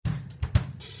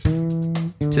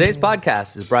Today's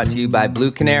podcast is brought to you by Blue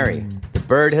Canary. The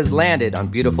bird has landed on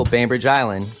beautiful Bainbridge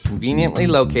Island, conveniently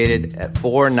located at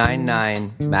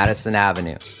 499 Madison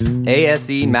Avenue.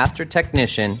 ASE Master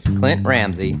Technician Clint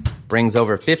Ramsey brings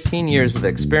over 15 years of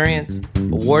experience,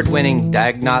 award-winning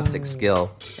diagnostic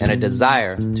skill, and a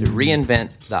desire to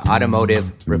reinvent the automotive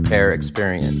repair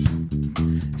experience.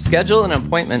 Schedule an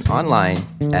appointment online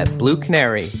at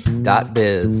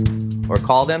bluecanary.biz or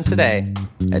call them today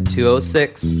at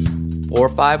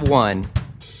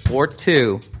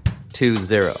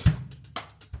 206-451-4220.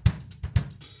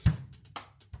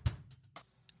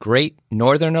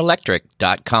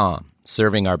 GreatNorthernElectric.com,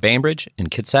 serving our Bainbridge and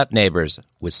Kitsap neighbors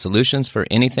with solutions for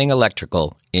anything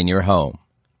electrical in your home.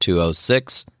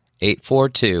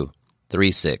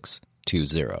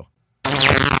 206-842-3620.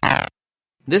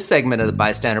 This segment of the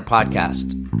Bystander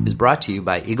Podcast is brought to you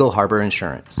by Eagle Harbor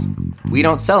Insurance. We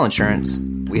don't sell insurance,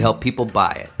 we help people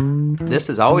buy it. This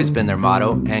has always been their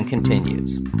motto and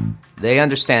continues. They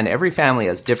understand every family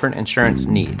has different insurance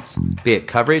needs, be it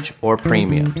coverage or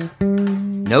premiums.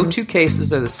 No two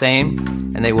cases are the same,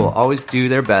 and they will always do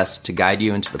their best to guide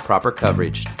you into the proper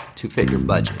coverage to fit your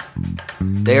budget.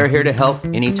 They are here to help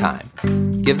anytime.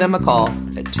 Give them a call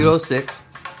at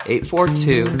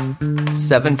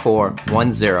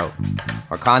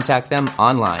 206-842-7410 or contact them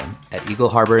online at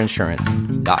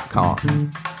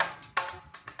eagleharborinsurance.com.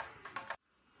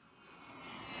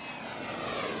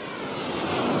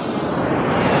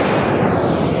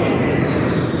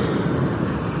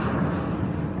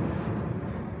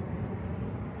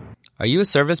 Are you a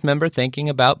service member thinking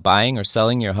about buying or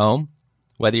selling your home?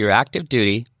 Whether you're active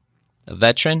duty, a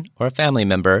veteran, or a family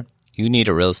member, you need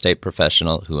a real estate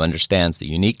professional who understands the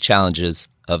unique challenges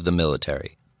of the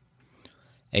military.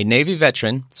 A Navy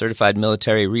veteran, certified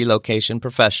military relocation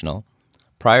professional,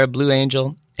 prior Blue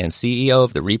Angel, and CEO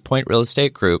of the Repoint Real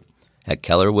Estate Group at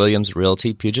Keller Williams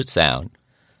Realty Puget Sound,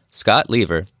 Scott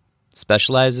Lever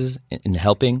specializes in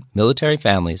helping military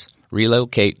families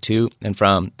relocate to and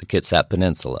from the Kitsap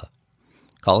Peninsula.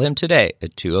 Call him today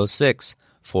at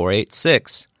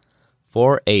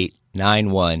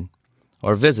 206-486-4891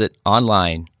 or visit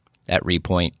online at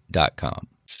repoint.com.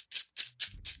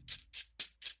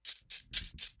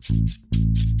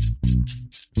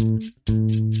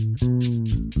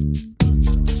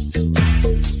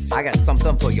 I got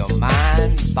something for your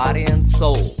mind, body, and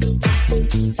soul.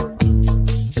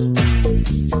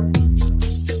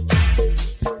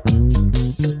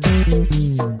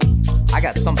 I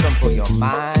got something for your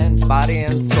mind, body,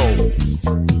 and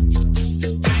soul.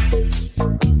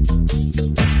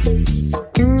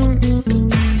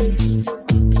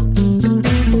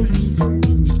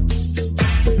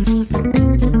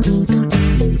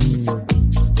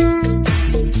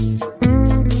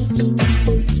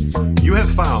 You have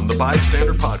found the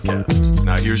Bystander Podcast.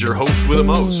 Now here's your host with the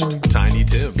most, Tiny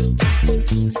Tim.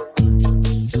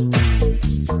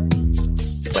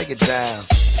 Break it down.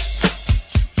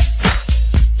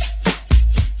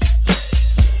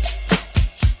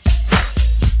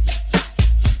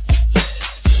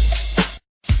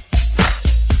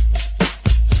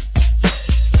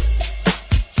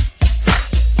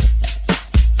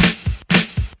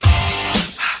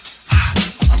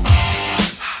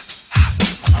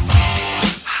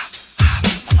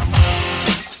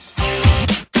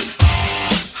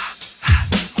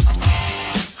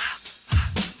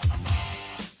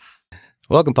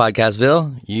 Welcome,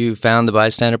 Podcastville. You found the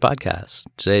Bystander Podcast.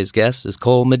 Today's guest is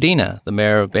Kol Medina, the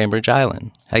mayor of Bainbridge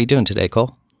Island. How you doing today,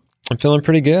 Kol? I'm feeling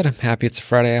pretty good. I'm happy it's a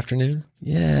Friday afternoon.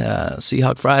 Yeah,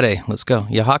 Seahawk Friday. Let's go.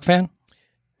 You a Hawk fan?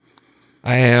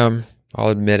 I am. I'll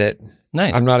admit it.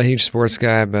 Nice. I'm not a huge sports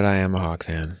guy, but I am a Hawk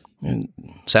fan. And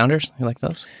Sounders? You like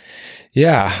those?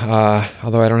 Yeah,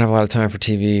 although I don't have a lot of time for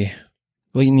TV.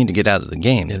 Well, you need to get out of the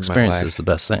game. The In my experience life. is the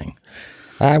best thing.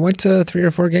 I went to 3 or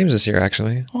 4 games this year,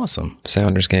 actually. Awesome.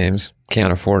 Sounders games.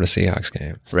 Can't afford a Seahawks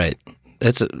game. Right.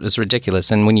 It's ridiculous.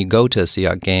 And when you go to a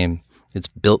Seahawks game, it's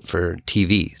built for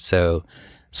TV. So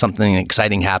something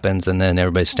exciting happens and then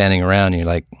everybody's standing around and you're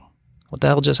like, what the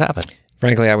hell just happened?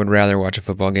 Frankly, I would rather watch a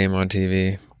football game on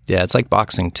TV. Yeah, it's like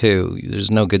boxing too.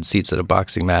 There's no good seats at a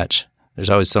boxing match.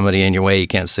 There's always somebody in your way. You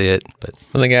can't see it. But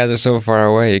When the guys are so far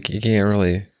away, you can't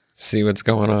really see what's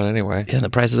going on anyway. yeah, the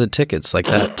price of the tickets like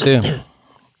that too.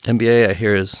 NBA, I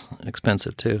hear, is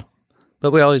expensive too.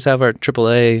 But we always have our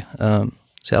AAA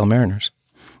Seattle Mariners.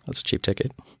 That's a cheap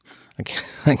ticket.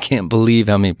 I can't believe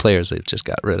how many players they've just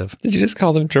got rid of. Did you just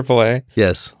call them AAA?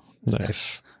 Yes.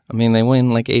 Nice. I mean, they win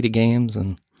like 80 games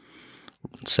and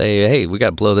say, hey, we got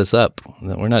to blow this up.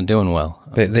 We're not doing well.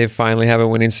 They finally have a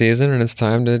winning season, and it's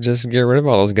time to just get rid of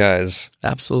all those guys.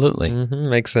 Absolutely.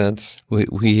 Makes sense.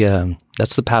 We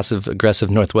that's the passive-aggressive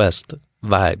Northwest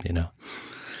vibe,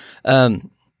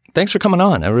 Thanks for coming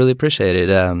on. I really appreciate it.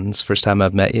 It's the first time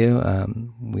I've met you.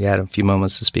 We had a few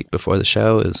moments to speak before the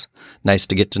show. It was nice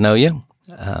to get to know you.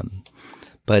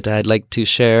 But I'd like to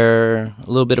share a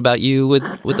little bit about you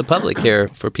with the public here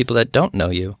for people that don't know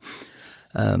you.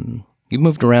 You've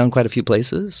moved around quite a few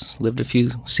places,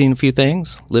 seen a few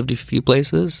things, lived a few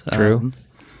places. True.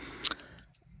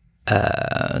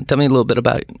 Tell me a little bit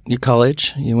about your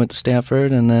college. You went to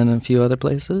Stanford and then a few other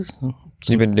places.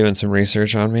 You've been doing some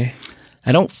research on me?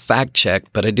 I don't fact check,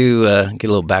 but I do get a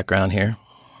little background here.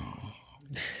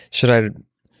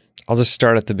 I'll just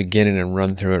start at the beginning and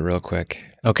run through it real quick.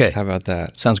 Okay. How about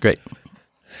that? Sounds great.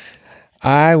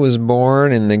 I was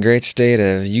born in the great state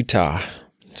of Utah,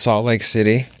 Salt Lake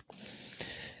City.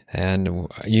 And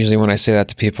usually when I say that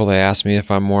to people, they ask me if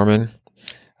I'm Mormon.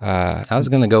 I was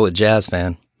going to go with jazz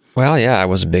fan. Well, yeah, I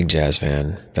was a big jazz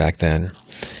fan back then.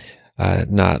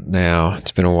 Not now.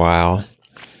 It's been a while.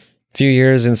 A few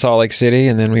years in Salt Lake City,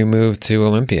 and then we moved to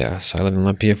Olympia. So I lived in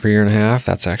Olympia for a year and a half.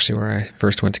 That's actually where I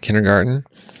first went to kindergarten.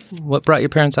 What brought your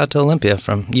parents out to Olympia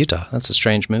from Utah? That's a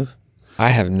strange move. I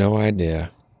have no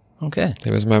idea. Okay.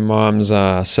 It was my mom's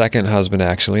second husband,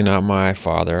 actually, not my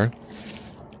father.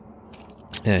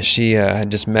 And she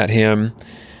had just met him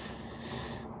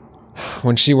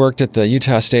when she worked at the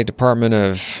Utah State Department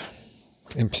of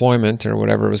Employment or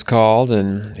whatever it was called,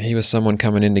 and he was someone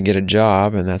coming in to get a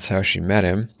job, and that's how she met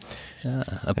him.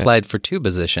 Applied for 2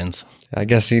 positions. I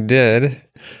guess he did.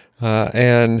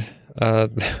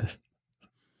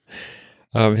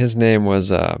 His name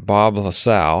was Bob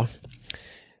LaSalle.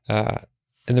 And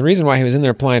the reason why he was in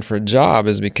there applying for a job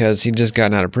is because he'd just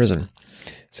gotten out of prison.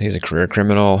 So he's a career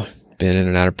criminal, been in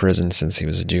and out of prison since he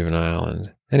was a juvenile.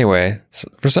 And anyway,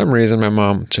 for some reason, my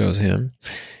mom chose him.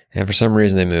 And for some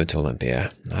reason, they moved to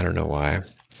Olympia. I don't know why.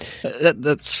 Let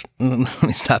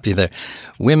me stop you there.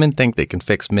 Women think they can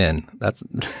fix men. That's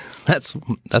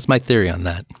my theory on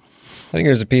that. I think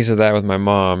there's a piece of that with my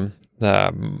mom.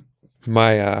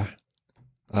 My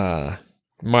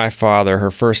father,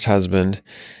 her first husband,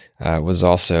 was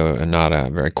also not a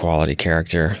very quality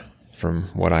character from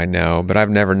what I know, but I've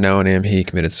never known him. He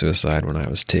committed suicide when I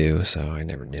was 2, so I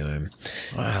never knew him.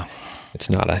 Wow. It's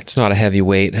not a heavy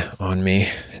weight on me.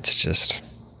 It's just,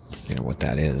 what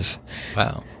that is.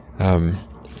 Wow.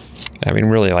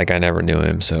 Really, I never knew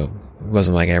him, so it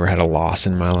wasn't like I ever had a loss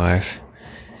in my life.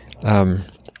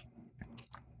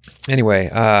 Anyway,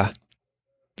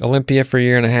 Olympia for a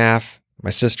year and a half. My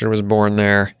sister was born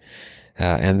there,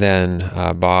 and then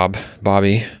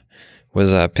Bobby,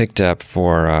 was picked up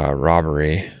for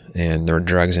robbery, and there were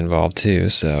drugs involved too.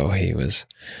 So he was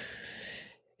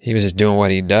just doing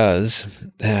what he does,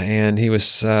 and he was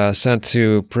sent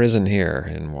to prison here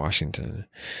in Washington.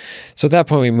 So at that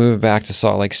point, we moved back to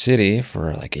Salt Lake City for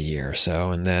a year or so,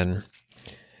 and then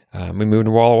we moved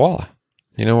to Walla Walla.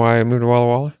 You know why I moved to Walla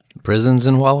Walla? Prisons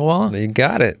in Walla Walla? You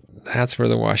got it. That's where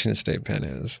the Washington State Pen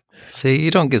is. See,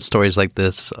 you don't get stories like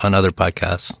this on other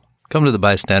podcasts. Come to the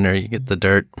Bystander, you get the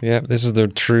dirt. Yeah, this is the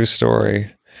true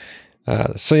story.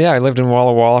 I lived in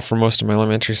Walla Walla for most of my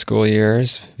elementary school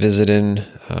years, visiting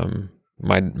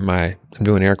my I'm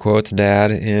doing air quotes,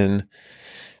 dad in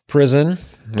prison.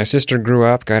 My sister grew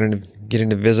up, getting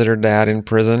to visit her dad in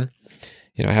prison.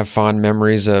 I have fond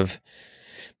memories of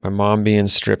my mom being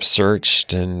strip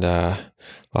searched and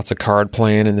lots of card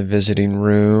playing in the visiting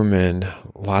room and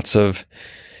lots of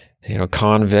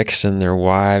convicts and their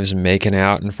wives making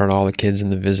out in front of all the kids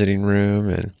in the visiting room.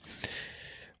 And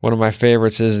one of my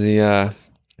favorites is the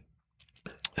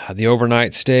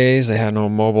overnight stays. They had an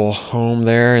old mobile home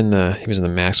there, he was in the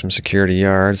maximum security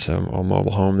yard, so an old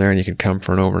mobile home there, and you could come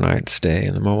for an overnight stay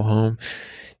in the mobile home.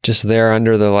 Just there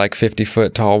under the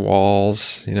 50-foot tall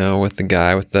walls, with the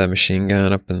guy with the machine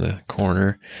gun up in the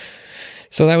corner.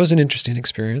 So that was an interesting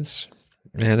experience.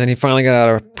 And then he finally got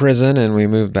out of prison, and we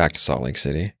moved back to Salt Lake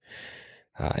City.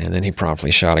 And then he promptly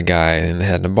shot a guy in the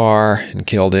head in a bar and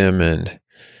killed him. And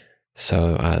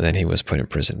so then he was put in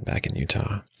prison back in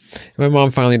Utah. And my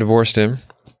mom finally divorced him.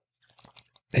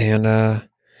 And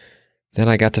then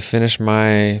I got to finish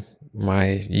my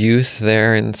youth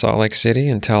there in Salt Lake City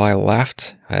until I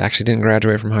left. I actually didn't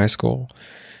graduate from high school.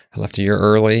 I left a year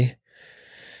early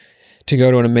to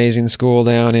go to an amazing school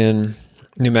down in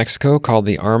New Mexico called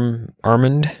the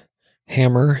Armand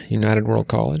Hammer United World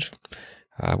College,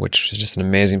 which is just an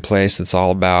amazing place that's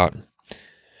all about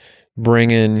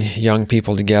bringing young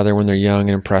people together when they're young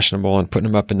and impressionable and putting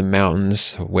them up in the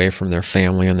mountains away from their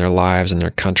family and their lives and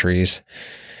their countries,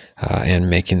 and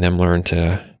making them learn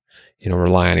to,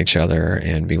 rely on each other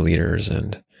and be leaders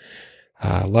and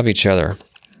love each other.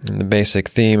 And the basic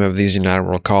theme of these United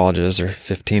World Colleges, there are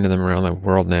 15 of them around the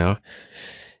world now,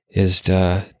 is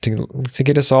to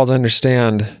get us all to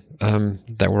understand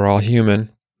that we're all human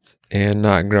and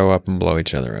not grow up and blow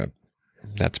each other up.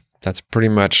 That's pretty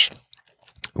much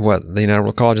what the United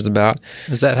World College is about.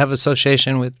 Does that have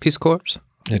association with Peace Corps?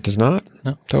 It does not.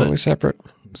 No, Totally separate.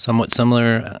 Somewhat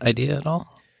similar idea at all?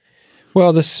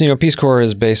 Well, this Peace Corps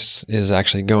is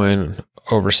actually going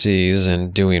overseas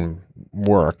and doing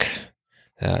work,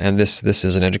 and this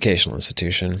is an educational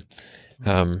institution,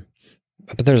 but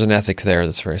there's an ethic there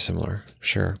that's very similar.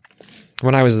 Sure.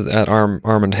 When I was at Arm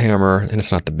 & Hammer, and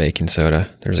it's not the baking soda,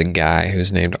 there's a guy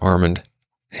who's named Armand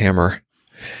Hammer,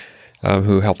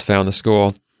 who helped found the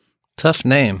school. Tough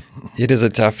name. It is a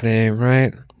tough name,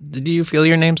 right? Do you feel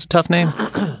your name's a tough name?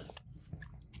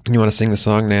 You want to sing the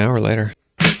song now or later?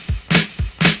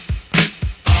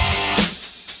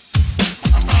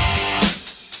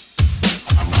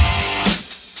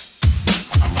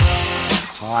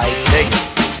 All right,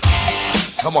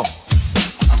 nigga. Come on.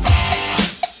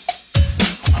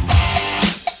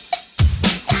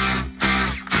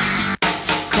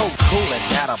 Cool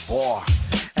and at a bar,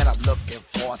 and I'm looking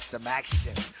for some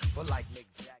action. But like Mick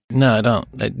Jagger. No, I don't.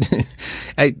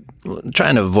 I'm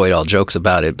trying to avoid all jokes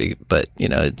about it, but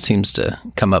it seems to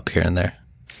come up here and there.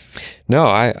 No,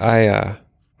 I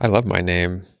love my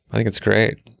name. I think it's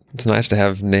great. It's nice to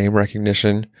have name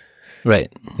recognition. Right.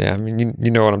 Yeah, I mean,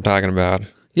 you know what I'm talking about.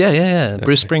 Yeah. Okay.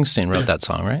 Bruce Springsteen wrote that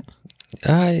song, right?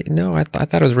 No, I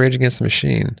thought it was Rage Against the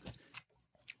Machine.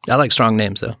 I like strong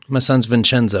names, though. My son's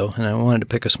Vincenzo, and I wanted to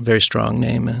pick a very strong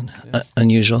name and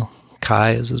unusual.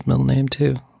 Kai is his middle name,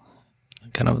 too.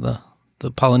 Kind of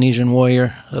the Polynesian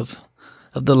warrior of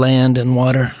the land and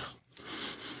water.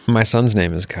 My son's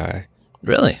name is Kai.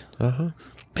 Really? Uh-huh.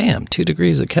 Bam, 2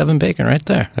 degrees of Kevin Bacon right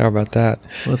there. How about that?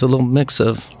 With a little mix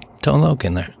of Tone Loc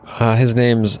in there. His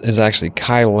name is actually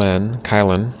Kylan,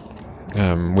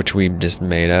 which we just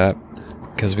made up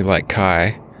because we like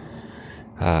Kai.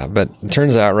 But it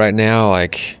turns out right now,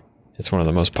 it's one of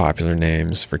the most popular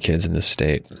names for kids in this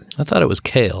state. I thought it was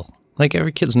Kale. Like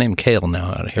every kid's named Kale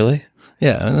now out here. Really?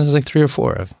 Yeah, and there's 3 or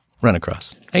 4 I've run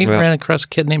across. I even ran across a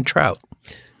kid named Trout.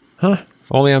 Huh?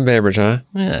 Only on Baybridge, huh?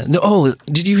 Yeah. No,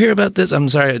 did you hear about this? I'm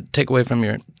sorry to take away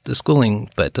from the schooling,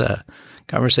 but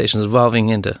conversation's evolving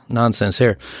into nonsense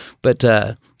here. But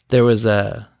there was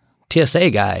a TSA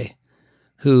guy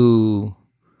who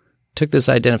took this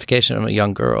identification of a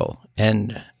young girl,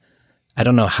 and I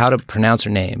don't know how to pronounce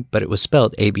her name, but it was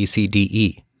spelled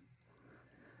ABCDE.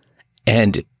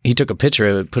 And he took a picture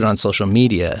of it, put it on social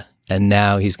media, and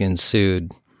now he's getting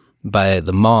sued by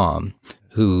the mom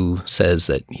who says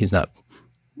that he's not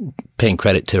paying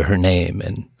credit to her name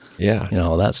and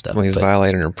all that stuff. Well, he's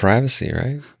violating her privacy,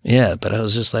 right? Yeah, but I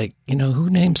was just like, who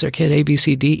names their kid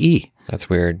ABCDE? That's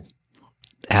weird.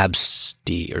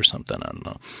 Absty or something, I don't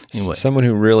know. Anyway. Someone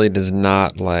who really does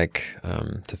not like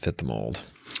to fit the mold.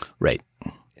 Right.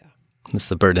 Yeah. It's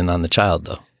the burden on the child,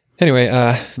 though. Anyway,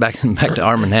 back to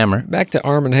Arm & Hammer. Back to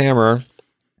Arm & Hammer.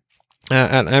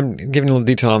 I'm giving a little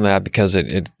detail on that because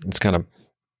it's kind of,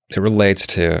 it relates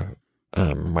to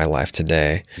my life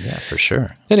today. Yeah, for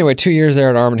sure. Anyway, 2 years there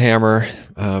at Arm & Hammer.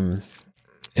 And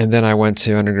then I went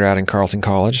to undergrad in Carleton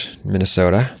College,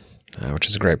 Minnesota, which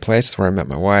is a great place. It's where I met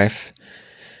my wife,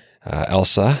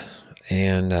 Elsa.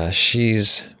 And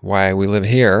she's why we live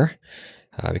here,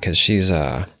 because she's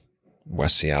a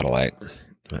West Seattleite.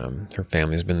 Her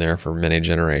family's been there for many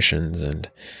generations. And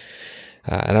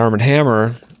at Arm &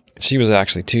 Hammer, she was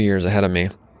actually 2 years ahead of me.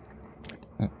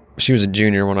 She was a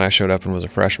junior when I showed up and was a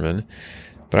freshman,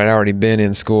 but I'd already been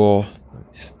in school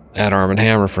at Arm &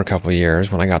 Hammer for a couple of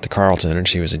years when I got to Carleton, and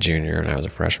she was a junior and I was a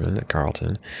freshman at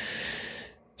Carleton.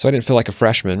 So I didn't feel like a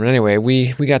freshman. But anyway,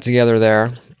 we got together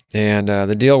there, and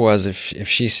the deal was if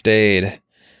she stayed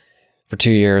for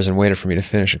 2 years and waited for me to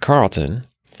finish at Carleton,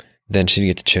 then she'd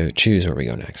get to choose where we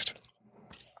go next.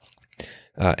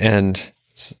 And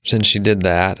since she did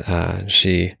that,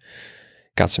 she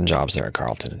got some jobs there at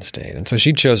Carleton and stayed. And so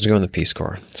she chose to go in the Peace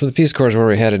Corps. So the Peace Corps is where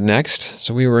we headed next.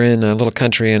 So we were in a little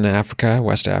country in Africa,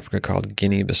 West Africa, called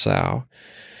Guinea-Bissau,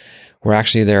 where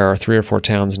actually there are 3 or 4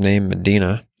 towns named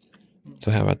Medina.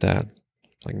 So how about that?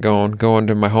 Like going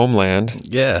to my homeland.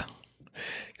 Yeah.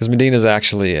 Because Medina is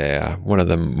actually one of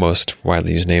the most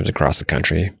widely used names across the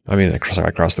country. I mean,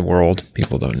 across the world.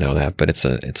 People don't know that, but it's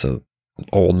a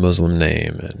old Muslim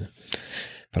name.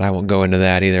 But I won't go into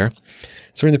that either.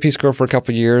 So we're in the Peace Corps for a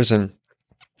couple of years, and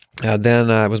then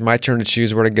it was my turn to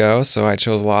choose where to go. So I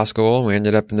chose law school. We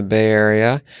ended up in the Bay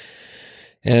Area.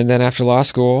 And then after law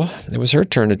school, it was her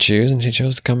turn to choose, and she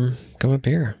chose to come up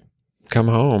here, come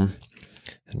home.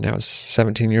 And now it's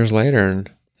 17 years later.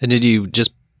 And did you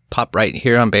just pop right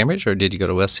here on Bainbridge, or did you go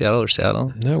to West Seattle or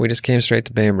Seattle? No, we just came straight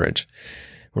to Bainbridge.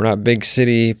 We're not big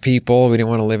city people. We didn't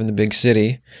want to live in the big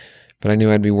city, but I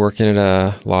knew I'd be working at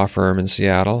a law firm in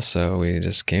Seattle, so we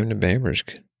just came to Bainbridge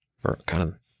for kind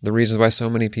of the reasons why so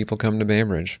many people come to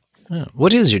Bainbridge. Oh,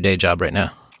 what is your day job right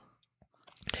now?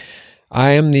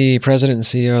 I am the president and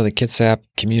CEO of the Kitsap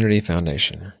Community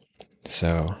Foundation. So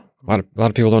a lot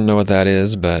of people don't know what that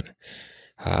is, but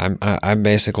I'm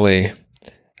basically,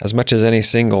 as much as any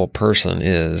single person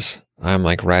is, I'm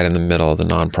like right in the middle of the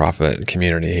nonprofit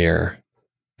community here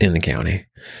in the county.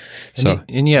 So,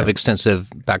 and you have extensive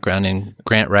background in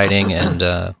grant writing and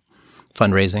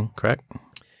fundraising, correct?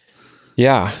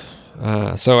 Yeah.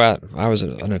 I was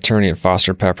an attorney at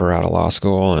Foster Pepper out of law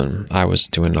school, and I was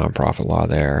doing nonprofit law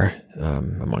there,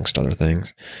 amongst other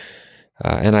things.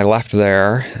 And I left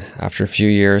there after a few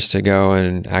years to go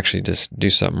and actually just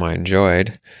do something I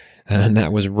enjoyed, and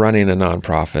that was running a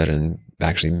nonprofit and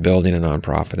actually building a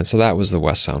nonprofit. And so that was the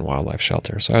West Sound Wildlife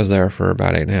Shelter. So I was there for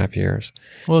about 8.5 years.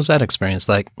 What was that experience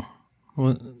like?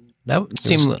 Well, that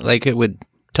seemed like it would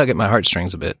tug at my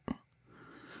heartstrings a bit.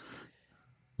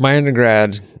 My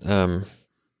undergrad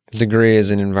degree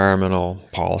is in environmental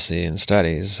policy and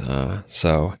studies,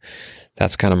 so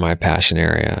that's kind of my passion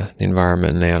area, the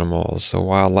environment and animals. So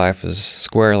wildlife is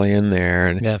squarely in there.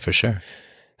 And yeah, for sure.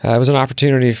 It was an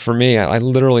opportunity for me. I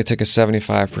literally took a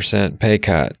 75% pay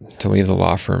cut to leave the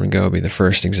law firm and go be the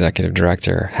first executive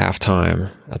director, half-time,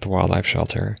 at the wildlife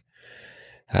shelter.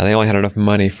 They only had enough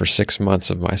money for 6 months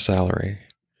of my salary.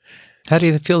 How do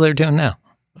you feel they're doing now?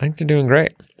 I think they're doing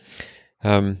great.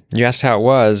 You asked how it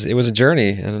was. It was a journey,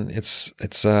 and it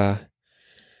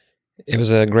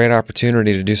was a great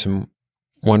opportunity to do some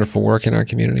wonderful work in our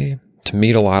community, to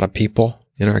meet a lot of people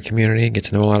in our community, get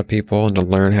to know a lot of people, and to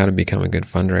learn how to become a good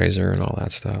fundraiser and all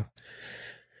that stuff.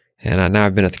 And now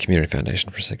I've been at the Community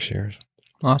Foundation for 6 years.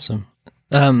 Awesome.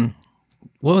 What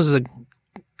was the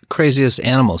craziest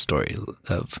animal story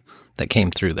that came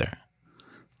through there?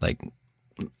 Like,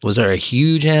 was there a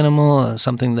huge animal,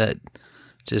 something that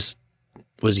just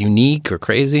was unique or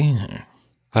crazy?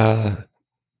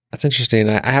 That's interesting.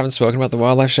 I haven't spoken about the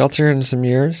wildlife shelter in some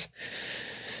years.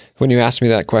 When you asked me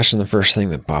that question, the first thing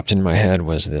that popped in my head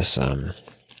was this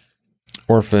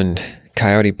orphaned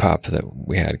coyote pup that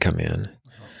we had come in.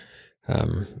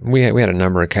 We had a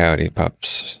number of coyote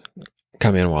pups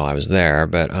come in while I was there,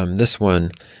 but this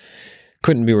one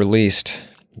couldn't be released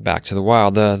back to the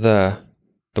wild. The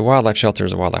wildlife shelter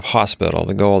is a wildlife hospital.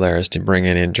 The goal there is to bring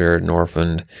in injured and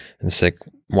orphaned and sick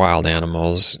wild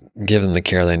animals, give them the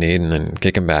care they need, and then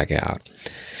kick them back out.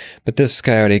 But this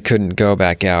coyote couldn't go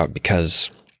back out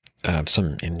because of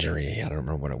some injury. I don't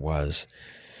remember what it was.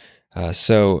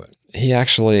 So he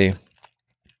actually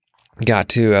got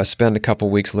to spend a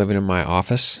couple weeks living in my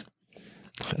office.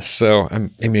 So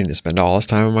he didn't spend all his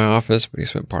time in my office, but he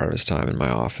spent part of his time in my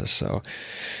office. So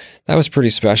that was pretty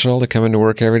special to come into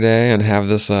work every day and have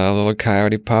this little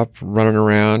coyote pup running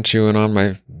around, chewing on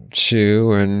my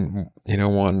shoe and,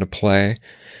 wanting to play.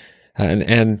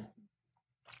 And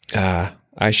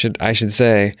I should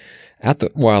say, at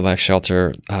the wildlife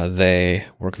shelter, they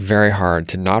work very hard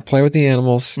to not play with the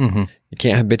animals. Mm-hmm. You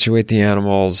can't habituate the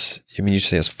animals. You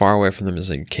stay as far away from them as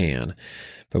you can.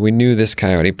 But we knew this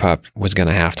coyote pup was going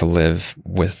to have to live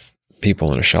with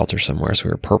people in a shelter somewhere, so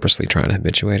we were purposely trying to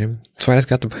habituate him. So I just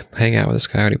got to hang out with this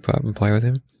coyote pup and play with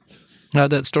him.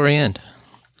 How'd that story end?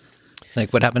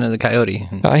 Like, what happened to the coyote?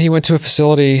 He went to a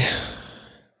facility.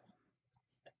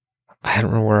 I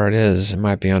don't know where it is. It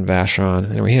might be on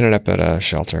Vashon. Anyway, he ended up at a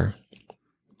shelter.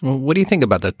 Well, what do you think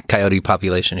about the coyote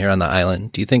population here on the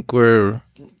island? Do you think we're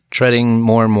treading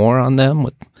more and more on them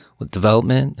with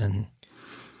development? And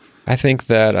I think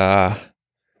that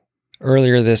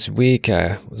earlier this week,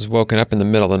 I was woken up in the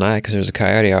middle of the night because there was a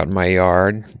coyote out in my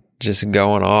yard just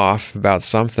going off about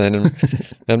something. And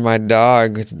then my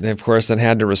dog, of course, then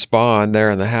had to respond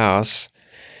there in the house.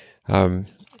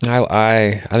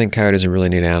 I think coyotes are really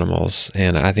neat animals.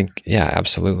 And I think, yeah,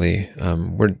 absolutely.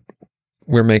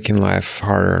 We're making life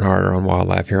harder and harder on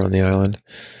wildlife here on the island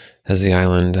as the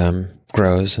island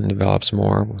grows and develops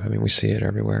more. We see it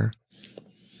everywhere.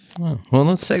 Well,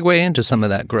 let's segue into some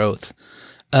of that growth.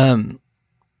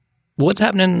 What's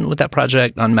happening with that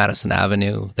project on Madison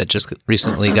Avenue that just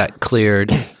recently got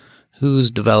cleared? Who's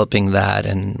developing that,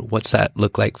 and what's that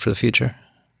look like for the future?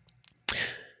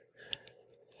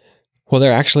 Well,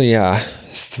 they're actually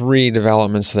 3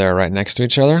 developments there right next to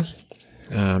each other.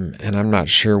 And I'm not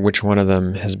sure which one of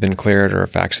them has been cleared, or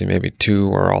if actually maybe 2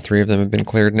 or all 3 of them have been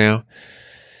cleared now.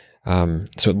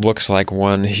 So it looks like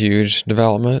one huge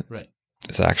development. Right.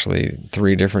 It's actually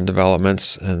 3 different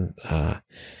developments, and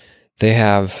they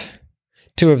have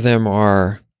 2 of them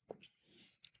are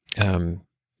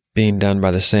being done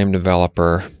by the same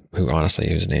developer,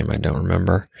 whose name I don't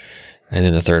remember, and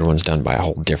then the third one's done by a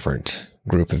whole different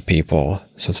group of people.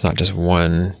 So it's not just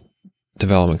one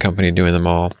development company doing them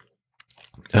all.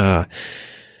 Right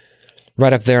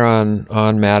up there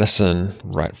on Madison,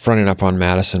 right fronting up on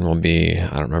Madison will be,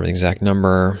 I don't remember the exact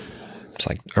number. It's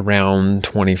like around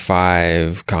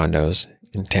 25 condos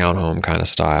in townhome kind of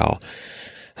style.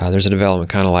 There's a development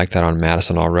kind of like that on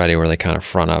Madison already, where they kind of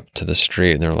front up to the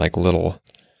street, and they're like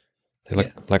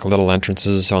like little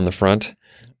entrances on the front.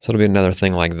 So it'll be another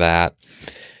thing like that.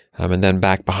 And then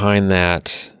back behind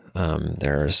that,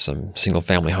 there's some single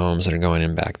family homes that are going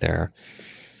in back there.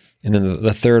 And then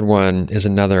the third one is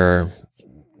another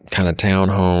kind of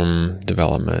townhome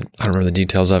development. I don't remember the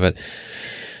details of it.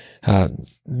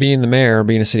 Being the mayor,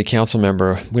 being a city council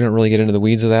member, we don't really get into the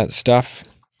weeds of that stuff.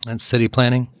 And city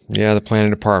planning? Yeah, the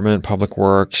planning department, public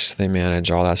works, they manage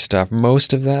all that stuff.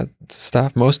 Most of that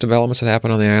stuff, most developments that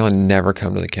happen on the island never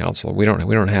come to the council. We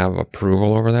don't have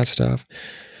approval over that stuff.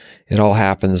 It all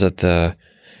happens at the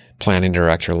planning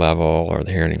director level or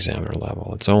the hearing examiner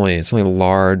level. It's only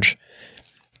large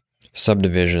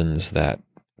subdivisions that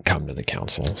come to the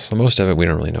council. So most of it we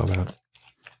don't really know about.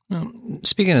 Well,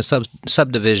 speaking of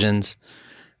subdivisions,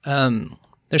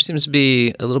 there seems to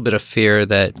be a little bit of fear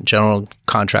that general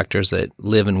contractors that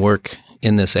live and work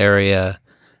in this area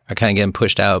are kind of getting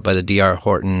pushed out by the D.R.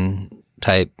 Horton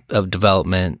type of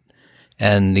development,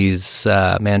 and these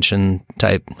mansion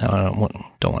type, I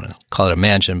don't want to call it a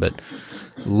mansion, but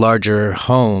larger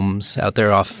homes out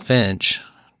there off Finch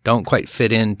don't quite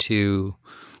fit into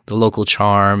the local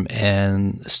charm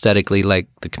and aesthetically like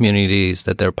the communities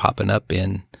that they're popping up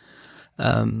in.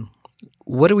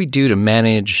 What do we do to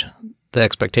manage the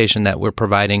expectation that we're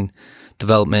providing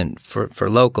development for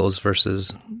locals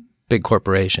versus big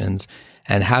corporations?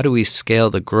 And how do we scale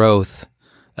the growth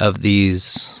of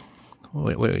these,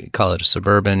 what do we call it, a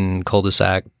suburban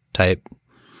cul-de-sac type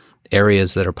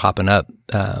areas that are popping up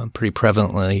pretty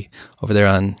prevalently over there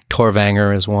on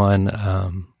Torvanger is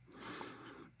one,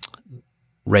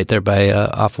 right there by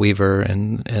off Weaver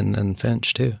and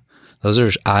Finch too. Those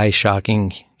are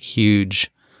eye-shocking,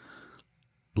 huge,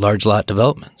 large lot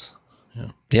developments.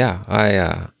 Yeah,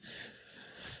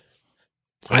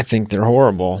 I think they're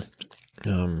horrible.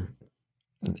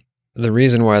 The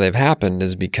reason why they've happened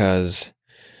is because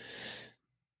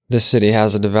this city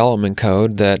has a development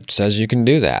code that says you can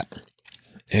do that.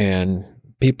 And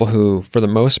people who, for the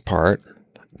most part,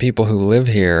 people who live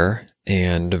here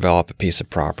and develop a piece of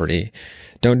property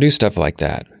don't do stuff like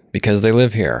that because they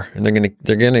live here and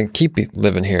they're gonna keep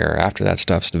living here after that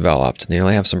stuff's developed. And they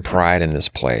only have some pride in this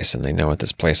place and they know what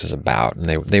this place is about, and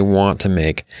they want to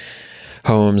make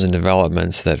homes and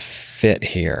developments that fit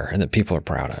here and that people are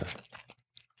proud of.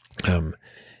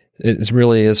 It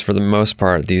really is, for the most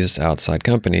part, these outside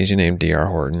companies, you named D.R.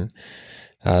 Horton,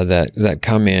 that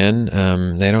come in,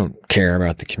 they don't care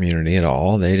about the community at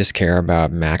all. They just care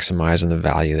about maximizing the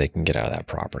value they can get out of that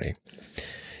property.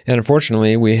 And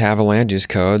unfortunately, we have a land use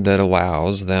code that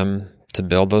allows them to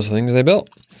build those things they built.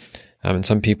 And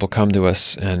some people come to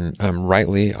us and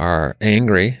rightly are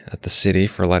angry at the city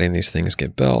for letting these things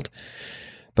get built.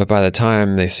 But by the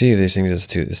time they see these things,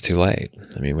 it's too late.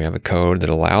 I mean, we have a code that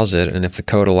allows it, and if the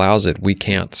code allows it, we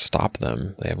can't stop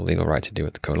them. They have a legal right to do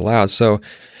what the code allows. So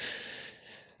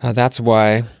that's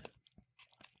why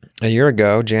a year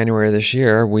ago, January of this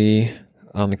year, we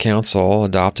on the council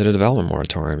adopted a development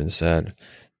moratorium and said,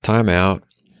 time out.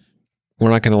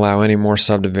 We're not going to allow any more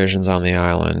subdivisions on the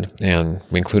island, and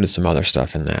we included some other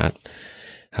stuff in that.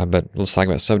 But let's talk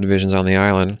about subdivisions on the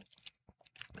island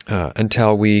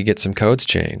until we get some codes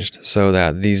changed so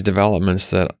that these developments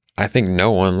that I think no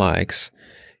one likes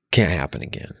can't happen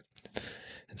again.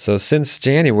 And so since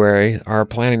January, our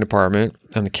planning department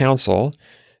and the council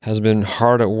has been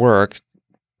hard at work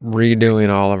redoing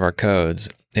all of our codes.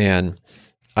 And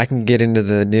I can get into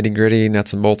the nitty-gritty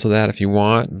nuts and bolts of that if you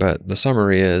want, but the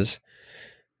summary is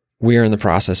we are in the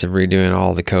process of redoing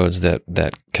all the codes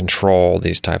that control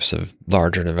these types of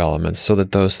larger developments so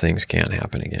that those things can't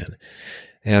happen again.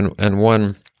 And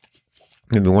one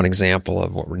example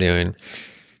of what we're doing,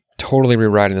 totally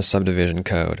rewriting the subdivision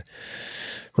code.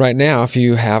 Right now, if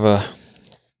you have a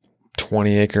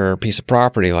 20-acre piece of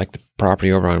property, like the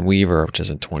property over on Weaver, which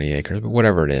isn't 20 acres, but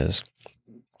whatever it is,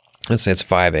 let's say it's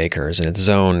 5 acres and it's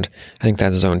zoned, I think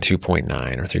that's zone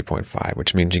 2.9 or 3.5,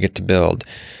 which means you get to build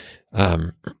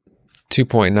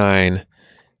 2.9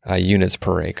 units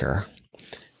per acre.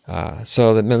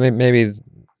 So that maybe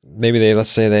they, let's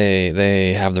say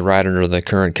they have the right under the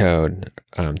current code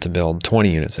to build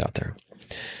 20 units out there.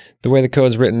 The way the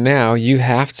code's written now, you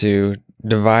have to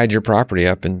divide your property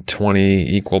up in 20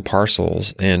 equal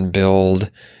parcels and build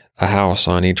a house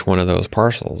on each one of those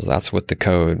parcels. That's what the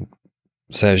code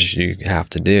says you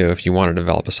have to do if you want to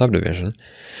develop a subdivision.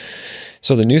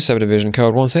 So the new subdivision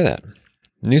code won't say that.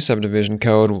 New subdivision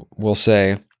code will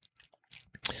say,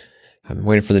 I'm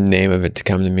waiting for the name of it to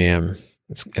come to me.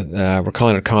 We're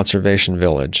calling it a conservation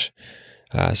village.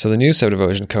 So the new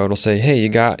subdivision code will say, hey, you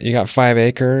got 5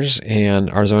 acres and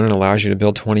our zoning allows you to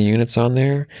build 20 units on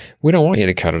there. We don't want you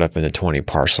to cut it up into 20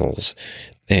 parcels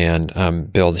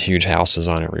and build huge houses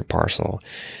on every parcel.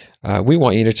 We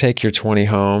want you to take your 20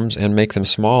 homes and make them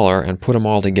smaller and put them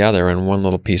all together in one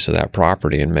little piece of that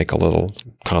property and make a little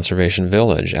conservation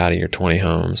village out of your 20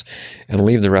 homes and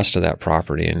leave the rest of that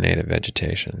property in native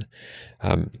vegetation.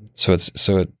 So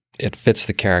it fits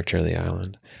the character of the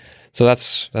island. So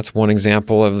that's one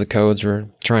example of the codes we're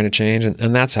trying to change.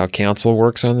 And that's how council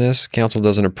works on this. Council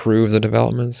doesn't approve the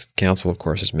developments. Council, of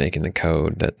course, is making the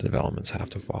code that the developments have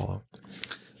to follow.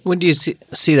 When do you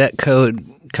see that code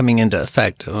coming into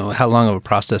effect? How long of a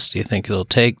process do you think it'll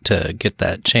take to get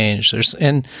that changed?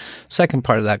 And second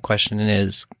part of that question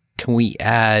is, can we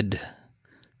add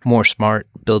more smart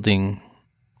building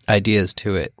ideas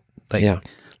to it?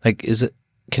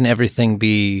 Can everything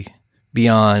be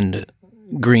beyond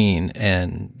green?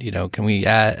 And, can we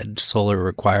add solar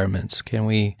requirements? Can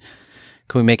we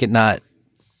make it not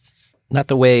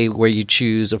the way where you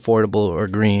choose affordable or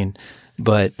green,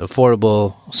 but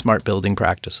affordable, smart building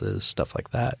practices, stuff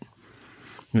like that?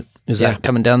 Is that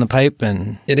coming down the pipe?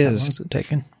 And it is. How long is it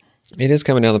taking? It is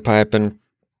coming down the pipe. And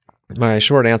my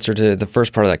short answer to the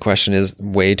first part of that question is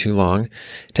way too long.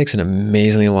 It takes an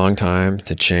amazingly long time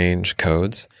to change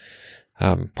codes.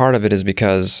 Part of it is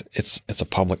because it's a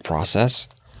public process.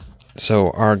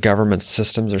 So our government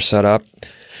systems are set up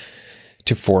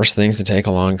to force things to take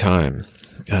a long time.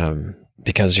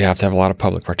 Because you have to have a lot of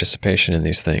public participation in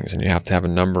these things, and you have to have a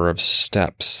number of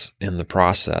steps in the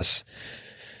process.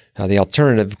 The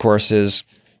alternative, of course, is,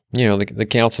 the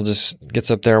council just gets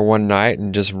up there one night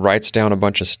and just writes down a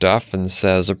bunch of stuff and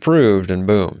says approved, and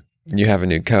boom, you have a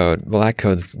new code. Well, that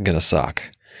code's going to suck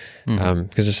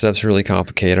because this stuff's really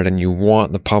complicated, and you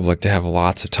want the public to have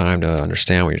lots of time to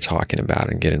understand what you're talking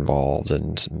about and get involved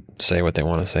and say what they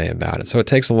want to say about it. So it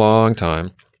takes a long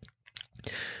time.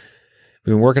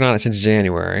 We've been working on it since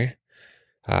January.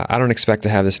 I don't expect to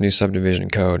have this new subdivision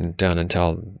code done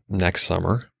until next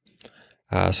summer.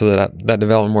 So that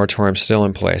development moratorium is still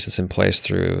in place. It's in place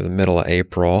through the middle of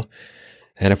April.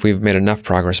 And if we've made enough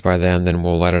progress by then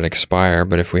we'll let it expire.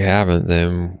 But if we haven't,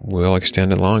 then we'll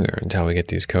extend it longer until we get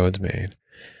these codes made.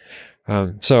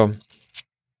 So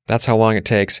that's how long it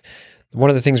takes.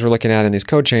 One of the things we're looking at in these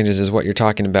code changes is what you're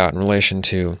talking about in relation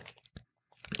to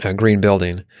green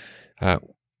building.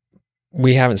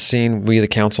 We, the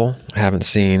council, haven't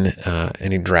seen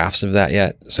any drafts of that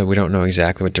yet, so we don't know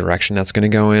exactly what direction that's going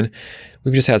to go in.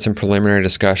 We've just had some preliminary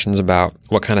discussions about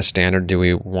what kind of standard do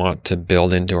we want to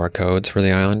build into our codes for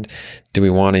the island. Do we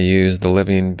want to use the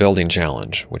Living Building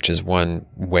Challenge, which is one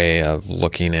way of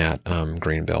looking at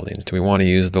green buildings? Do we want to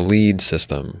use the LEED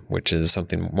system, which is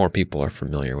something more people are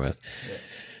familiar with?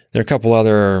 There are a couple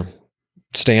other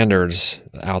standards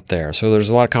out there, so there's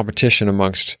a lot of competition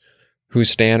amongst whose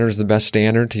standard is the best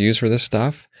standard to use for this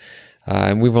stuff.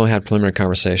 And we've only had preliminary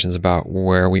conversations about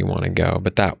where we want to go,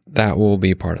 but that will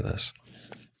be part of this.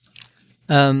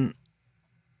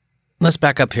 Let's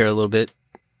back up here a little bit.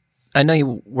 I know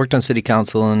you worked on city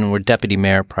council and were deputy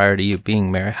mayor prior to you being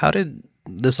mayor. How did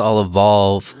this all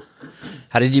evolve?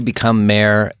 How did you become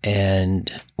mayor,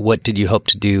 and what did you hope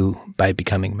to do by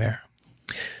becoming mayor?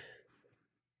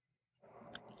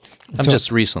 I'm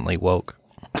just recently woke.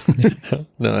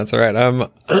 No, that's all right.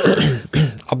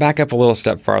 I'll back up a little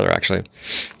step farther, actually.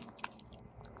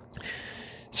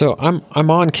 So I'm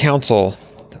on council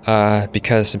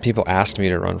because some people asked me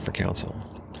to run for council.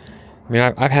 I mean,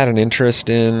 I've had an interest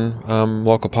in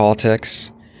local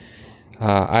politics.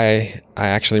 I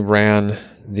actually ran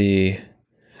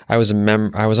I was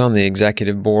on the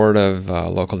executive board of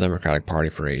local Democratic Party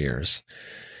for 8 years,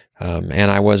 and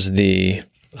I was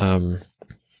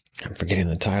I'm forgetting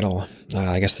the title.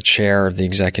 I guess the chair of the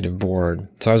executive board.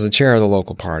 So I was the chair of the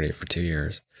local party for 2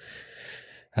 years.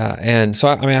 And so,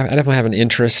 I definitely have an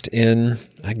interest in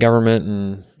government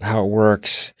and how it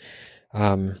works.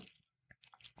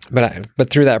 But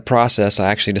through that process, I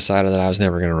actually decided that I was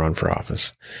never going to run for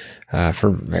office for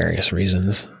various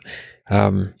reasons.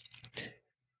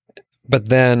 But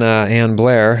then Ann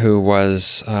Blair, who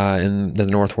was in the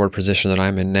North Ward position that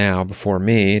I'm in now before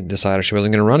me, decided she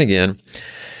wasn't going to run again.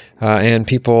 And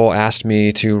people asked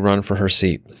me to run for her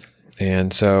seat.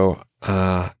 And so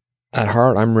at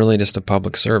heart, I'm really just a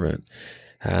public servant.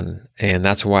 And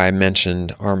that's why I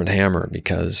mentioned Arm & Hammer,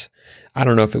 because I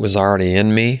don't know if it was already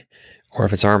in me or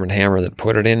if it's Arm & Hammer that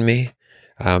put it in me.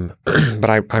 But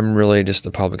I'm really just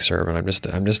a public servant.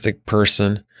 I'm just a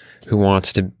person who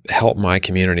wants to help my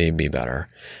community be better.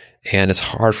 And it's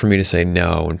hard for me to say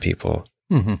no when people,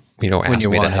 ask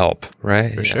me to help,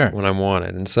 right? For sure. When I'm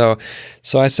wanted. And so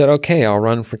I said, okay, I'll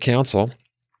run for council.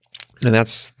 And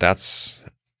that's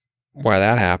why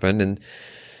that happened. And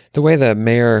the way the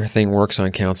mayor thing works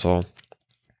on council,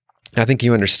 I think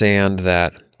you understand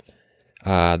that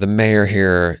the mayor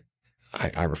here,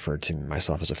 I refer to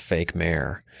myself as a fake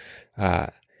mayor,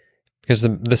 because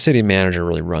the city manager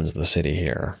really runs the city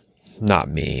here, not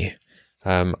me.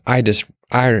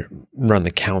 I run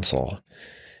the council.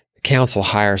 The council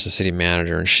hires the city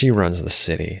manager, and she runs the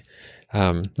city.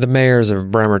 The mayors of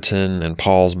Bremerton and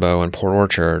Paulsbo and Port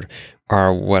Orchard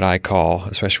are what I call,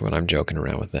 especially when I'm joking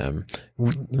around with them,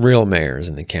 real mayors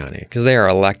in the county, because they are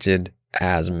elected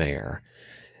as mayor,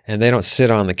 and they don't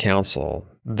sit on the council.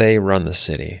 They run the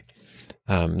city.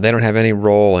 They don't have any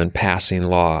role in passing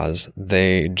laws.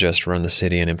 They just run the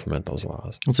city and implement those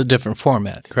laws. It's a different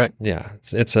format, correct? Yeah,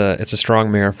 it's a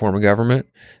strong mayor form of government.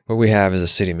 What we have is a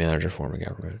city manager form of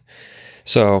government.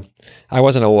 So I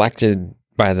wasn't elected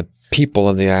by the people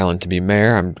of the island to be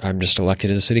mayor. I'm just elected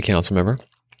as a city council member.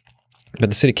 But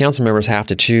the city council members have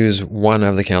to choose one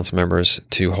of the council members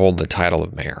to hold the title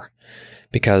of mayor,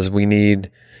 because we need,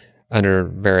 under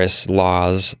various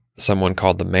laws, someone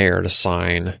called the mayor to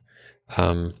sign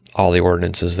all the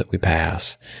ordinances that we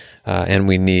pass. And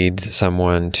we need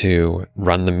someone to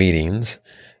run the meetings.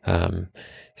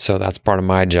 So that's part of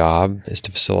my job, is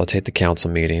to facilitate the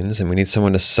council meetings. And we need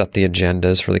someone to set the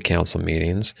agendas for the council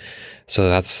meetings. So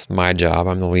that's my job.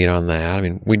 I'm the lead on that. I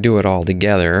mean, we do it all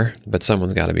together, but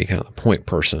someone's got to be kind of the point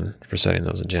person for setting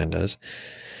those agendas.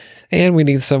 And we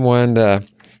need someone to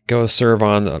go serve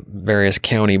on the various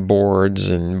county boards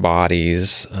and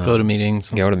bodies. Go to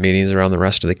meetings around the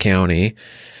rest of the county.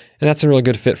 And that's a really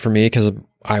good fit for me, because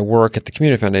I work at the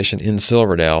Community Foundation in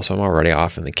Silverdale, so I'm already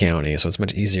off in the county, so it's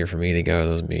much easier for me to go to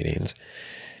those meetings.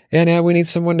 And we need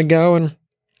someone to go and,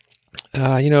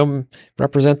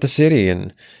 represent the city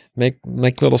and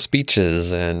make little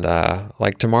speeches. And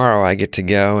like tomorrow, I get to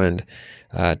go and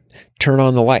turn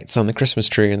on the lights on the Christmas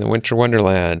tree in the Winter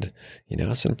Wonderland.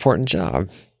 It's an important job.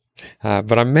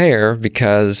 But I'm mayor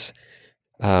because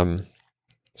some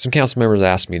council members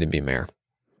asked me to be mayor.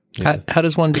 How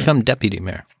does one become deputy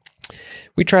mayor?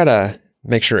 We try to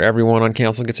make sure everyone on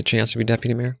council gets a chance to be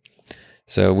deputy mayor.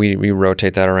 So we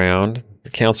rotate that around. The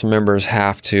council members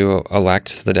have to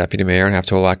elect the deputy mayor and have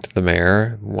to elect the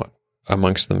mayor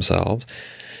amongst themselves.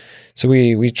 So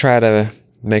we try to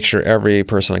make sure every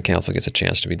person on council gets a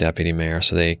chance to be deputy mayor,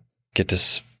 so they get to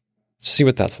see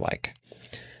what that's like.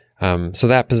 So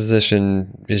that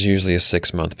position is usually a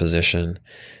 6-month position,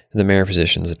 and the mayor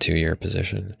position is a 2-year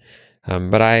position.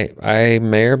 But I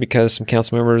mayor because some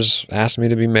council members asked me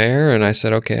to be mayor, and I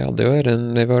said, okay, I'll do it,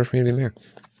 and they voted for me to be mayor.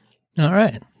 All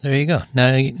right. There you go.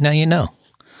 Now you know.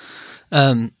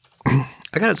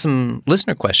 I got some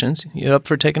listener questions. You up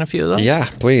for taking a few of those? Yeah,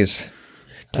 please.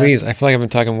 Please. I feel like I've been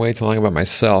talking way too long about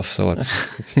myself, so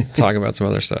let's talk about some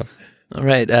other stuff. All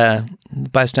right.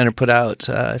 Bystander put out,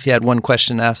 if you had one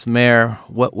question to ask the mayor,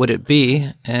 what would it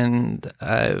be? And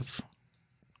I've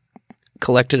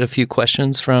collected a few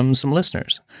questions from some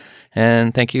listeners.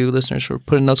 And thank you, listeners, for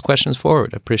putting those questions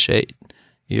forward. I appreciate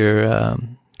your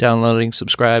downloading,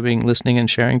 subscribing, listening, and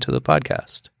sharing to the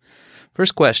podcast.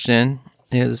 First question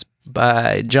is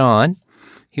by John.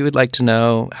 He would like to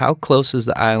know, how close is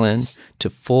the island to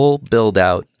full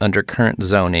build-out under current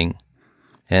zoning?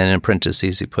 And in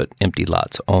parentheses, he put empty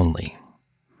lots only.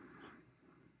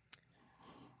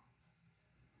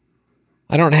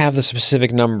 I don't have the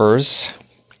specific numbers,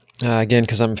 again,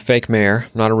 because I'm a fake mayor,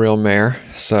 not a real mayor.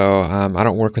 So I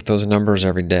don't work with those numbers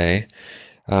every day.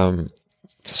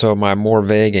 So my more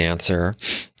vague answer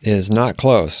is not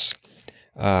close.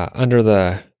 Under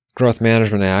the Growth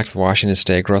Management Act, Washington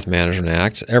State Growth Management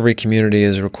Act, every community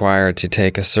is required to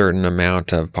take a certain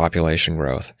amount of population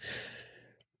growth.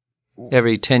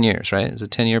 Every 10 years, right? Is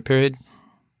it a 10-year period?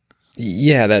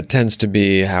 Yeah, that tends to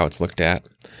be how it's looked at.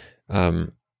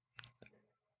 And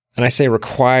I say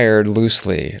required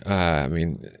loosely. I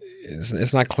mean,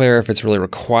 it's not clear if it's really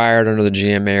required under the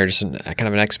GMA or just kind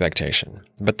of an expectation.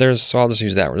 But so I'll just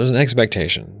use that word. There's an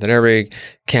expectation that every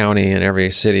county and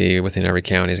every city within every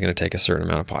county is going to take a certain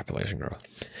amount of population growth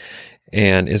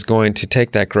and is going to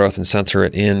take that growth and center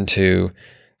it into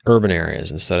urban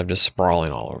areas instead of just sprawling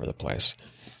all over the place.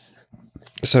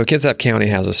 So Kitsap County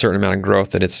has a certain amount of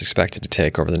growth that it's expected to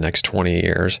take over the next 20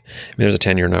 years. I mean, there's a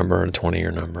 10-year number and a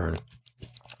 20-year number.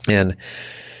 And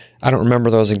I don't remember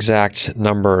those exact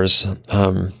numbers,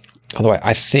 although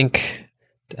I think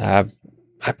I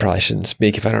probably shouldn't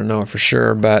speak if I don't know it for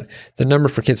sure, but the number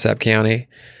for Kitsap County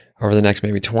over the next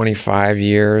maybe 25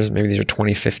 years, maybe these are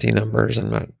 2050 numbers,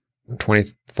 I'm not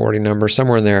 2040 numbers,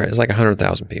 somewhere in there is like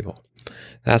 100,000 people.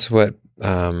 That's what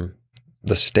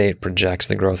the state projects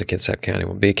the growth of Kitsap County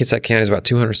will be. Kitsap County is about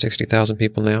 260,000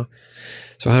 people now.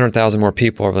 So 100,000 more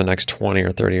people over the next 20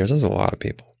 or 30 years. That's a lot of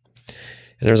people.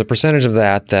 And there's a percentage of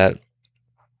that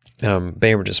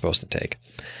Bainbridge is supposed to take.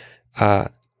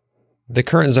 The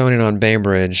current zoning on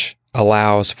Bainbridge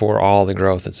allows for all the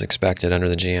growth that's expected under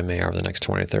the GMA over the next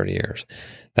 20 or 30 years.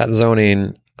 That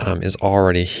zoning is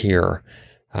already here,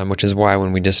 which is why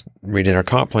when we just redid our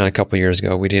comp plan a couple of years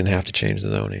ago, we didn't have to change the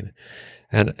zoning.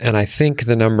 And I think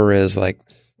the number is like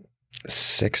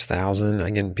 6,000.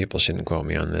 Again, people shouldn't quote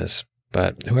me on this,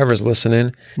 but whoever's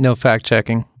listening. No fact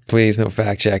checking. Please, no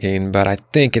fact checking. But I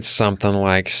think it's something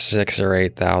like 6,000 or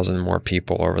 8,000 more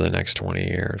people over the next 20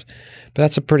 years. But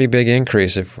that's a pretty big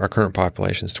increase if our current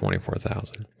population is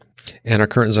 24,000. And our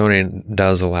current zoning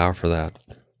does allow for that.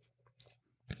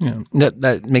 Yeah,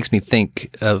 that makes me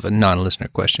think of a non-listener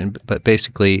question, but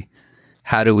basically,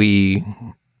 how do we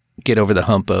get over the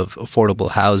hump of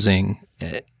affordable housing,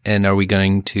 and are we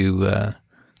going to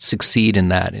succeed in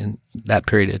that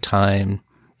period of time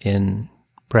in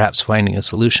perhaps finding a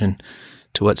solution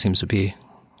to what seems to be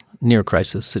near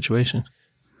crisis situation?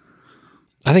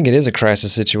 I think it is a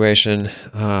crisis situation,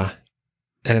 and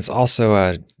it's also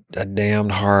a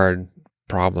damned hard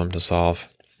problem to solve.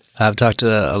 I've talked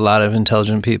to a lot of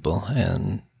intelligent people,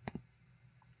 and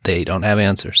they don't have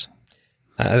answers.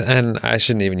 And I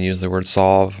shouldn't even use the word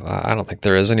solve. I don't think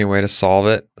there is any way to solve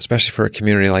it, especially for a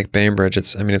community like Bainbridge.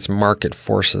 It's market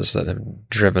forces that have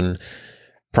driven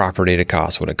property to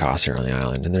cost what it costs here on the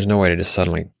island. And there's no way to just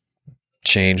suddenly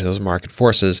change those market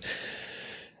forces.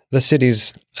 The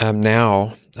city's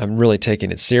now really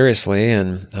taking it seriously.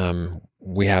 And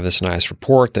we have this nice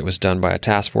report that was done by a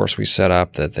task force we set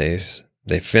up that they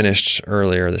finished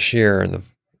earlier this year in the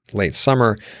late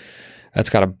summer. It's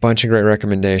got a bunch of great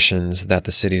recommendations that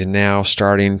the city's now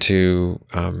starting to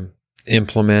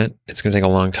implement. It's going to take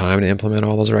a long time to implement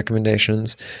all those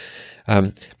recommendations.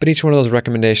 But each one of those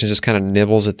recommendations just kind of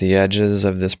nibbles at the edges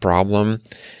of this problem.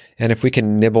 And if we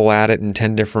can nibble at it in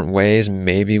 10 different ways,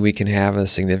 maybe we can have a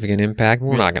significant impact.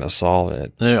 We're not going to solve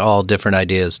it. They're all different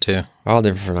ideas, too. All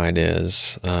different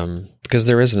ideas, because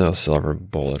there is no silver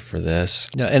bullet for this.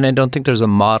 Yeah, and I don't think there's a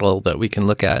model that we can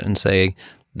look at and say,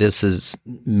 this has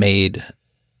made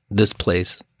this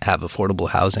place have affordable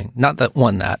housing. Not that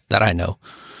one that I know.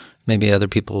 Maybe other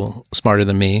people smarter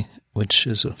than me, which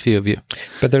is a few of you,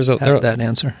 but have that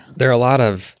answer. There are a lot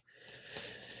of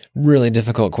really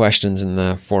difficult questions in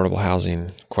the affordable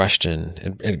housing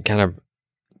question.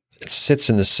 It sits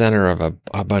in the center of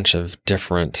a bunch of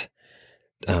different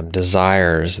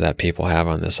desires that people have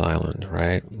on this island,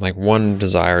 right? Like one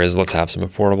desire is let's have some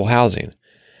affordable housing.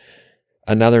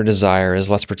 Another desire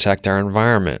is let's protect our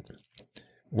environment.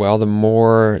 Well, the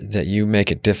more that you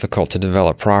make it difficult to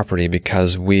develop property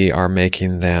because we are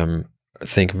making them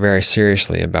think very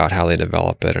seriously about how they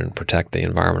develop it and protect the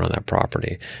environment on that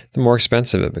property, the more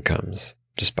expensive it becomes,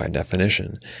 just by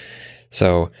definition.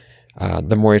 So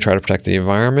the more you try to protect the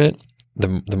environment,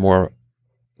 the more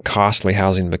costly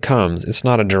housing becomes. It's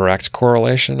not a direct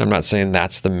correlation. I'm not saying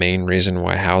that's the main reason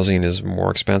why housing is more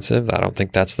expensive. I don't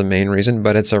think that's the main reason,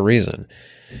 but it's a reason.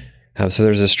 So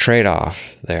there's this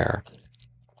trade-off there.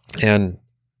 And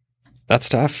that's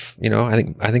tough. I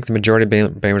think the majority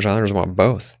of Bainbridge Islanders want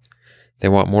both. They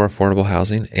want more affordable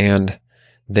housing, and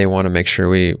they want to make sure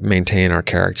we maintain our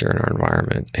character and our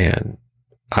environment. And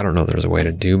I don't know there's a way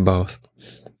to do both.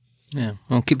 Yeah,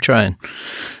 well, keep trying.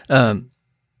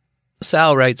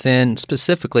 Sal writes in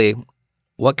specifically,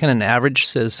 what can an average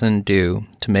citizen do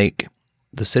to make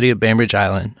the city of Bainbridge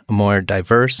Island a more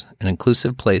diverse and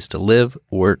inclusive place to live,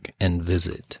 work, and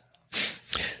visit?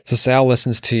 So Sal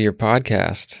listens to your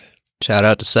podcast. Shout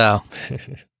out to Sal.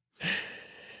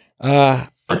 I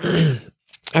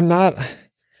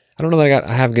don't know that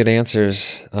I have good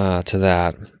answers to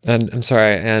that. And I'm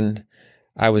sorry. And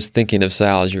I was thinking of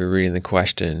Sal as you were reading the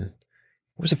question.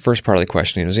 What was the first part of the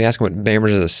question? Was he asking what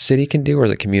Bainbridge as a city can do, or as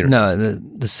a community? No,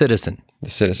 the citizen. The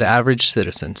citizen. The average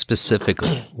citizen,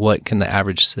 specifically. What can the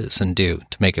average citizen do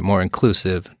to make it more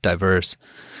inclusive, diverse,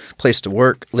 place to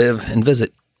work, live, and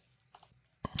visit?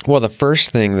 Well, the first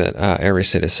thing that every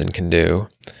citizen can do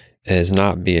is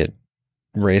not be a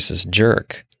racist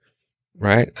jerk,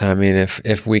 right? I mean,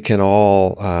 if we can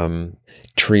all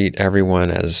treat everyone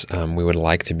as we would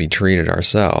like to be treated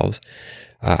ourselves,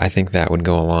 I think that would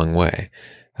go a long way.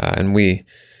 And I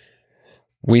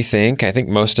think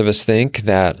most of us think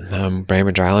that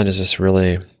Bainbridge Island is this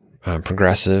really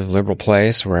progressive, liberal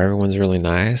place where everyone's really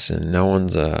nice and no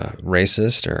one's a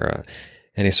racist or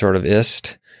any sort of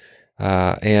ist.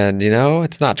 And,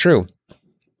 it's not true.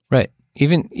 Right.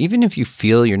 Even if you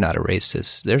feel you're not a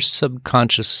racist, there's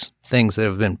subconscious things that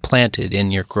have been planted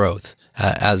in your growth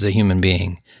as a human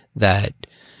being that,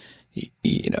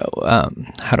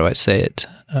 how do I say it?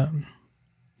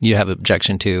 You have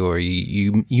objection to, or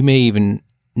you may even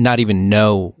not even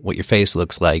know what your face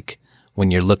looks like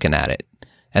when you're looking at it.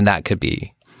 And that could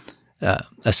be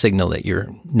a signal that you're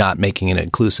not making it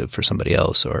inclusive for somebody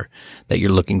else, or that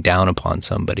you're looking down upon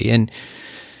somebody. And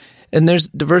there's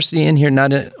diversity in here,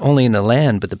 not only in the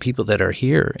land, but the people that are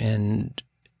here. And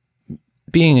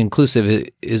being inclusive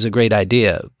is a great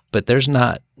idea, but there's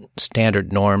not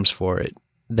standard norms for it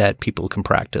that people can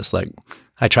practice. Like,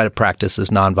 I try to practice this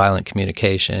nonviolent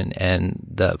communication and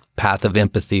the path of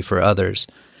empathy for others.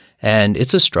 And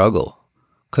it's a struggle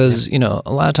because, a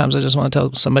lot of times I just want to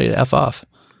tell somebody to F off.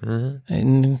 Mm-hmm.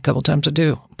 And a couple times I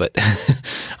do, but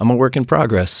I'm a work in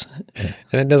progress. And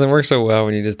it doesn't work so well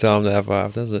when you just tell them to F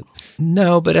off, does it?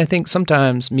 No, but I think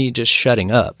sometimes me just shutting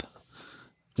up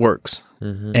works,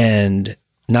 and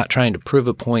not trying to prove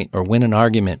a point or win an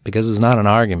argument, because it's not an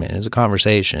argument, it's a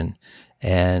conversation.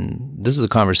 And this is a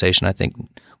conversation I think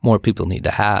more people need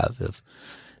to have. If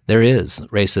there is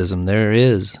racism, there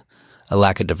is a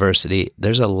lack of diversity,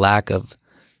 there's a lack of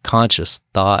conscious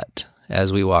thought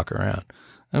as we walk around.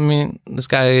 I mean, this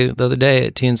guy the other day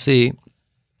at TNC,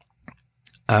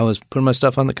 I was putting my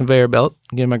stuff on the conveyor belt,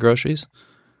 getting my groceries,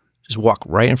 just walked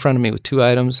right in front of me with 2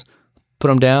 items, put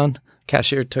them down.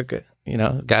 Cashier took it,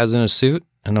 guy was in a suit,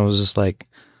 and I was just like,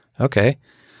 okay.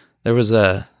 There was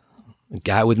a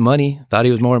guy with money, thought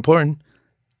he was more important,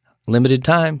 limited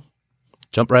time,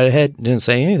 jumped right ahead, didn't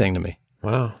say anything to me.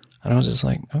 Wow. And I was just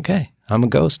like, okay, I'm a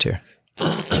ghost here.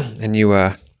 And you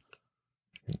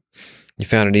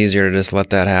found it easier to just let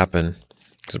that happen,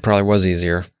 because it probably was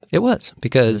easier. It was,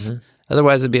 because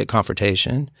otherwise it'd be a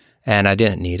confrontation, and I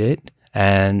didn't need it,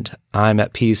 and I'm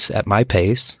at peace at my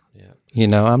pace.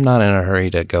 Yeah. I'm not in a hurry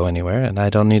to go anywhere, and I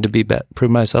don't need to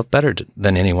prove myself better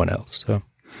than anyone else. So,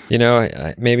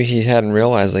 maybe he hadn't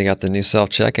realized they got the new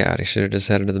self-checkout. He should have just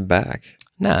headed to the back.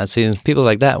 No, see, people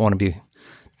like that want to be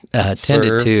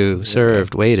tended to,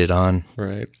 served, waited on.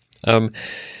 Right. Another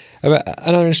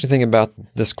interesting thing about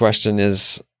this question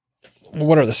is,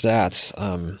 what are the stats?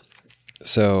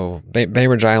 So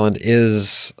Bainbridge Island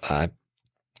is,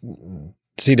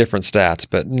 see different stats,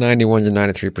 but 91 to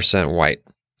 93% white.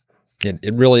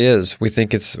 It really is. We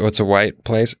think it's a white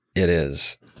place. It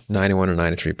is 91 or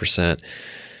 93%.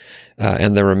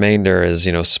 And the remainder is,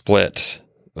 split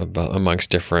amongst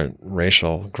different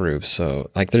racial groups. So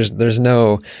there's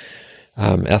no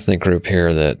ethnic group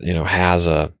here that, has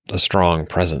a strong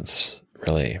presence,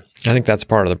 really. I think that's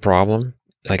part of the problem.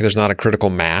 There's not a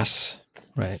critical mass.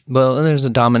 Right. Well, there's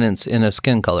a dominance in a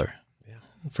skin color,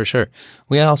 for sure.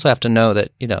 We also have to know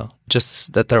that,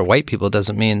 just that they're white people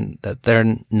doesn't mean that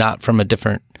they're not from a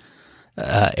different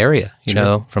area,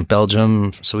 from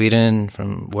Belgium, from Sweden,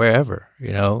 from wherever,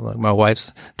 like my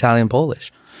wife's Italian,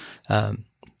 Polish.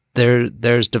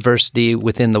 There's diversity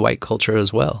within the white culture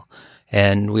as well.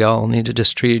 And we all need to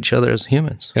just treat each other as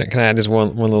humans. Can I add just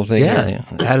one little thing? Yeah,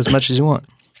 add as much as you want.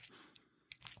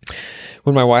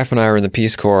 When my wife and I were in the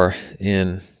Peace Corps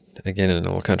in a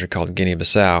little country called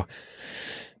Guinea-Bissau,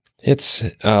 it's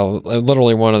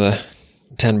literally one of the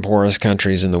 10 poorest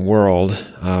countries in the world.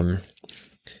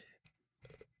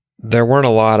 There weren't a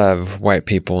lot of white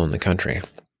people in the country.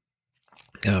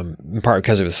 In part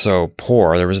because it was so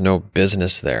poor, there was no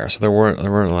business there. So there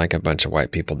weren't like a bunch of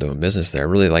white people doing business there.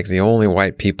 Really, the only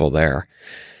white people there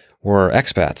were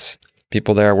expats,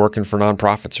 people there working for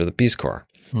nonprofits or the Peace Corps.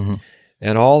 Mm-hmm.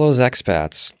 And all those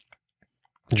expats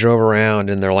drove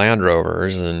around in their Land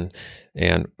Rovers and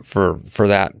for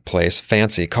that place,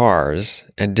 fancy cars,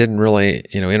 and didn't really,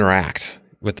 interact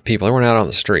with the people. They weren't out on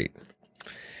the street.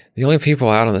 The only people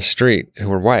out on the street who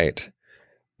were white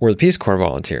were the Peace Corps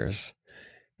volunteers.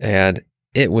 And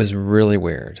it was really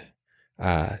weird.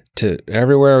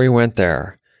 Everywhere we went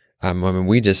there,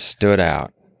 we just stood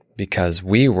out because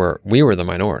we were the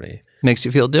minority. Makes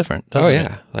you feel different. Oh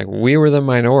yeah, like we were the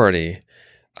minority,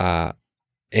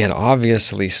 and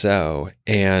obviously so,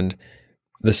 and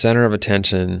the center of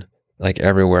attention, like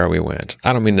everywhere we went.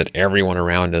 I don't mean that everyone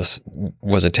around us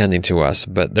was attending to us,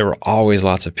 but there were always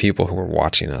lots of people who were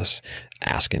watching us,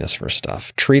 asking us for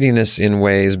stuff, treating us in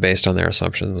ways based on their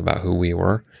assumptions about who we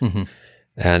were. Mm-hmm.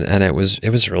 And it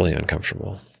was really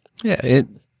uncomfortable. Yeah,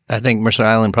 I think Mercer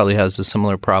Island probably has a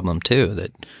similar problem too,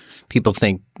 that people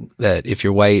think that if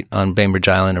you're white on Bainbridge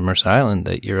Island or Mercer Island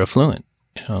that you're affluent.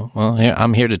 Well,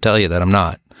 I'm here to tell you that I'm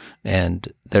not. And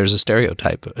there's a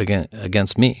stereotype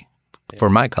against me for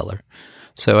my color.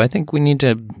 So I think we need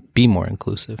to be more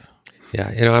inclusive.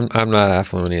 Yeah, I'm not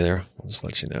affluent either. I'll just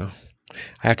let you know.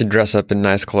 I have to dress up in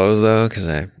nice clothes though, because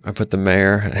I put the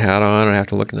mayor hat on and I have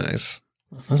to look nice.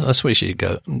 That's what you should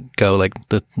go like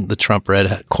the Trump red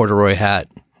hat, corduroy hat,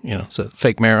 so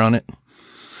fake mayor on it.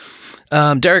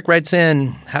 Derek writes in,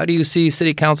 how do you see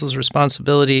City Council's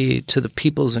responsibility to the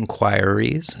people's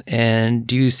inquiries? And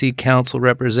do you see council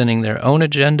representing their own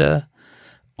agenda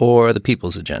or the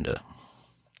people's agenda?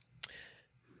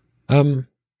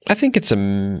 I think it's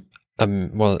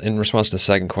well, in response to the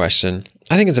second question,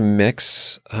 I think it's a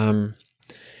mix.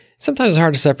 Sometimes it's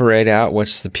hard to separate out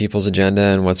what's the people's agenda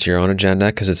and what's your own agenda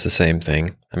because it's the same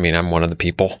thing. I mean, I'm one of the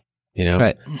people,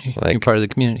 Right. You're part of the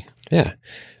community. Yeah.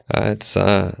 It's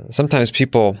sometimes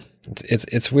people,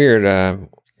 it's weird.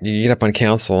 You get up on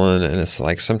council and it's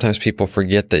like sometimes people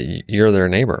forget that you're their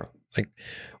neighbor. Like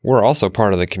we're also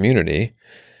part of the community.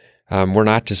 We're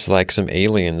not just like some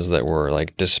aliens that were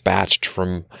like dispatched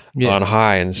from on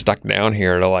high and stuck down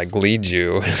here to like lead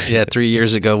you. Yeah, 3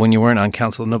 years ago when you weren't on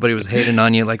council, nobody was hating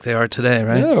on you like they are today,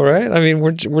 right? Yeah, right. I mean,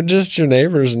 we're just your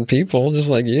neighbors and people, just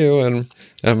like you. And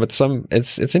but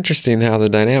it's interesting how the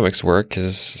dynamics work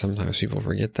because sometimes people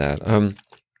forget that.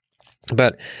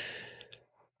 But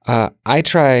I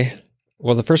try.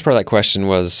 Well, the first part of that question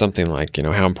was something like,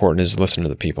 how important is listening to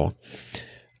the people.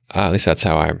 At least that's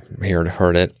how I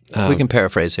heard it. We can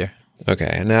paraphrase here. Okay.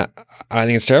 And I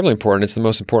think it's terribly important. It's the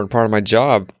most important part of my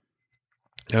job.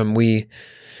 We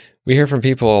hear from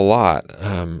people a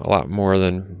lot more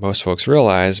than most folks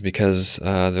realize because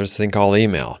there's this thing called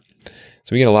email.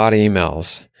 So we get a lot of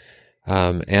emails.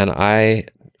 And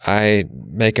I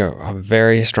make a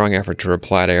very strong effort to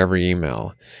reply to every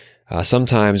email.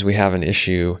 Sometimes we have an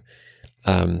issue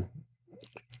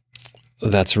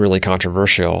that's really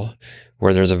controversial,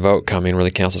 where there's a vote coming where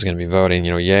the council's going to be voting,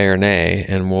 yay or nay,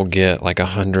 and we'll get like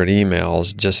 100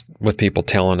 emails just with people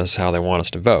telling us how they want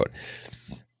us to vote.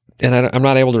 And I'm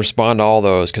not able to respond to all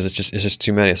those because it's just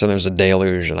too many. So there's a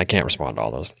deluge and I can't respond to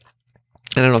all those.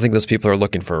 And I don't think those people are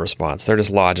looking for a response. They're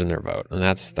just lodging their vote, and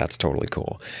that's totally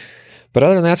cool. But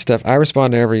other than that stuff, I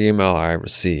respond to every email I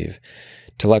receive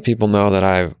to let people know that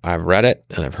I've read it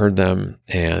and I've heard them,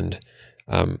 and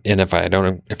if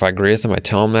I agree with them, I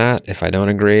tell them that. If I don't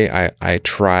agree, I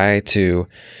try to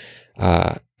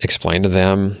explain to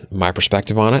them my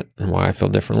perspective on it and why I feel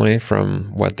differently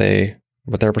from what their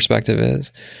perspective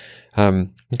is.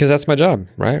 Because that's my job,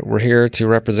 right? We're here to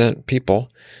represent people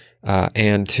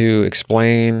and to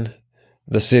explain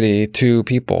the city to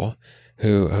people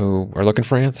who are looking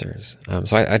for answers.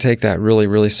 So I take that really,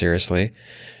 really seriously.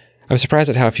 I'm surprised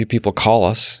at how few people call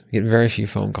us. We get very few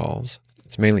phone calls.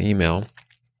 It's mainly email.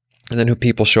 And then who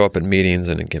people show up at meetings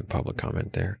and give public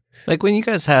comment there. Like when you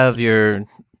guys have your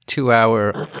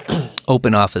 2-hour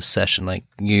open office session, like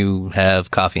you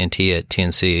have coffee and tea at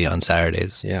TNC on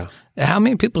Saturdays. Yeah. How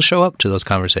many people show up to those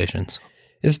conversations?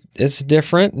 It's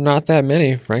different. Not that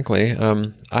many, frankly.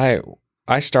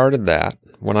 I started that.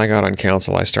 When I got on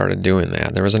council, I started doing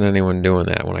that. There wasn't anyone doing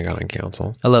that when I got on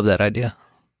council. I love that idea.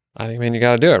 I mean, you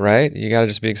got to do it, right? You got to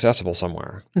just be accessible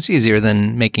somewhere. It's easier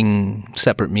than making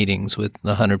separate meetings with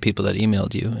 100 people that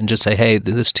emailed you and just say, hey,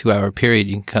 this 2-hour period,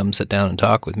 you can come sit down and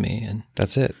talk with me. And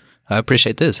that's it. I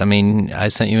appreciate this. I mean, I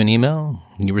sent you an email,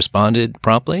 you responded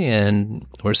promptly, and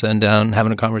we're sitting down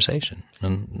having a conversation.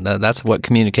 And that's what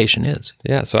communication is.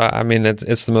 Yeah. So, I mean,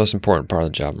 it's the most important part of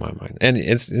the job in my mind. And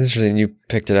it's interesting you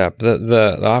picked it up.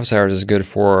 The office hours is good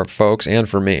for folks and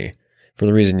for me. For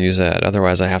the reason you said.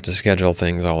 Otherwise, I have to schedule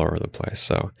things all over the place.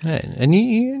 So, right. And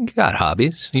you got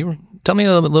hobbies. Tell me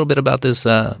a little bit about this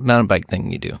mountain bike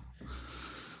thing you do.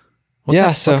 What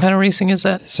kind of racing is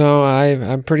that? So I'm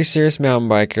a pretty serious mountain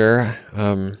biker.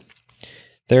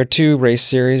 There are 2 race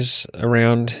series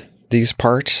around these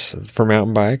parts for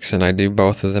mountain bikes, and I do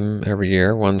both of them every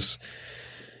year. One's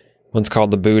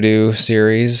called the Voodoo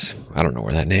Series. I don't know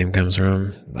where that name comes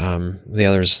from. The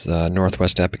other's the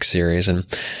Northwest Epic Series. And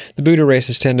the Voodoo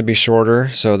races tend to be shorter,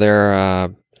 so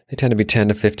they tend to be 10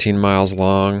 to 15 miles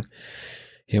long.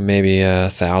 maybe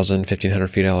 1,000, 1,500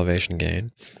 feet elevation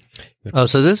gain. Oh,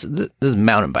 so this is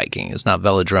mountain biking. It's not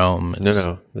velodrome.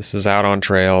 No. This is out on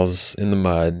trails in the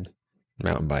mud,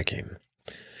 mountain biking.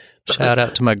 Shout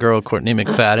out to my girl, Courtney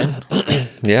McFadden.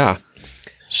 Yeah.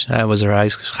 I was her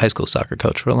high school soccer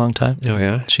coach for a long time. Oh,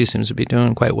 yeah? She seems to be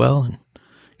doing quite well and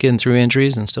getting through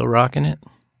injuries and still rocking it.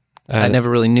 I never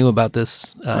really knew about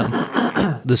this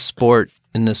this sport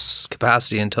in this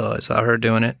capacity until I saw her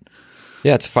doing it.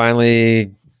 Yeah, it's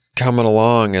finally coming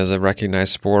along as a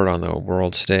recognized sport on the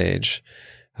world stage.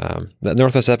 The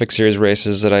Northwest Epic Series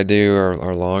races that I do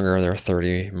are longer. They're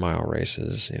 30-mile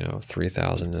races,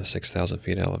 3,000 to 6,000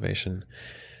 feet elevation.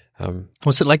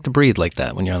 What's it like to breathe like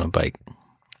that when you're on a bike?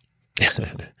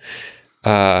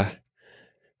 I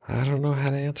don't know how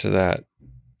to answer that.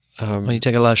 Well, you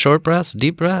take a lot of short breaths,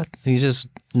 deep breath. You just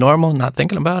normal, not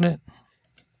thinking about it.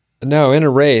 No, in a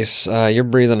race, you're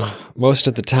breathing most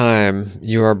of the time.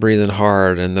 You are breathing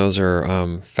hard, and those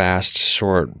are fast,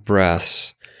 short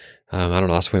breaths. I don't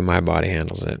know. That's the way my body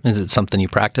handles it. Is it something you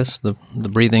practice, the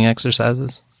breathing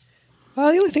exercises? The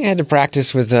only thing I had to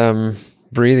practice with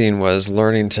breathing was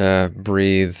learning to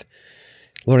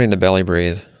belly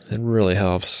breathe. It really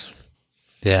helps.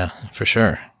 Yeah, for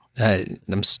sure.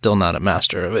 I'm still not a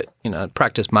master of it. I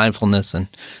practice mindfulness, and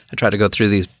I try to go through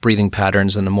these breathing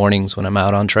patterns in the mornings when I'm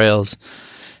out on trails,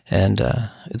 and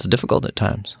it's difficult at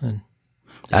times. And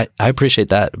I appreciate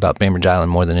that about Bainbridge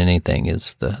Island more than anything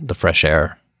is the fresh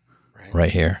air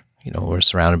right here. We're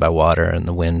surrounded by water, and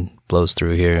the wind blows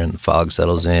through here, and the fog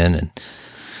settles in, and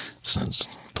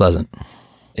it's pleasant.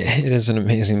 It is an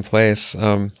amazing place.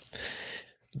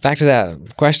 Back to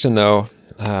that question, though.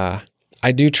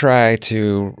 I do try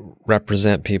to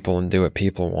represent people and do what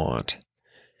people want.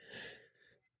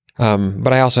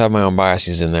 But I also have my own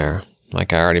biases in there.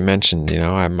 Like I already mentioned,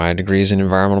 I have my degrees in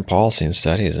environmental policy and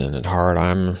studies, and at heart,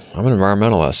 I'm an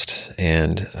environmentalist,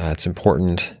 and it's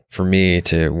important for me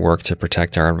to work to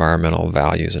protect our environmental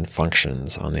values and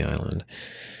functions on the island.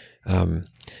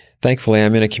 Thankfully,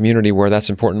 I'm in a community where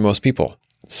that's important to most people.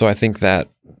 So I think that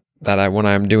when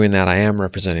I'm doing that, I am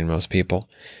representing most people.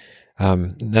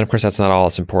 Then, of course, that's not all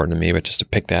that's important to me, but just to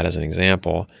pick that as an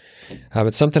example.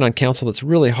 But something on council that's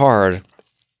really hard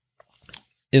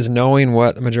is knowing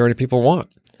what the majority of people want.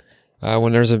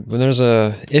 When there's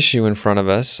a issue in front of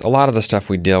us, a lot of the stuff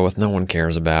we deal with, no one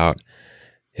cares about.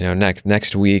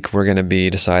 Next week we're going to be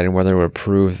deciding whether to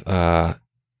approve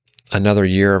another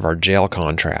year of our jail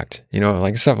contract.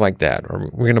 Like stuff like that. Or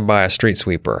we're going to buy a street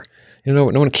sweeper. No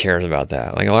one cares about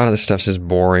that. Like a lot of this stuff's just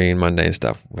boring, mundane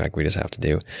stuff like we just have to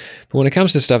do. But when it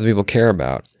comes to stuff that people care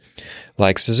about,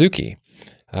 like Suzuki,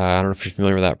 I don't know if you're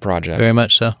familiar with that project. Very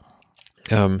much so.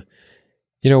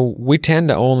 We tend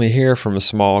to only hear from a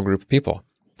small group of people.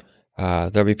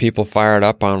 There'll be people fired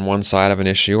up on one side of an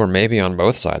issue or maybe on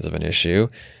both sides of an issue,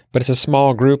 but it's a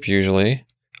small group usually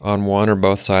on one or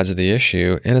both sides of the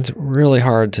issue, and it's really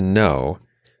hard to know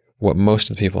what most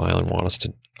of the people on the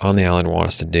island want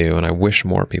us to do, and I wish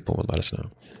more people would let us know.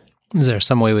 Is there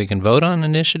some way we can vote on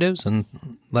initiatives and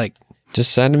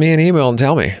just send me an email and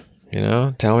tell me,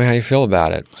 tell me how you feel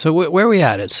about it. So where are we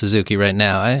at Suzuki right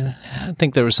now? I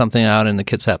think there was something out in the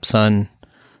Kitsap Sun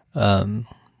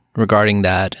regarding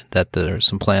that there's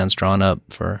some plans drawn up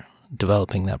for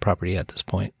developing that property at this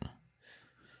point.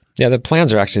 Yeah, the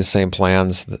plans are actually the same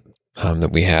plans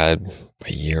that we had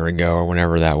a year ago or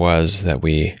whenever that was, that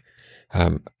we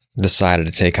decided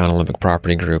to take on Olympic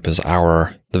Property Group as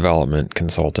our development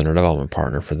consultant or development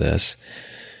partner for this.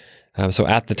 So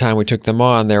at the time we took them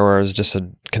on, there was just a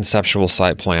conceptual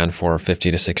site plan for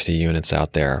 50 to 60 units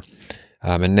out there.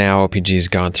 And now OPG's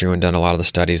gone through and done a lot of the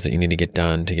studies that you need to get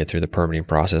done to get through the permitting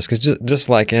process. Because just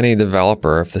like any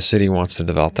developer, if the city wants to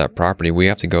develop that property, we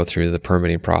have to go through the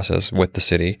permitting process with the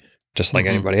city, just like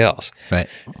anybody else. Right.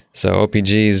 So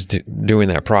OPG is doing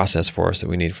that process for us that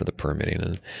we need for the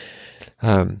permitting.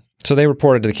 And so they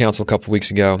reported to the council a couple of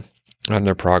weeks ago on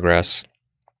their progress.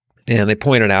 And they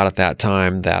pointed out at that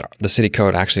time that the city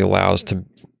code actually allows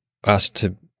us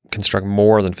to construct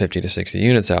more than 50 to 60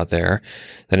 units out there,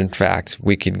 that in fact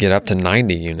we could get up to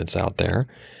 90 units out there.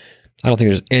 I don't think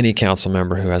there's any council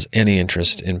member who has any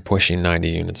interest in pushing 90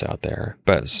 units out there.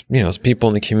 But as people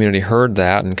in the community heard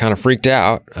that and kind of freaked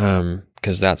out,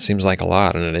 because that seems like a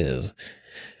lot, and it is.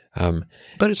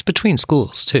 But it's between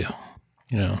schools too.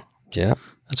 Yeah.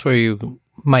 That's where you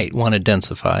might want to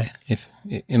densify, if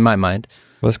in my mind.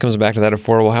 Well, this comes back to that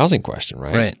affordable housing question,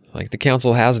 right? Right. Like the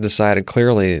council has decided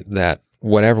clearly that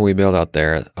whatever we build out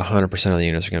there, 100% of the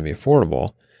units are going to be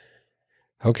affordable.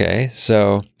 Okay,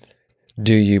 so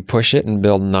do you push it and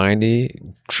build 90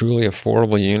 truly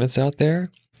affordable units out there?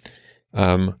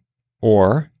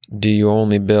 Or do you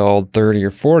only build 30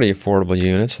 or 40 affordable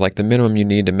units, like the minimum you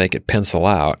need to make it pencil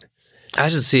out? I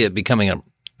just see it becoming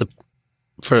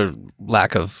for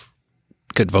lack of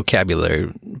good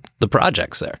vocabulary, the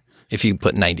projects there. If you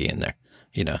put 90 in there,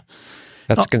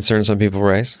 That's a concern some people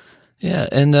raise. Yeah,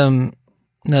 and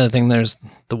another thing, there's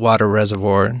the water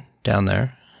reservoir down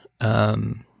there.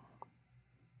 And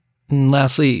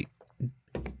lastly,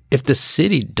 if the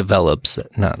city develops,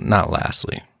 not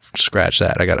lastly, scratch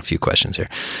that. I got a few questions here.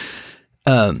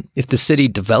 If the city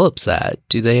develops that,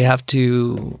 do they have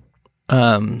to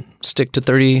stick to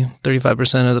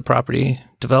 35% of the property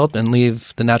developed and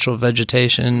leave the natural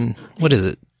vegetation? What is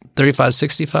it?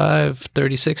 35-65,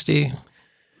 30-60?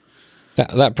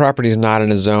 That property is not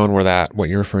in a zone where what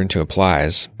you're referring to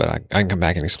applies, but I can come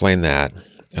back and explain that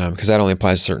because that only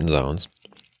applies to certain zones.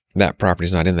 That property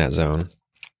is not in that zone.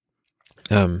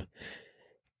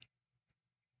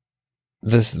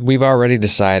 We've already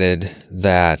decided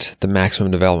that the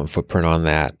maximum development footprint on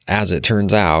that, as it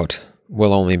turns out,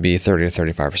 will only be 30 to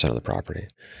 35% of the property.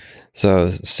 So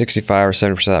 65 or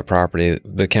 70% of that property,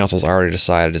 the council's already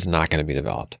decided is not going to be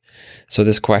developed. So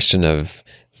this question of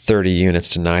 30 units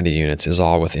to 90 units is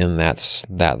all within that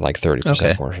like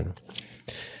 30% portion.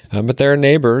 But there are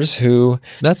neighbors who...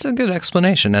 That's a good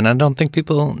explanation, and I don't think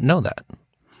people know that.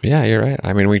 Yeah, you're right.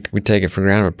 I mean, we take it for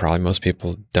granted, but probably most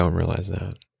people don't realize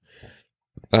that.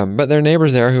 But there are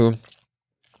neighbors there who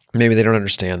maybe they don't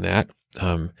understand that,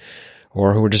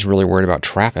 or who are just really worried about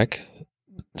traffic.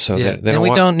 So yeah, they and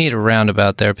we don't need a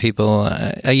roundabout there, people.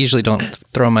 I usually don't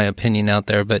throw my opinion out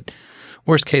there, but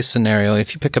worst case scenario,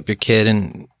 if you pick up your kid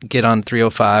and get on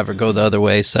 305 or go the other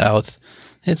way south,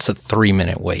 it's a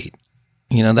 3-minute wait.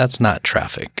 That's not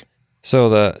traffic. So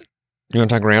you want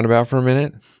to talk roundabout for a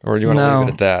minute, or do you want to leave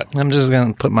it at that? I'm just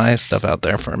going to put my stuff out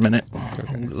there for a minute,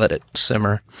 let it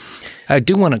simmer. I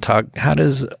do want to talk, how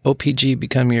does OPG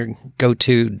become your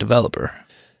go-to developer?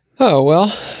 Oh,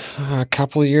 well, a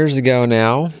couple of years ago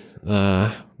now,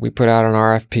 we put out an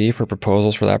RFP for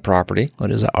proposals for that property. What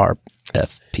is a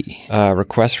RFP?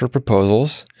 Request for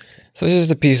proposals. So it's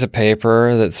just a piece of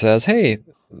paper that says, hey,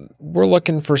 we're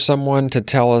looking for someone to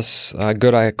tell us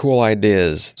cool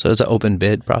ideas. So it's an open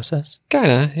bid process? Kind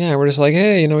of, yeah. We're just like,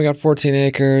 hey, we got 14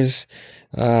 acres.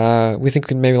 We think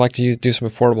we'd maybe like to do some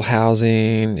affordable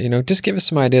housing. Just give us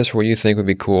some ideas for what you think would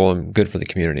be cool and good for the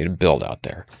community to build out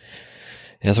there.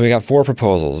 And so we got 4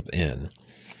 proposals in.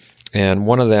 And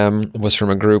one of them was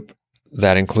from a group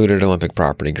that included Olympic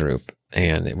Property Group.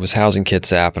 And it was Housing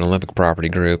Kitsap and Olympic Property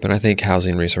Group. And I think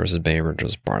Housing Resources Bainbridge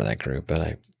was part of that group.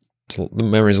 But the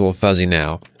memory's a little fuzzy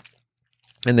now.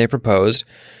 And they proposed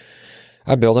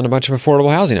building a bunch of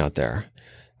affordable housing out there.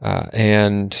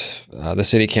 And the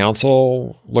city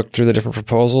council looked through the different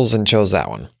proposals and chose that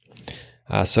one.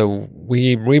 So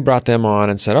we brought them on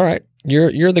and said, all right,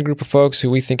 you're the group of folks who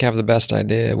we think have the best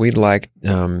idea. We'd like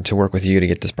to work with you to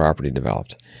get this property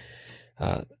developed.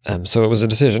 So it was a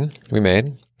decision we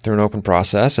made through an open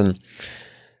process. And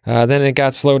then it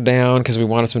got slowed down because we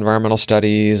wanted some environmental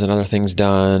studies and other things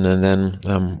done. And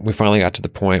then we finally got to the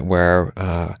point where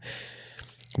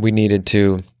we needed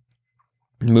to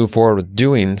move forward with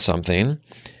doing something.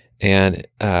 And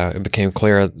it became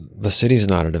clear the city's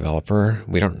not a developer.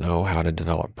 We don't know how to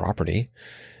develop property.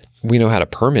 We know how to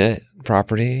permit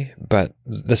property, but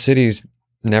the city's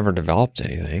never developed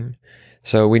anything.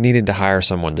 So we needed to hire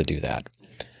someone to do that.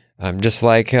 Just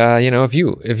like,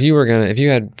 if you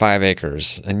had 5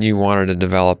 acres and you wanted to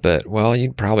develop it, well,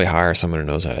 you'd probably hire someone who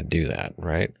knows how to do that,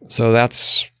 right? So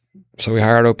we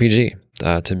hired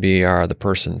OPG to be the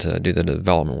person to do the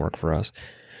development work for us.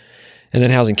 And then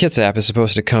Housing Kitsap is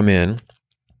supposed to come in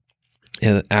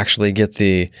and actually get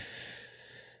the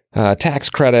tax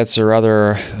credits or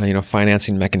other,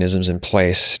 financing mechanisms in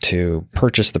place to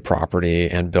purchase the property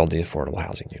and build the affordable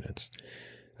housing units.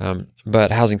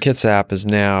 But Housing Kitsap is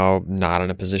now not in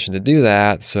a position to do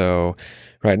that. So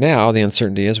right now, the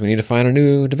uncertainty is we need to find a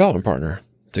new development partner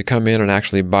to come in and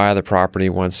actually buy the property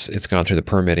once it's gone through the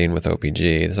permitting with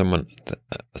OPG. Someone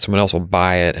else will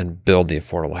buy it and build the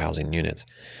affordable housing units.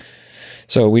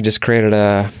 So we just created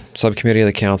a subcommittee of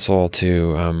the council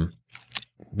to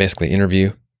basically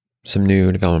interview some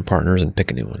new development partners and pick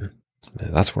a new one.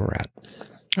 That's where we're at.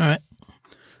 All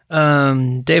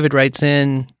right. David writes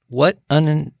in, what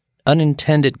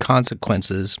unintended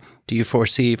consequences do you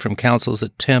foresee from council's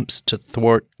attempts to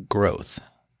thwart growth?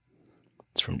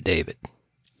 It's from David.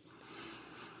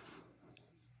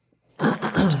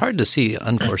 It's hard to see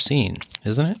unforeseen,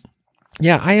 isn't it?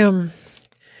 Yeah, I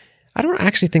don't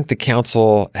actually think the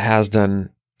council has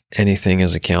done anything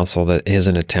as a council that is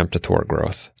an attempt to thwart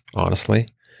growth, honestly.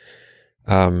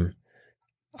 I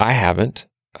haven't.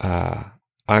 I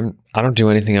I don't do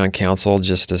anything on council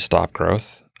just to stop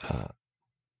growth.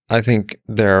 I think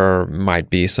there might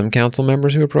be some council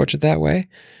members who approach it that way,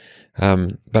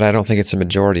 but I don't think it's a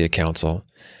majority of council.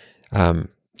 So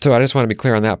I just want to be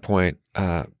clear on that point.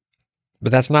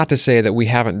 But that's not to say that we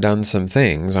haven't done some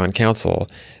things on council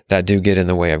that do get in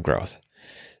the way of growth.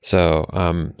 So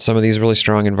some of these really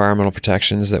strong environmental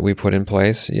protections that we put in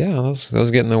place,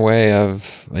 those get in the way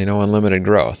of unlimited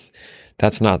growth.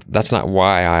 That's not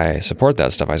why I support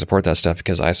that stuff. I support that stuff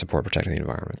because I support protecting the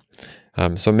environment.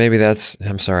 So maybe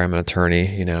I'm sorry, I'm an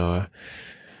attorney. I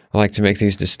like to make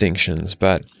these distinctions,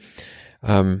 but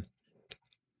I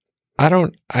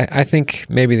think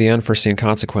maybe the unforeseen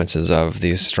consequences of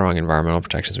these strong environmental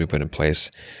protections we put in place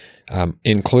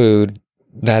include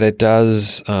that it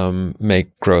does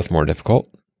make growth more difficult.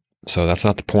 So that's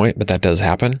not the point, but that does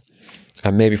happen.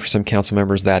 Maybe for some council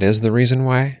members, that is the reason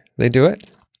why they do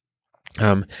it.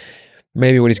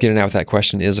 Maybe what he's getting at with that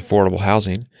question is affordable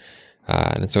housing.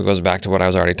 And so it goes back to what I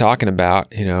was already talking about.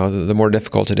 The more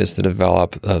difficult it is to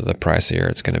develop, the pricier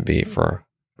it's going to be for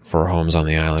homes on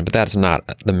the island. But that's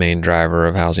not the main driver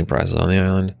of housing prices on the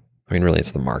island. I mean, really,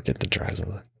 it's the market that drives it.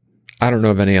 I don't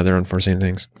know of any other unforeseen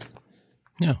things.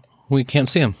 No, we can't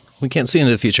see them. We can't see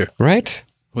into the future. Right?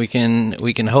 We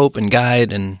can hope and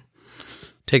guide and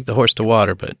take the horse to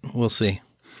water, but we'll see.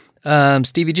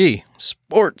 Stevie G,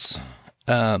 sports.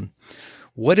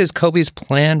 What is Kobe's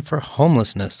plan for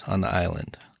homelessness on the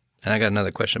island? And I got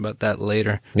another question about that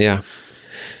later. Yeah.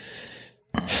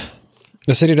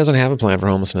 The city doesn't have a plan for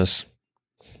homelessness.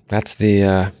 That's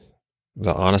the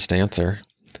honest answer.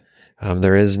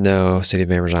 There is no City of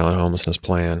Bainbridge Island homelessness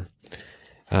plan.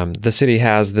 The city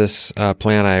has this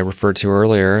plan I referred to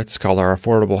earlier. It's called our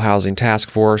Affordable Housing Task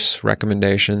Force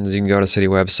recommendations. You can go to the city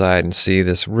website and see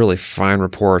this really fine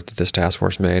report that this task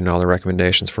force made and all the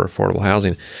recommendations for affordable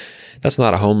housing. That's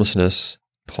not a homelessness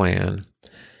plan.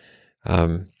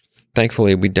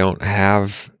 Thankfully, we don't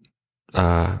have,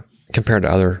 compared to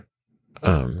other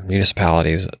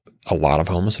municipalities, a lot of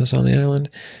homelessness on the island.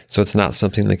 So it's not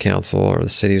something the council or the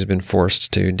city has been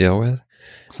forced to deal with.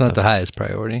 It's not the highest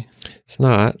priority. It's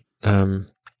not. I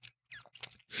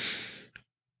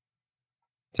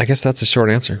guess that's a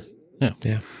short answer.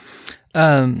 Yeah.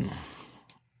 Bob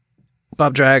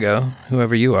Drago,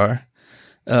 whoever you are,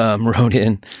 wrote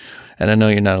in, and I know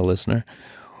you're not a listener.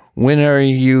 When are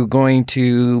you going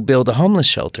to build a homeless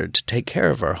shelter to take care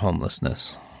of our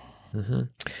homelessness? Mm-hmm.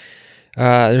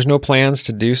 There's no plans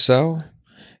to do so.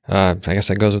 I guess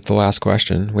that goes with the last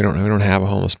question. We don't have a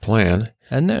homeless plan.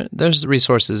 And there's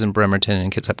resources in Bremerton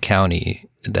and Kitsap County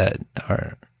that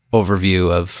are overview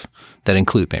of that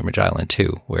include Bainbridge Island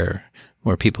too, where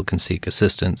people can seek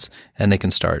assistance, and they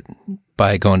can start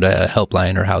by going to a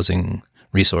helpline or housing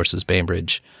resources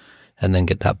Bainbridge, and then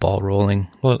get that ball rolling.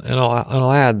 Well, and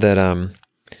I'll add that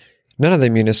none of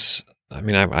the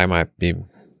I might be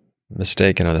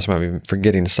mistaken on this, might be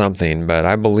forgetting something, but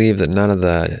I believe that none of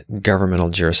the governmental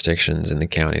jurisdictions in the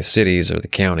county, cities or the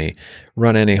county,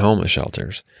 run any homeless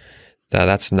shelters.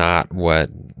 That's not what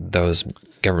those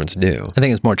governments do. I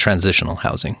think it's more transitional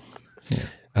housing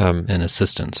and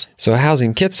assistance. So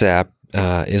Housing Kitsap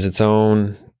is its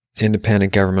own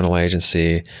independent governmental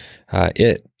agency.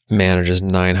 It manages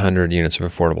 900 units of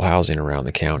affordable housing around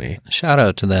the county. Shout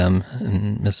out to them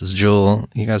and Mrs. Jewell.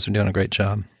 You guys are doing a great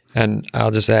job. And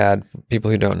I'll just add, for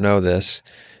people who don't know this,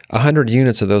 100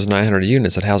 units of those 900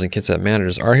 units that Housing Kitsap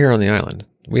manages are here on the island.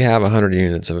 We have 100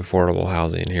 units of affordable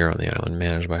housing here on the island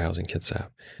managed by Housing Kitsap.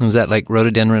 Is that like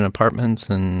rhododendron apartments?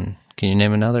 And can you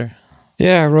name another?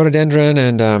 Yeah, rhododendron,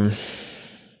 and I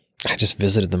just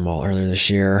visited them all earlier this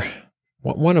year.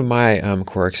 One of my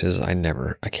quirks is I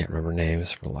can't remember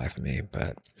names for the life of me,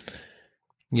 but...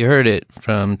 You heard it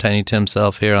from Tiny Tim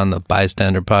self here on the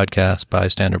Bystander Podcast.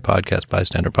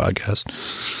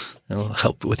 It'll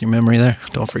help with your memory there.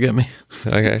 Don't forget me.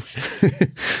 Okay.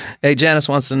 Hey, Janice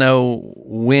wants to know,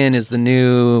 when is the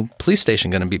new police station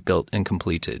going to be built and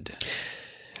completed?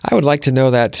 I would like to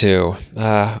know that too.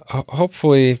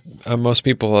 Hopefully, most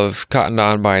people have cottoned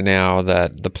on by now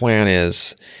that the plan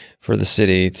is for the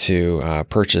city to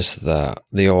purchase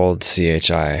the old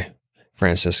CHI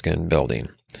Franciscan building.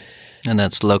 And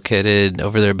that's located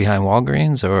over there behind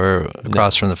Walgreens or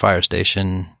across from the fire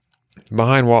station?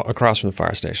 Across from the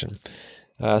fire station.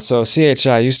 So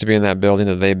CHI used to be in that building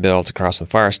that they built across from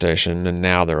the fire station, and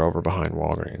now they're over behind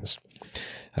Walgreens.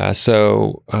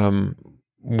 So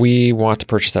we want to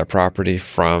purchase that property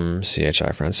from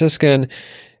CHI Franciscan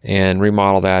and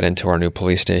remodel that into our new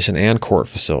police station and court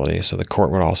facility. So the court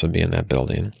would also be in that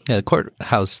building. Yeah, the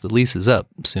courthouse, the lease is up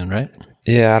soon, right?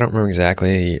 Yeah, I don't remember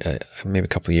exactly. Maybe a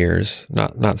couple of years.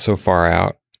 Not so far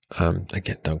out.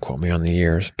 Again, don't quote me on the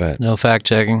years, but No fact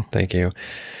checking. thank you.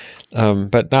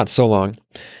 But not so long.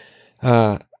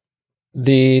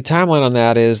 The timeline on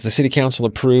that is the city council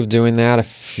approved doing that a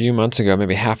few months ago,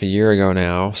 maybe half a year ago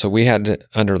now. So we had,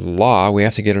 under the law, we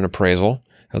have to get an appraisal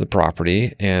of the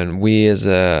property, and we as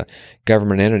a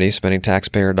government entity spending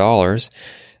taxpayer dollars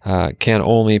can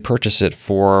only purchase it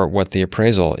for what the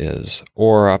appraisal is,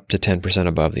 or up to 10%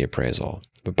 above the appraisal.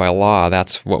 But by law,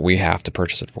 that's what we have to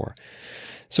purchase it for.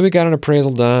 So we got an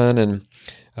appraisal done, and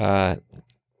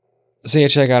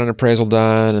CHA got an appraisal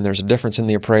done, and there's a difference in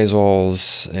the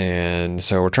appraisals, and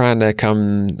so we're trying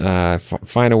to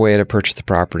find a way to purchase the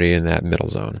property in that middle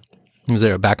zone. Is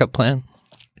there a backup plan?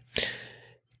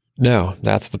 No,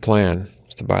 that's the plan,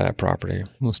 is to buy that property.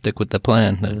 We'll stick with the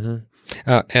plan. Then.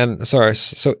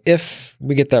 So if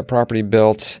we get that property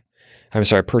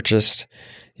purchased,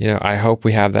 I hope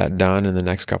we have that done in the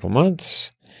next couple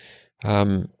months.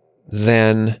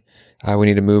 Then we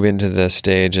need to move into the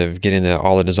stage of getting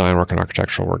all the design work and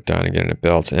architectural work done and getting it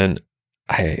built. And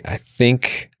I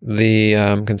think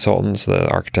the consultants, the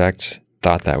architects,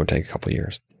 thought that would take a couple of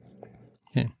years.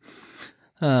 Okay.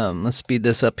 Let's speed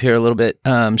this up here a little bit.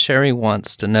 Sherry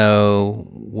wants to know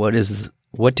what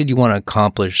did you want to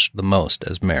accomplish the most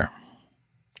as mayor?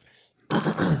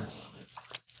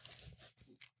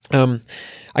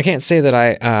 I can't say that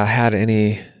I had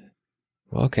any.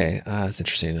 Well, okay, that's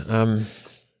interesting.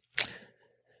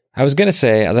 I was going to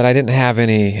say that I didn't have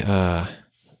any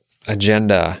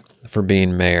agenda for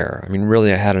being mayor. I mean,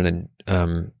 really, I had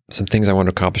some things I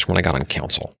wanted to accomplish when I got on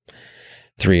council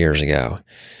 3 years ago.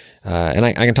 And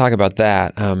I can talk about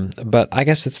that. But I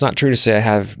guess it's not true to say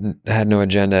I had no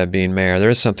agenda being mayor. There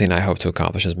is something I hope to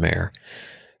accomplish as mayor.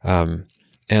 And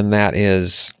that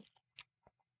is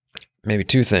maybe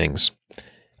two things.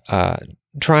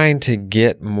 Trying to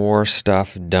get more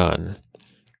stuff done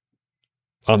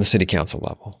on the city council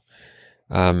level.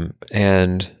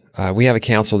 And we have a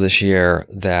council this year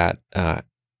that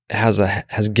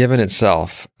has given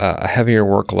itself a heavier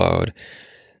workload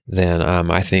than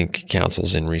I think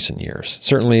councils in recent years.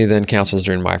 Certainly than councils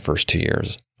during my first 2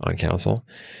 years on council.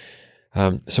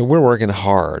 So we're working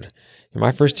hard. In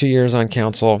my first 2 years on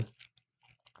council,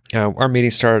 our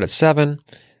meetings started at 7.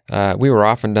 We were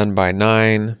often done by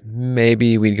 9.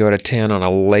 Maybe we'd go to 10 on a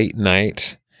late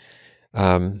night.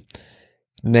 Now,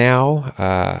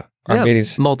 our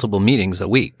meetings... multiple meetings a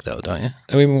week, though, don't you?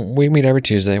 I mean, we meet every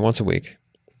Tuesday, once a week.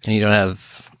 And you don't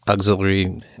have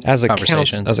auxiliary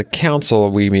conversations? As a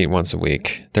council, we meet once a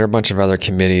week. There are a bunch of other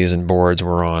committees and boards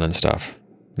we're on and stuff.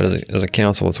 But as a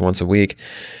council, it's once a week.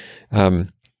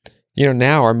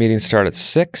 Now our meetings start at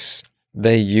 6.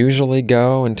 They usually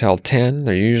go until 10.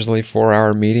 They're usually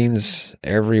 4-hour meetings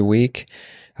every week.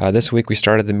 This week we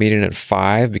started the meeting at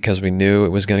 5 because we knew it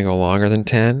was going to go longer than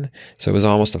 10. So it was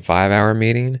almost a 5-hour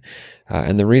meeting.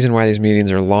 And the reason why these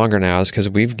meetings are longer now is because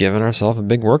we've given ourselves a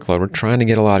big workload. We're trying to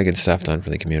get a lot of good stuff done for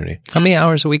the community. How many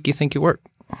hours a week do you think you work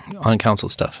on council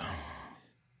stuff?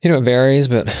 It varies,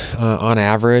 but on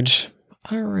average,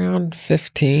 around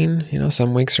 15.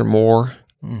 Some weeks are more.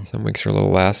 Some weeks are a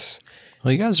little less.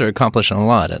 Well, you guys are accomplishing a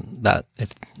lot at that if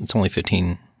it's only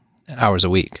 15 hours a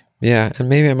week. Yeah, and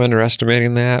maybe I'm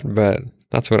underestimating that, but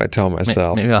that's what I tell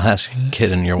myself. Maybe I'll ask your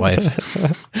kid and your wife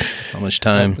how much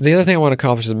time. The other thing I want to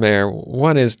accomplish as mayor,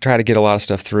 one is try to get a lot of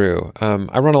stuff through.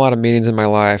 I run a lot of meetings in my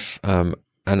life, and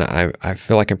I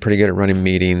feel like I'm pretty good at running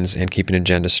meetings and keeping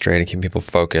agendas straight and keeping people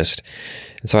focused.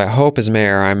 And so I hope as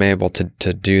mayor I'm able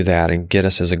to do that and get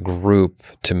us as a group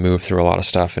to move through a lot of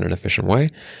stuff in an efficient way.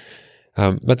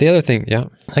 But the other thing, yeah.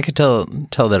 I could tell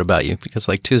that about you because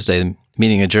like Tuesday,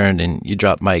 meeting adjourned and you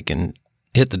dropped Mike and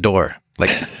hit the door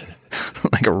like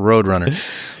like a road runner.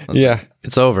 Yeah.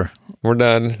 It's over. We're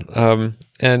done.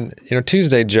 And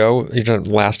Tuesday,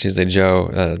 last Tuesday,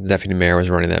 Joe, deputy mayor, was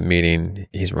running that meeting.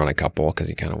 He's run a couple because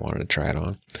he kind of wanted to try it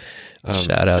on.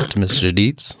 Shout out to Mr.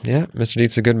 Dietz. Yeah, Mr.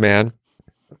 Dietz is a good man.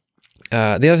 The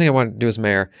other thing I want to do as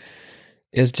mayor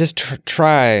is just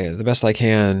try the best I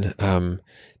can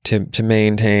to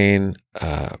maintain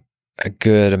a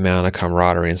good amount of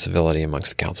camaraderie and civility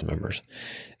amongst the council members,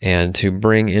 and to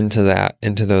bring into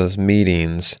those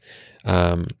meetings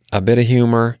a bit of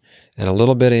humor and a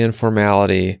little bit of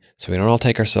informality, so we don't all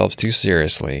take ourselves too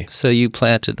seriously. So you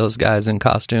planted those guys in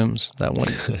costumes that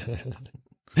one?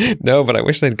 No, but I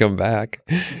wish they'd come back.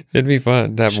 It'd be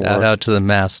fun to have more. Shout out to the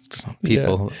masked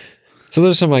people. Yeah. So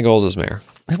those are some of my goals as mayor.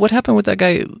 What happened with that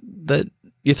guy that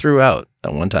you threw out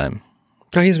at one time?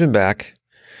 Oh, he's been back.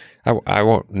 I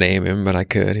won't name him, but I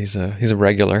could. He's a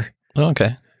regular. Oh,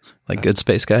 okay. Like good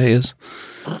space guy he is.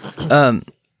 Well,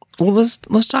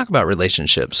 let's talk about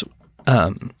relationships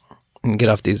and get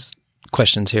off these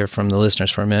questions here from the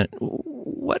listeners for a minute.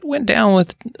 What went down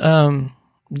with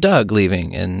Doug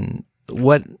leaving, and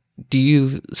what do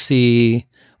you see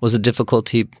was a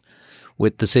difficulty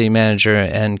with the city manager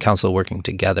and council working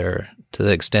together to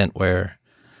the extent where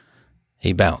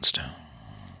he bounced?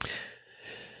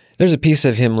 There's a piece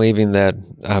of him leaving that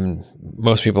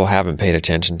most people haven't paid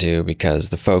attention to because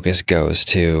the focus goes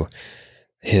to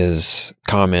his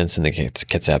comments in the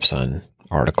Kitsap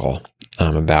article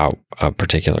about a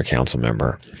particular council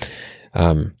member.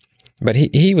 But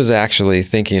he was actually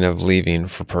thinking of leaving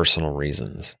for personal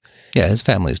reasons. Yeah, his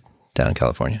family's down in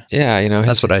California. Yeah,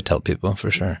 that's what I tell people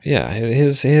for sure. Yeah,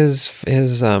 his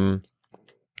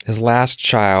last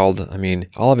child. I mean,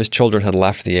 all of his children had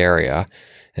left the area,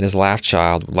 and his last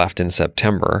child left in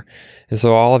September, and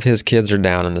so all of his kids are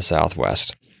down in the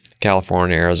Southwest,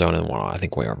 California, Arizona, and I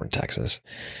think way over in Texas.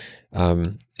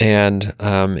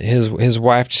 His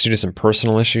wife, just due to some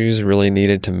personal issues, really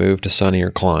needed to move to sunnier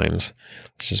climes.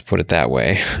 Let's just put it that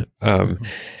way.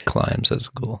 Climbs, that's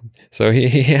cool. So he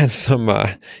had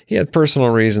he had personal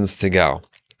reasons to go.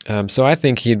 So I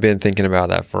think he'd been thinking about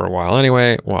that for a while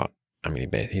anyway. Well, I mean,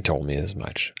 he told me as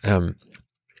much.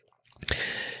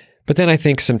 But then I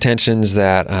think some tensions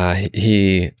that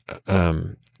and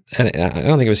I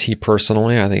don't think it was he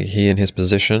personally. I think he in his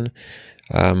position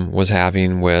was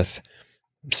having with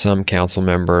some council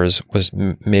members was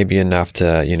maybe enough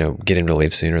to, get him to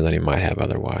leave sooner than he might have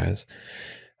otherwise.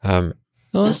 Well,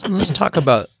 let's talk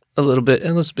about a little bit,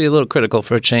 and let's be a little critical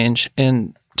for a change,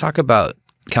 and talk about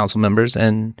council members.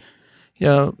 And,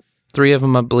 3 of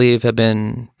them, I believe, have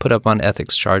been put up on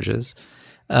ethics charges.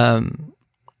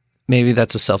 Maybe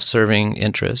that's a self-serving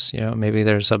interest. Maybe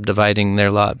they're subdividing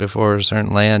their lot before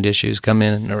certain land issues come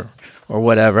in or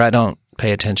whatever. I don't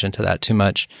pay attention to that too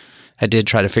much. I did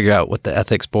try to figure out what the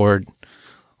ethics board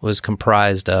was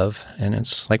comprised of, and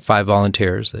it's like 5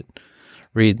 volunteers that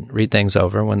read things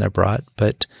over when they're brought.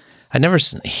 But I never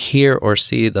hear or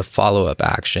see the follow-up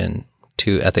action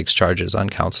to ethics charges on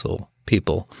council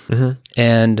people. Mm-hmm.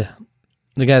 And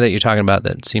the guy that you're talking about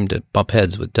that seemed to bump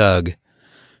heads with Doug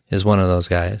is one of those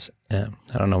guys. I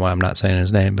don't know why I'm not saying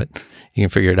his name, but you can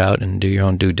figure it out and do your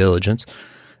own due diligence.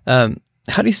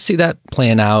 How do you see that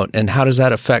playing out, and how does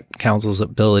that affect council's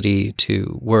ability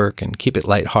to work and keep it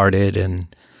lighthearted and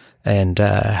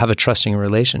have a trusting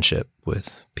relationship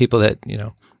with people that,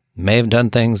 may have done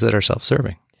things that are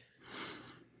self-serving?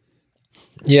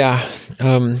 Yeah.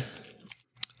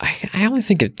 I only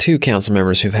think of 2 council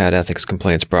members who've had ethics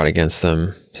complaints brought against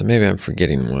them, so maybe I'm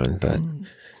forgetting one, but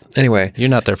anyway. You're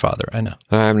not their father, I know.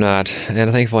 I'm not,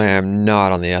 and thankfully I'm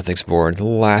not on the ethics board. The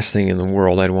last thing in the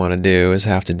world I'd want to do is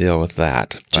have to deal with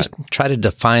that. Just try to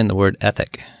define the word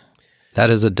ethic. That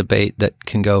is a debate that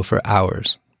can go for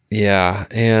hours. Yeah,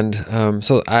 and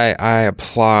so I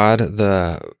applaud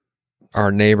our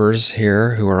neighbors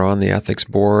here who are on the ethics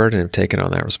board and have taken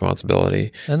on that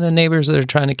responsibility. And the neighbors that are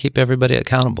trying to keep everybody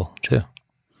accountable, too.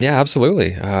 Yeah,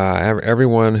 absolutely.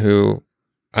 Everyone who...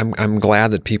 I'm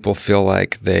glad that people feel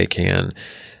like they can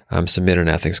submit an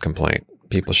ethics complaint.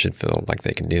 People should feel like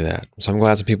they can do that. So I'm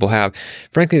glad some people have.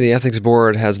 Frankly, the ethics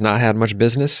board has not had much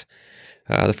business.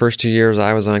 The first 2 years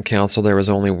I was on council, there was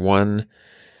only 1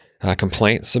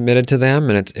 complaint submitted to them,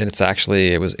 and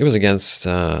it was against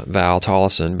Val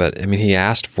Tollefson, but I mean he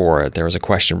asked for it. There was a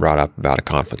question brought up about a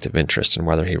conflict of interest and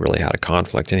whether he really had a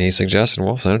conflict, and he suggested,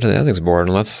 well, send it to the ethics board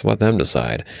and let's let them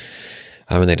decide.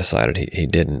 And they decided he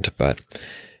didn't, but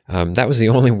that was the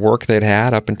only work they'd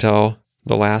had up until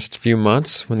the last few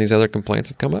months when these other complaints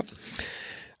have come up.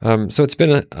 So it's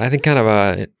been, I think, kind of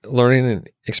a learning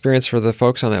experience for the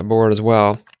folks on that board as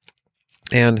well.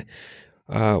 And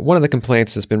one of the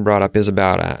complaints that's been brought up is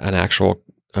about an actual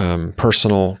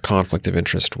personal conflict of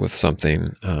interest with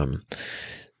something.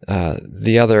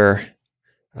 The other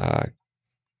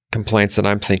complaints that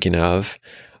I'm thinking of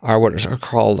are what are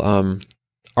called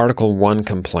Article 1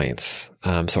 complaints.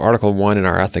 So Article 1 in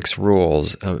our ethics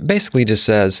rules basically just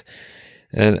says,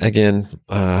 and again,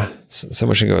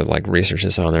 someone should go research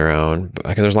this on their own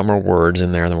because there's a lot more words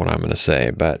in there than what I'm going to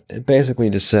say. But it basically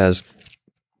just says,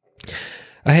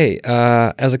 hey,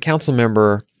 as a council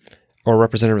member or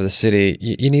representative of the city,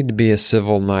 you need to be a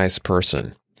civil, nice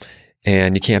person,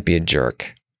 and you can't be a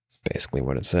jerk. Basically,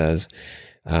 what it says.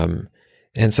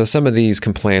 And so some of these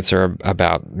complaints are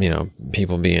about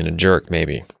people being a jerk,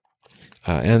 maybe,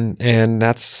 and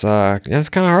that's kind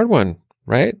of a hard one.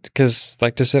 Right? Because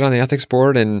to sit on the ethics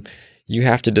board and you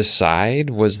have to decide,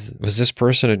 was this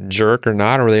person a jerk or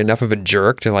not? Or were they enough of a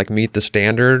jerk to meet the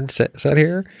standard set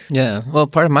here? Yeah. Well,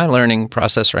 part of my learning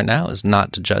process right now is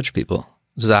not to judge people.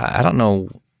 Because I don't know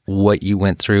what you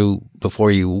went through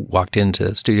before you walked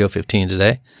into Studio 15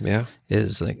 today. Yeah.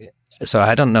 Is like, so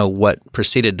I don't know what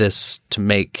preceded this to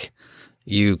make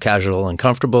you casual and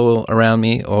comfortable around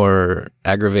me, or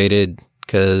aggravated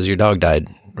because your dog died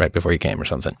right before you came or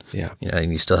something. Yeah.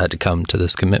 And you still had to come to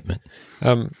this commitment.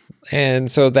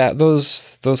 And so that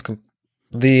the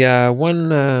one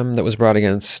that was brought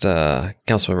against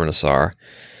Councilmember Nassar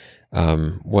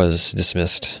was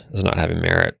dismissed as not having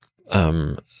merit.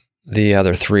 The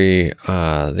other three,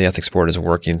 the ethics board is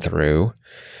working through,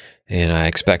 and I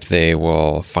expect they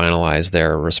will finalize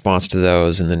their response to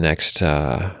those in the next,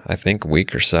 I think,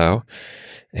 week or so.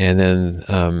 And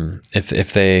then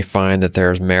if they find that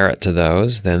there's merit to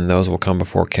those, then those will come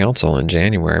before council in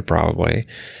January probably,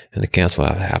 and the council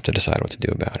will have to decide what to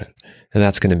do about it. And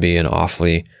that's going to be an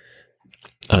awfully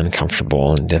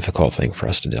uncomfortable and difficult thing for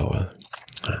us to deal with.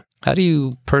 How do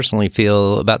you personally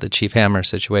feel about the Chief Hammer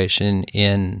situation,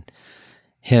 in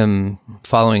him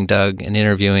following Doug and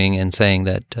interviewing and saying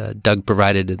that Doug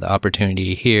provided the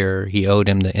opportunity here, he owed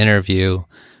him the interview,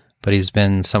 but he's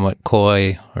been somewhat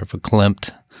coy or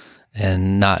verklempt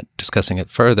and not discussing it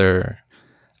further?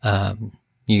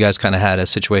 You guys kind of had a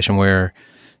situation where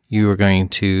you were going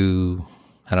to,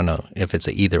 I don't know if it's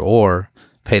a either or,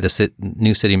 pay the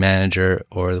new city manager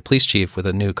or the police chief with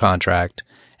a new contract,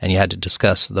 and you had to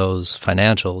discuss those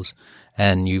financials,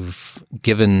 and you've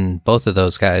given both of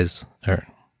those guys, or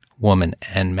woman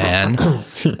and man,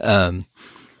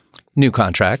 new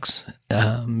contracts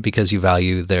because you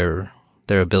value their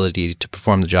ability to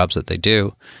perform the jobs that they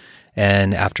do.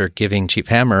 And after giving Chief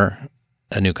Hammer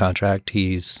a new contract,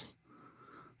 he's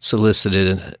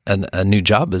solicited a new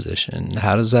job position.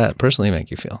 How does that personally make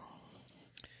you feel?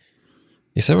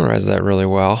 You summarized that really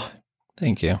well.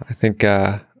 Thank you. I think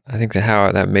that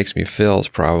how that makes me feel is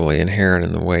probably inherent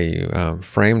in the way you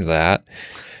framed that.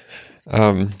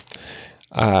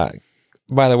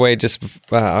 By the way, just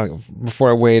before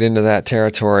I wade into that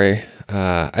territory,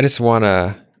 I just want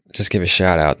to give a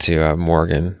shout out to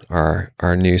Morgan,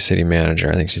 our new city manager.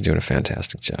 I think she's doing a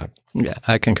fantastic job. Yeah,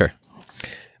 I concur.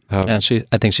 And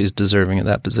I think she's deserving of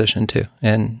that position too,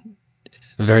 and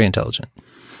very intelligent.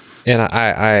 And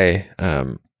I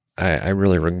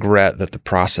really regret that the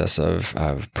process of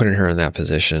putting her in that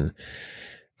position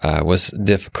was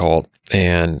difficult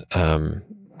and kind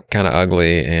of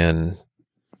ugly, and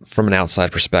from an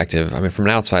outside perspective,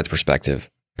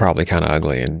 probably kind of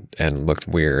ugly and looked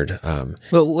weird.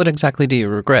 Well, what exactly do you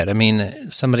regret? I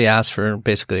mean, somebody asked for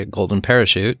basically a golden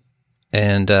parachute,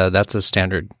 and that's a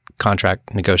standard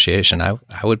contract negotiation, I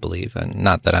would believe, and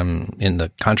not that I'm in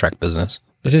the contract business.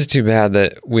 It's just too bad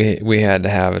that we had to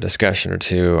have a discussion or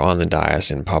two on the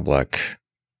dais in public,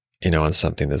 on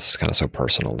something that's kind of so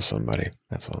personal to somebody.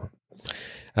 That's all.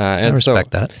 And I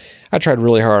respect that. I tried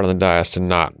really hard on the dais to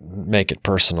not make it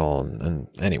personal, and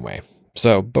anyway.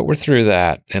 So, but we're through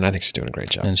that, and I think she's doing a great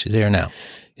job. And she's here now.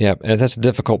 Yeah, and that's a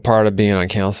difficult part of being on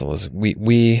council is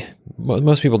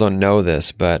most people don't know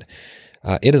this, but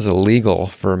it is illegal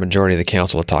for a majority of the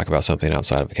council to talk about something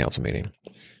outside of a council meeting.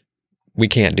 We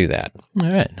can't do that.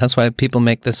 All right. That's why people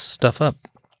make this stuff up.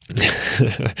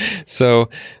 So,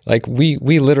 we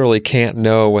literally can't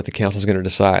know what the council is going to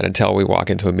decide until we walk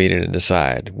into a meeting and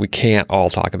decide. We can't all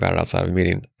talk about it outside of a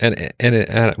meeting.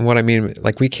 And what I mean,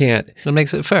 we can't. What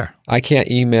makes it fair? I can't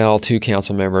email 2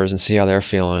 council members and see how they're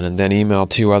feeling, and then email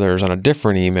 2 others on a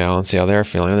different email and see how they're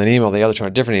feeling, and then email the other 2 on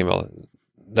a different email.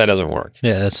 That doesn't work.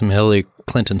 Yeah, that's some Hillary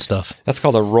Clinton stuff. That's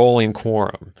called a rolling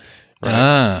quorum.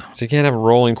 Right? So you can't have a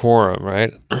rolling quorum,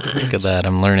 right? Look at that.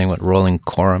 I'm learning what rolling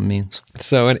quorum means.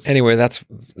 So anyway,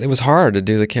 it was hard to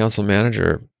do the council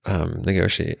manager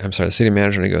the city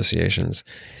manager negotiations,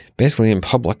 basically in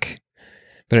public.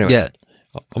 But anyway, yeah.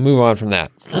 I'll move on from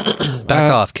that.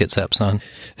 Back off, Kitsap, son.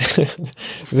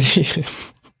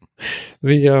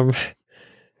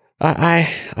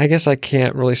 I guess I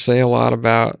can't really say a lot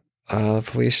about the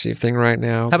police chief thing right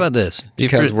now. How about this?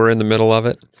 Because we're in the middle of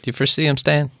it. Do you foresee him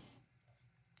staying?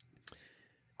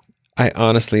 I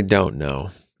honestly don't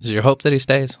know. Is your hope that he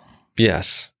stays?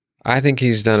 Yes. I think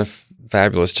he's done a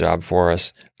fabulous job for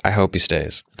us. I hope he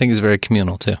stays. I think he's very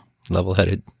communal too,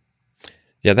 level-headed.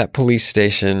 Yeah, that police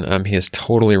station, he has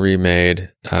totally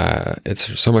remade.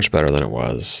 It's so much better than it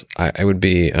was. It would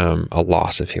be a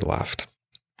loss if he left.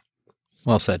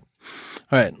 Well said.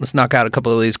 All right, let's knock out a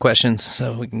couple of these questions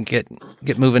so we can get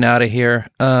moving out of here.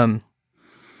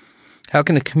 How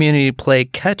can the community play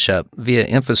catch-up via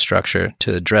infrastructure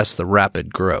to address the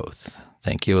rapid growth?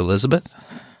 Thank you, Elizabeth.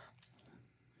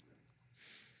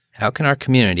 How can our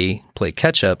community play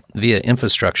catch-up via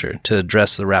infrastructure to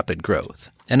address the rapid growth?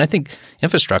 And I think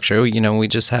infrastructure, we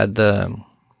just had the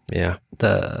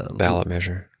ballot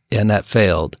measure. and that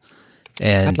failed.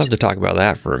 And I'd love to talk about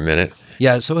that for a minute.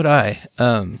 yeah, so would I.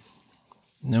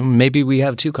 Maybe we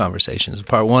have two conversations,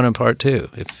 part one and part two.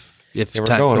 If Yeah, we're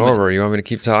time going permits. over. You want me to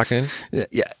keep talking?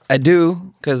 Yeah, I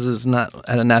do, because it's not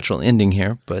at a natural ending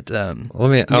here. But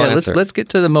let's get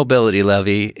to the mobility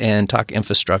levy and talk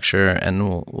infrastructure, and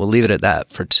we'll leave it at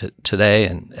that for today,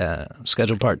 and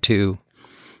schedule part two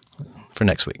for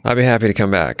next week. I'll be happy to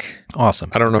come back. Awesome.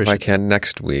 I don't know if I can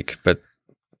next week, but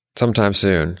sometime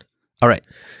soon. All right.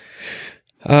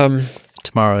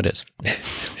 Tomorrow it is.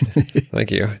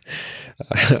 Thank you.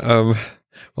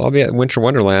 Well, I'll be at Winter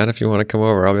Wonderland if you want to come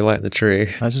over. I'll be lighting the tree.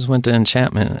 I just went to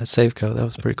Enchantment at Safeco. That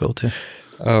was pretty cool too.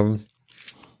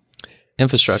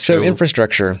 Infrastructure. So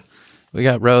infrastructure. We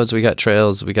got roads, we got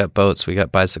trails, we got boats, we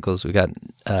got bicycles, we got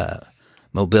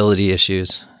mobility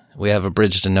issues. We have a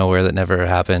bridge to nowhere that never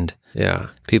happened. Yeah.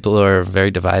 People are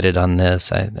very divided on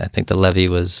this. I think the levy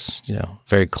was,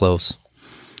 very close.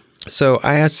 So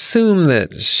I assume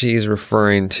that she's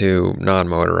referring to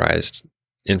non-motorized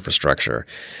infrastructure.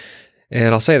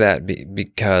 And I'll say that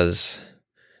because,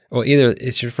 well, either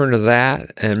it's referring to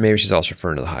that, and maybe she's also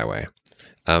referring to the highway.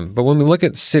 But when we look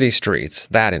at city streets,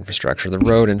 that infrastructure, the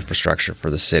road infrastructure for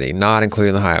the city, not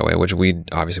including the highway, which we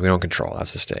don't control,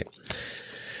 that's the state.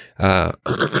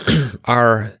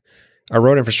 Our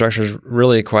road infrastructure is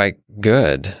really quite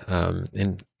good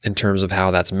in terms of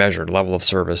how that's measured. Level of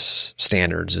service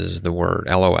standards is the word,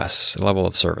 LOS, level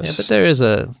of service. Yeah, but there is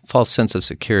a false sense of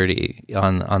security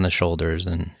on the shoulders.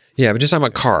 And yeah, but just talking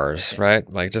about cars, right?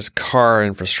 Like just car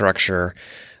infrastructure.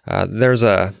 There's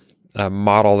a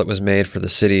model that was made for the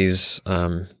city's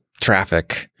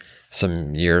traffic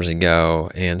some years ago.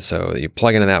 And so you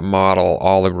plug into that model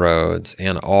all the roads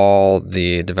and all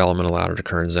the development allowed to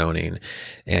occur in zoning,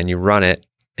 and you run it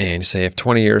and you say if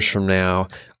 20 years from now,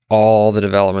 all the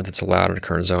development that's allowed to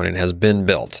occur in zoning has been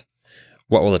built,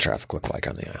 what will the traffic look like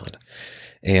on the island?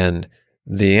 And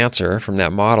the answer from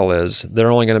that model is there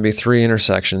are only going to be 3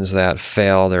 intersections that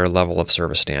fail their level of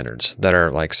service standards, that are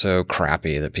like so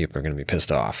crappy that people are going to be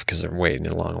pissed off because they're waiting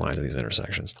in long lines at these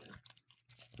intersections.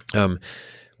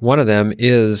 One of them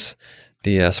is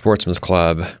the Sportsman's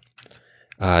Club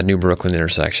New Brooklyn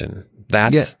intersection.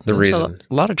 That's the reason.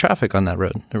 A lot of traffic on that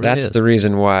road. That's the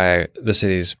reason why the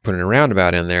city's putting a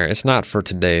roundabout in there. It's not for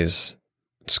today's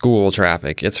school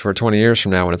traffic. It's for 20 years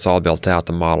from now when it's all built out.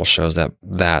 The model shows that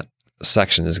that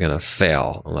section is going to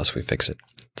fail unless we fix it.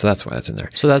 So that's why it's in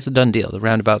there. So that's a done deal. The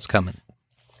roundabout's coming.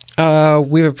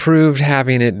 We've approved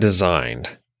having it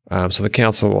designed. So the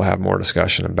council will have more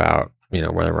discussion about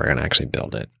whether we're going to actually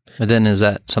build it. But then is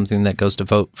that something that goes to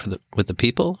vote with the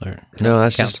people, or no?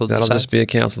 That'll just be a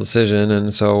council decision,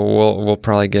 and so we'll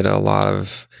probably get a lot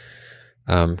of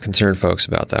concerned folks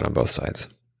about that on both sides,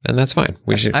 and that's fine.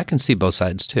 I can see both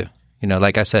sides too.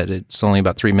 Like I said, it's only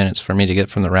about 3 minutes for me to get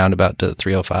from the roundabout to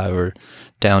 305 or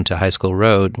down to High School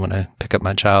Road when I pick up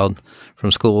my child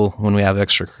from school when we have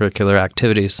extracurricular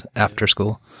activities after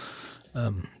school.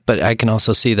 But I can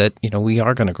also see that, we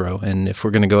are going to grow. And if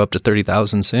we're going to go up to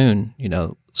 30,000 soon,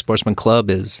 Sportsman Club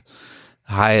is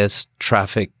the highest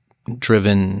traffic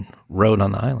driven road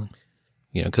on the island,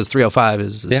 because 305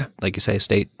 is, like you say, a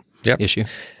state issue.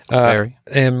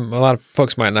 And a lot of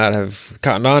folks might not have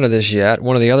cottoned on to this yet.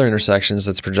 One of the other intersections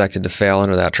that's projected to fail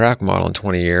under that track model in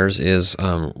 20 years is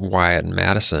Wyatt and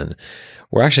Madison.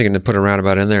 We're actually going to put a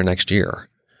roundabout in there next year.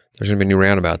 There's going to be a new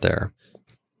roundabout there.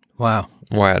 Wow.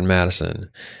 Wyatt and Madison.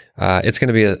 It's going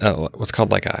to be what's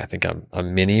called a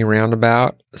mini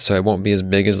roundabout. So it won't be as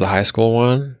big as the high school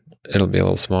one. It'll be a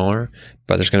little smaller,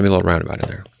 but there's going to be a little roundabout in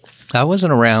there. I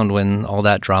wasn't around when all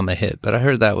that drama hit, but I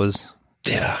heard that was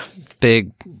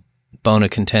big bone of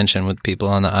contention with people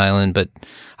on the island. But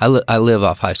I live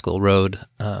off High School Road.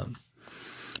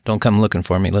 Don't come looking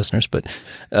for me, listeners, but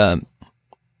I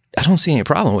don't see any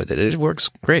problem with it. It works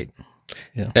great.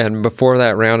 Yeah. And before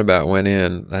that roundabout went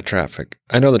in, that traffic,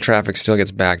 I know the traffic still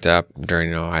gets backed up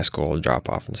during high school drop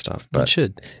off and stuff, but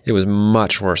it was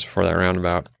much worse before that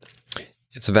roundabout.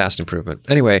 It's a vast improvement.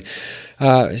 Anyway,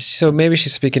 so maybe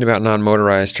she's speaking about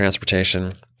non-motorized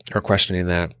transportation or questioning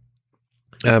that.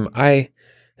 There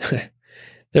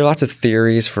are lots of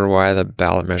theories for why the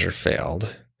ballot measure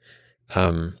failed.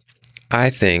 I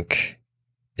think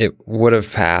it would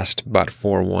have passed but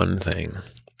for one thing.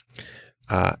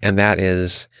 And that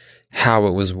is how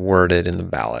it was worded in the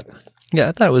ballot. Yeah,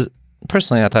 I thought it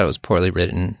was poorly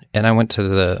written. And I went to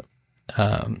the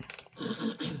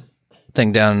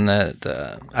thing down at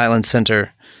the Island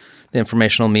Center, the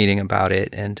informational meeting about it.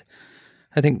 And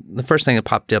I think the first thing that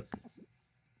popped up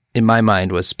in my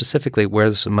mind was specifically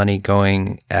where's the money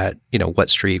going at, what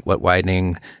street, what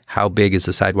widening, how big is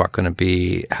the sidewalk going to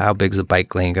be, how big is the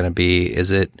bike lane going to be,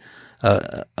 is it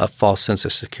a false sense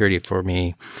of security for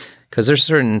me? Because there's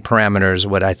certain parameters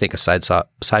what I think a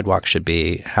sidewalk should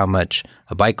be, how much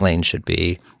a bike lane should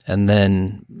be, and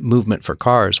then movement for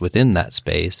cars within that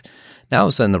space. Now all of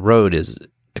a sudden the road is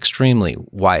extremely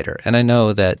wider. And I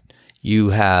know that you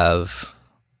have,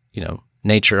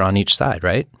 nature on each side,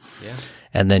 right? Yeah.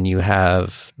 And then you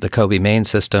have the Kobe main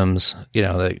systems,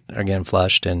 that are getting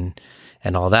flushed and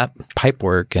all that pipe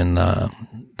work and the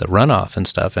runoff and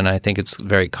stuff. And I think it's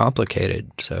very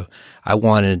complicated. So I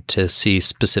wanted to see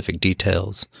specific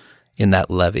details in that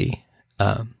levy.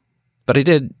 But I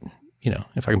did,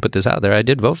 if I can put this out there, I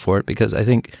did vote for it because I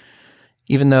think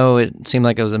even though it seemed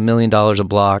like it was $1 million a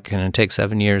block and it takes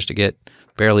 7 years to get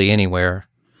barely anywhere,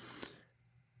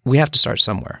 we have to start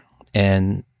somewhere.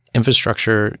 And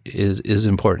infrastructure is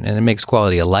important, and it makes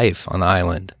quality of life on the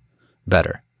island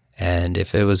better. And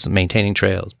if it was maintaining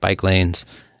trails, bike lanes,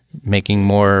 making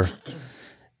more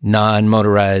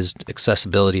non-motorized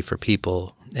accessibility for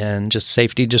people, and just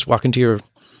safety, just walking to your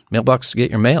mailbox to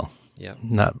get your mail,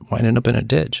 not winding up in a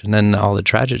ditch. And then all the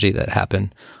tragedy that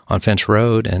happened on Finch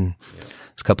Road, and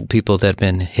there's a couple people that have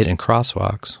been hit in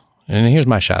crosswalks. And here's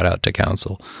my shout out to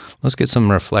council. Let's get some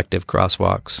reflective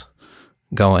crosswalks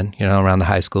going, around the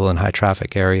high school and high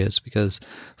traffic areas, because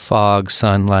fog,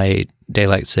 sunlight,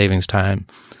 daylight savings time,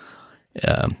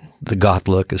 the goth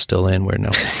look is still in where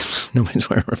nobody's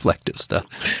wearing reflective stuff.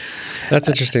 That's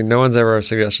interesting. No one's ever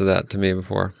suggested that to me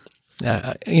before.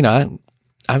 I'm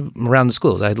around the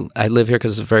schools. I live here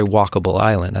because it's a very walkable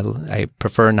island. I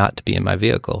prefer not to be in my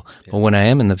vehicle. But when I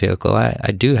am in the vehicle,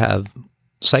 I do have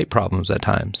sight problems at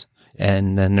times.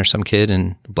 And then there's some kid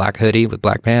in a black hoodie with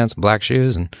black pants and black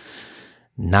shoes and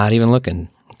not even looking,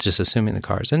 just assuming the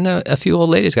cars. And a few old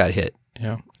ladies got hit,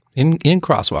 in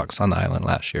crosswalks on the island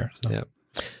last year. So.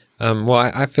 Yeah.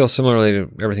 Well, I feel similarly to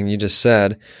everything you just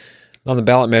said. On the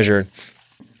ballot measure,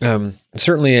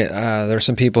 certainly there are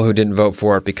some people who didn't vote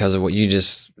for it because of what you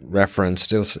just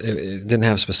referenced. It didn't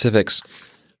have specifics.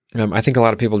 I think a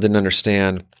lot of people didn't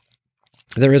understand.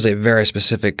 There is a very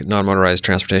specific non-motorized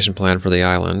transportation plan for the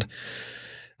island.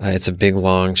 It's a big,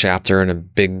 long chapter and a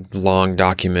big, long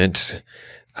document,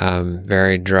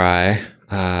 very dry.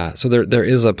 So there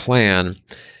is a plan,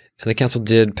 and the council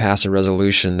did pass a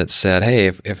resolution that said, hey,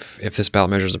 if this ballot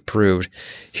measure is approved,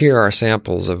 here are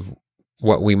samples of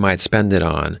what we might spend it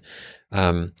on.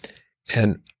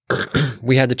 And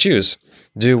we had to choose.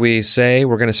 Do we say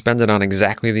we're going to spend it on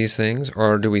exactly these things,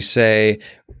 or do we say,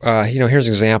 here's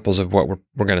examples of what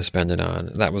we're going to spend it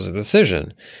on? That was a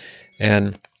decision.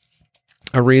 And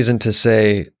a reason to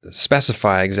say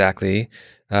specify exactly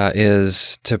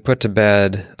is to put to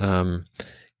bed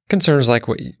concerns like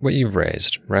what you've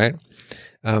raised, right?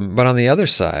 But on the other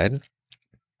side,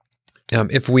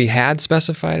 if we had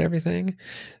specified everything,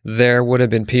 there would have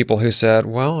been people who said,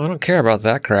 well, I don't care about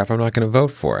that crap. I'm not going to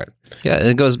vote for it. Yeah,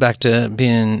 it goes back to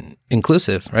being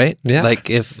inclusive, right? Yeah. Like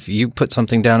if you put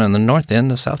something down in the north end,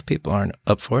 the south people aren't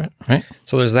up for it, right?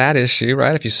 So there's that issue,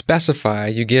 right? If you specify,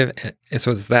 you give,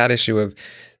 so it's that issue of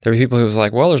there are people who's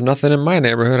like, well, there's nothing in my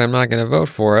neighborhood. I'm not going to vote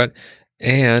for it.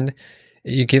 And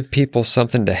you give people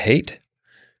something to hate,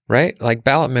 right? Like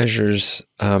ballot measures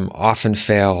often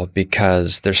fail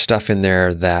because there's stuff in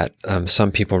there that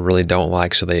some people really don't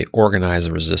like, so they organize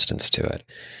a resistance to it.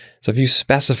 So if you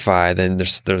specify, then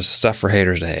there's stuff for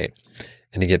haters to hate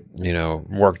and to get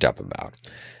worked up about.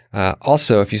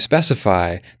 Also, if you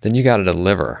specify, then you got to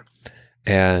deliver.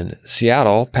 And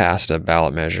Seattle passed a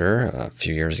ballot measure a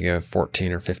few years ago,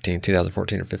 2014 or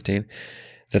 15,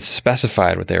 that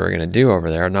specified what they were going to do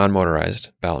over there, a non-motorized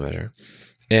ballot measure.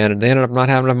 And they ended up not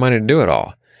having enough money to do it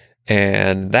all.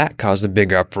 And that caused a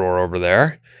big uproar over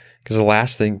there, because the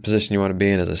last position you want to be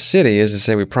in as a city is to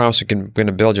say, we promise we're going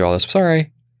to build you all this.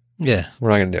 Sorry. Yeah. We're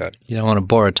not going to do it. You don't want to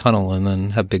bore a tunnel and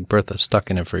then have Big Bertha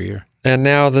stuck in it for a year. And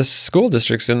now the school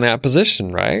district's in that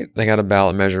position, right? They got a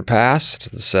ballot measure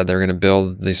passed that said they were going to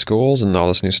build these schools and all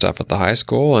this new stuff at the high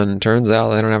school, and it turns out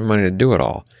they don't have money to do it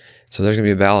all. So there's going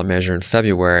to be a ballot measure in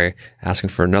February asking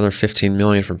for another $15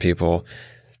 million from people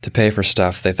to pay for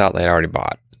stuff they thought they'd already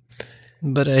bought.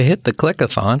 But I hit the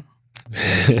click-a-thon.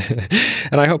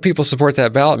 And I hope people support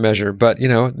that ballot measure, but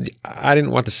I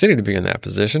didn't want the city to be in that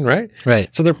position, right?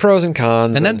 Right. So there are pros and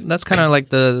cons. And that's kind of like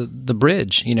the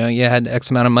bridge. You had X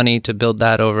amount of money to build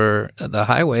that over the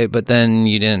highway, but then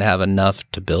you didn't have enough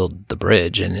to build the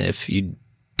bridge. And if you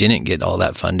didn't get all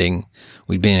that funding,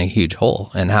 we'd be in a huge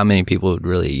hole. And how many people would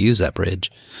really use that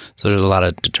bridge? So there's a lot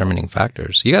of determining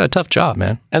factors. You got a tough job,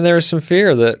 man. And there was some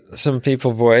fear that some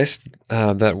people voiced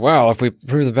that, well, if we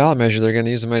approve the ballot measure, they're going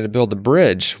to use the money to build the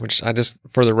bridge, which I just,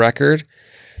 for the record,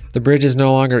 the bridge is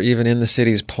no longer even in the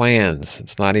city's plans.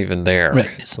 It's not even there. Right.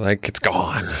 It's like it's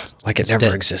gone, like it never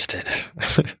dead. existed.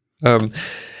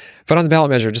 But on the ballot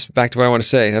measure, just back to what I want to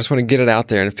say, I just want to get it out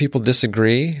there. And if people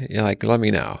disagree, let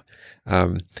me know.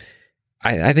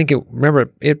 I think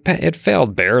it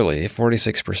failed barely.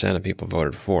 46% of people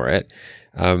voted for it.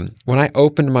 When I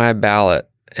opened my ballot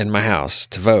in my house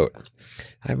to vote,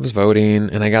 I was voting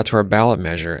and I got to our ballot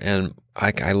measure, and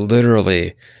I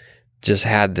literally just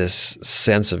had this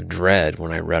sense of dread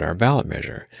when I read our ballot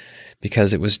measure,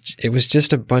 because it was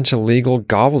just a bunch of legal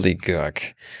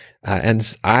gobbledygook.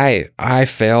 And I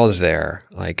failed there.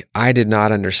 Like, I did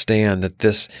not understand that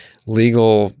this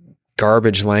legal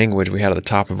garbage language we had at the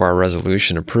top of our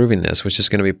resolution approving this was just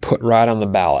going to be put right on the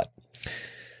ballot.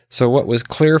 So what was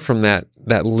clear from that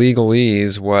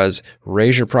legalese was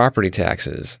raise your property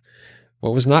taxes.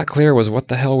 What was not clear was what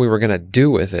the hell we were going to do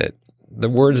with it. The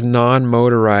words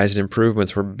non-motorized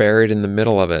improvements were buried in the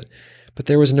middle of it, but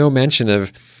there was no mention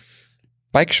of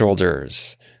bike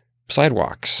shoulders,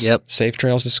 sidewalks, safe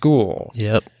trails to school.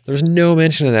 Yep. There was no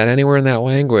mention of that anywhere in that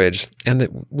language.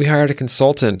 And we hired a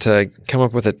consultant to come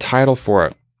up with a title for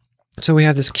it. So we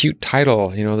have this cute title,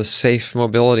 the Safe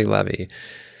Mobility Levy.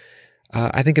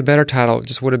 I think a better title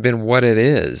just would have been what it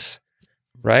is,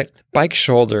 right? Bike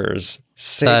shoulders,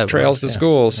 safe trails to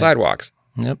school, sidewalks.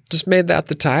 Yep. Just made that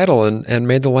the title and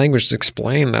made the language to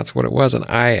explain that's what it was. And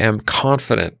I am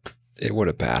confident it would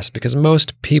have passed, because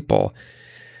most people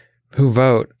who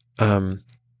vote,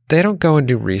 they don't go and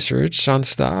do research on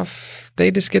stuff. They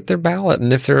just get their ballot.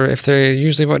 And if they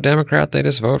usually vote Democrat, they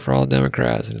just vote for all the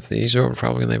Democrats. And if they usually vote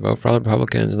Republican, they vote for all the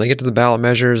Republicans. And they get to the ballot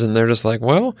measures and they're just like,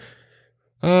 well,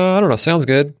 I don't know, sounds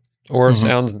good or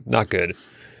sounds not good.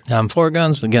 I'm for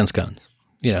guns, against guns.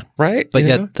 Yeah. Right? But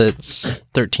yet that's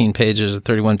 13 pages or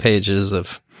 31 pages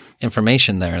of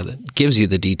information there that gives you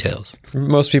the details.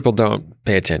 Most people don't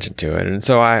pay attention to it. And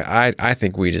so I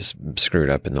think we just screwed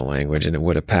up in the language, and it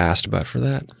would have passed but for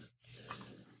that.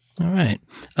 All right.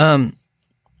 Well,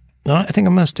 I think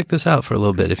I'm going to stick this out for a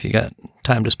little bit if you got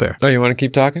time to spare. Oh, you want to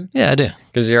keep talking? Yeah, I do.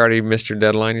 Because you already missed your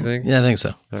deadline, you think? Yeah, I think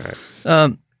so. All right.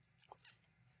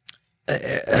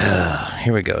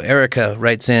 Here we go. Erica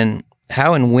writes in,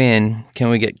 how and when can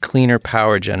we get cleaner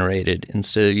power generated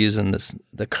instead of using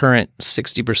the current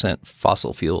 60%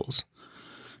 fossil fuels?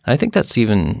 I think that's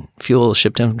even fuel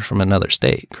shipped in from another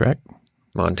state, correct?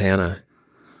 Montana.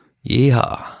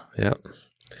 Yeehaw. Yep.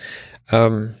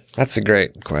 That's a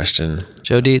great question.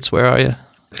 Joe Dietz, where are you?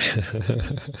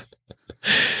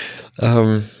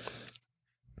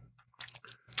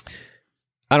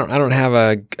 I don't have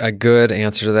a good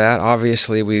answer to that.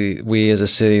 Obviously, we as a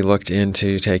city looked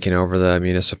into taking over the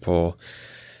municipal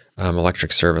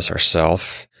electric service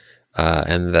ourselves,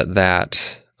 and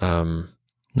that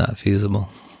not feasible.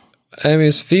 I mean,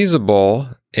 it's feasible,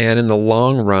 and in the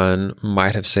long run,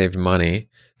 might have saved money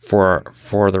for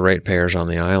the ratepayers on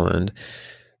the island.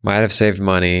 Might have saved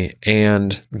money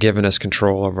and given us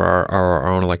control over our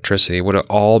own electricity. Would have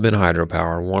all been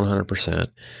hydropower, 100%.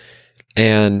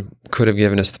 And could have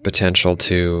given us the potential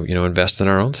to, invest in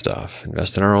our own stuff,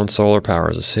 invest in our own solar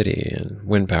power as a city and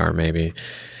wind power maybe.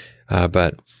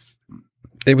 But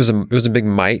it was a big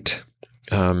might.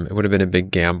 It would have been a big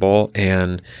gamble.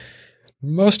 And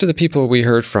most of the people we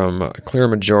heard from, a clear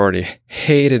majority,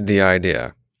 hated the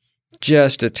idea,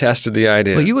 just detested the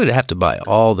idea. Well, you would have to buy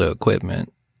all the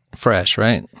equipment fresh,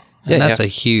 right? And that's a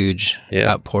huge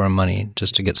outpour of money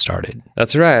just to get started.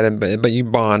 That's right. But you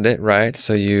bond it, right?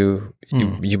 So you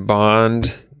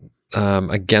bond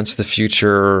against the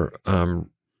future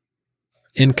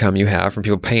income you have from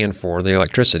people paying for the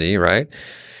electricity, right?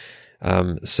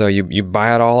 So you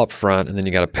buy it all up front, and then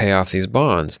you got to pay off these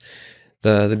bonds.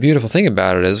 The beautiful thing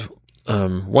about it is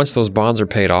once those bonds are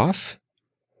paid off,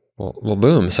 well,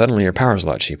 boom, suddenly your power is a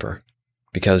lot cheaper.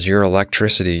 Because your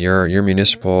electricity, your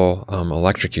municipal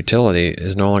electric utility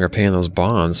is no longer paying those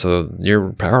bonds, so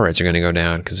your power rates are going to go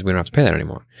down because we don't have to pay that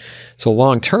anymore. So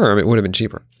long term, it would have been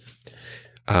cheaper.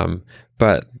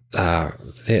 But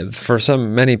for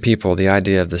many people, the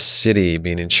idea of the city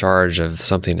being in charge of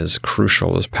something as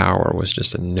crucial as power was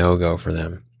just a no-go for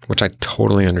them, which I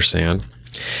totally understand.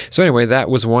 So anyway, that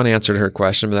was one answer to her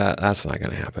question, but that's not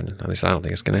going to happen. At least I don't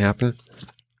think it's going to happen.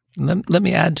 Let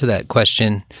me add to that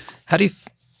question. How do you,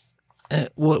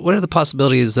 what are the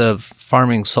possibilities of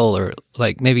farming solar,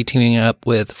 like maybe teaming up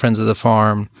with Friends of the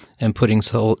Farm and putting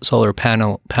solar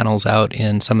panels out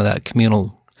in some of that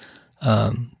communal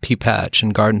pea patch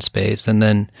and garden space, and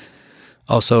then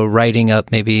also writing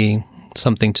up maybe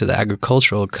something to the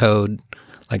agricultural code,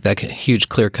 like that huge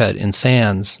clear cut in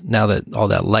sands. Now that all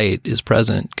that light is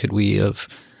present, could we have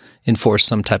enforced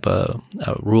some type of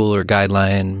rule or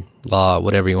guideline, law,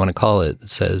 whatever you want to call it, that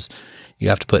says you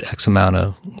have to put X amount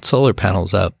of solar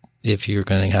panels up if you're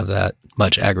going to have that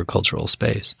much agricultural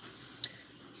space?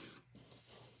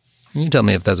 You can tell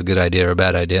me if that's a good idea or a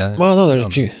bad idea. Well, no, there are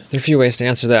a few ways to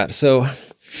answer that. So,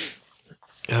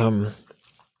 I'm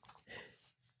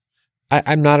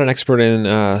not an expert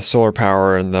in solar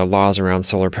power and the laws around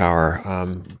solar power.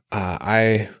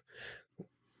 I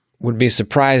would be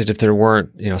surprised if there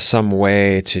weren't, some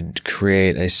way to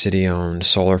create a city-owned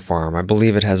solar farm. I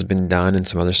believe it has been done in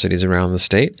some other cities around the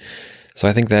state, so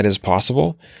I think that is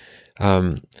possible.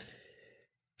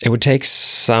 It would take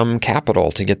some capital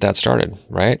to get that started,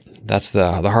 right? That's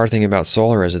the hard thing about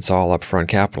solar is it's all upfront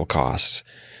capital costs.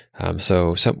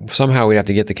 So somehow we'd have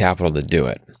to get the capital to do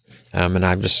it. And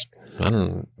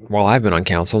while I've been on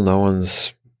council, no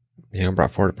one's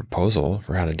brought forward a proposal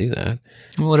for how to do that.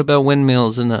 What about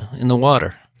windmills in the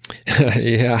water?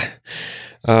 Yeah.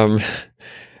 I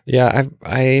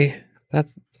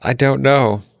don't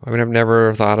know. I mean, I've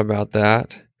never thought about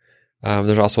that.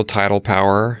 There's also tidal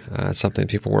power. It's something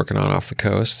people working on off the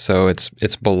coast. So it's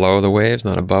below the waves,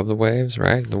 not above the waves,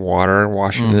 right? The water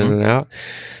washing in and out.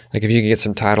 Like if you can get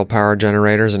some tidal power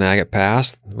generators in Agate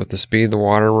Pass with the speed the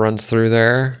water runs through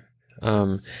there,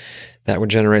 that would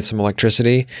generate some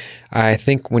electricity. I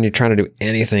think when you're trying to do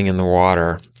anything in the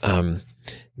water,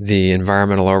 the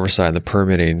environmental oversight, the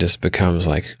permitting just becomes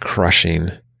like a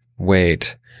crushing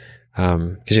weight.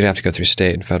 Because you'd have to go through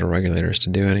state and federal regulators to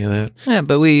do any of that. Yeah,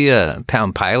 but we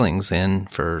pound pilings in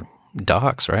for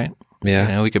docks, right?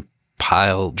 Yeah. We could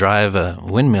drive a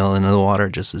windmill into the water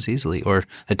just as easily, or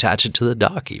attach it to the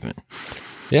dock even.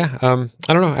 Yeah,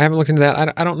 I don't know. I haven't looked into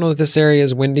that. I don't know that this area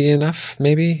is windy enough.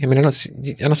 Maybe. I mean, I don't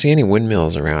see any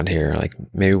windmills around here. Like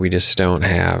maybe we just don't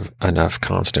have enough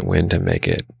constant wind to make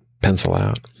it pencil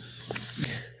out.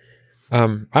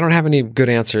 I don't have any good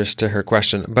answers to her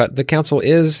question, but the council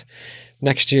is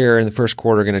next year in the first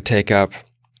quarter going to take up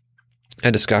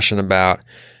a discussion about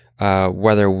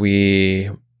whether we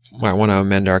might want to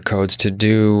amend our codes to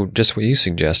do just what you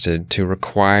suggested, to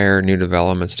require new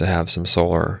developments to have some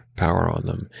solar power on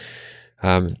them.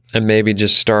 And maybe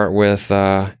just start with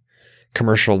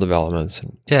commercial developments.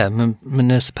 Yeah,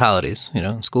 municipalities,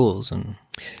 schools and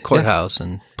courthouse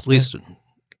and police.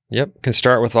 Yep, can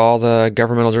start with all the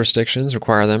governmental jurisdictions,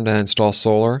 require them to install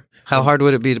solar. How hard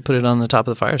would it be to put it on the top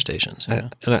of the fire stations?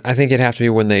 And I think it'd have to be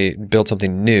when they build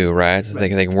something new, right? So they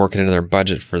can work it into their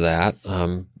budget for that.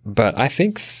 But I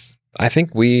think I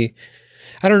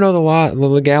don't know the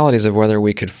legalities of whether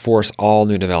we could force all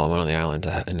new development on the island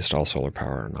to install solar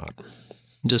power or not.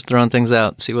 Just throwing things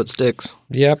out, see what sticks.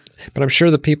 Yep, but I'm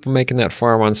sure the people making that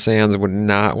farm on sands would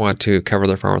not want to cover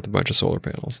their farm with a bunch of solar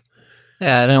panels.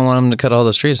 Yeah, I didn't want them to cut all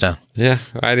those trees down. Yeah,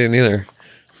 I didn't either.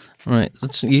 All right,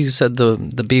 you said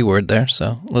the B word there,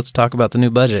 so let's talk about the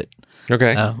new budget.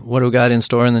 Okay. What do we got in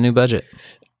store in the new budget?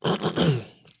 I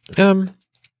don't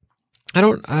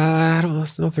know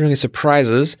if there are any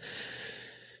surprises.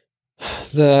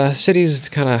 The city's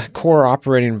kind of core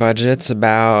operating budget's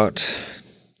about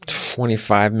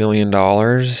 $25 million,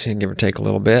 give or take a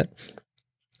little bit.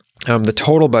 The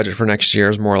total budget for next year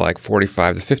is more like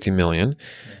 $45 to $50 million.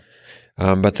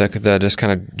 But the just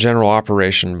kind of general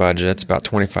operation budget, it's about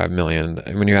 $25 million.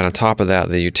 And when you add on top of that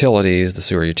the utilities, the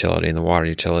sewer utility and the water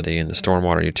utility and the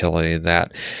stormwater utility,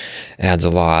 that adds a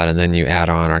lot. And then you add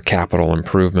on our capital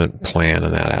improvement plan,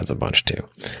 and that adds a bunch too.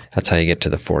 That's how you get to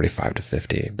the 45 to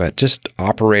 50. But just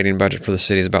operating budget for the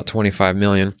city is about $25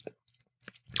 million.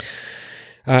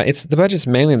 The budget's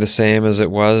mainly the same as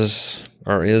it was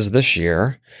or is this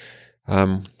year.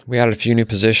 We added a few new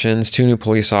positions, 2 new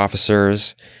police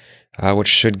officers, which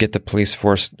should get the police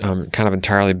force kind of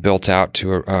entirely built out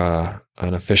to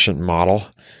an efficient model.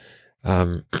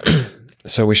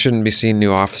 So we shouldn't be seeing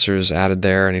new officers added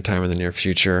there anytime in the near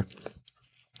future.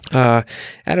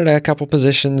 Added a couple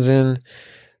positions in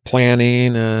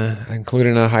planning,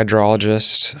 including a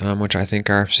hydrologist, which I think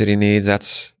our city needs.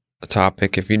 That's a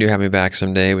topic. If you do have me back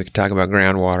someday, we could talk about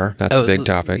groundwater. That's a big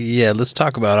topic. Yeah, let's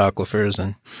talk about aquifers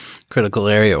and critical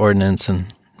area ordinance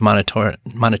and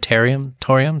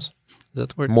moratoriums. Is that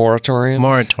the word?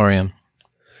 Moratorium.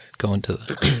 Going to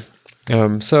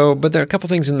the... But there are a couple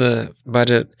things in the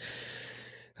budget.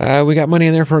 We got money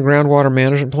in there for a groundwater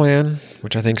management plan,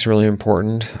 which I think is really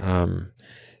important.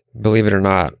 believe it or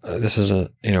not, this is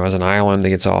as an island that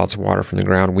gets all its water from the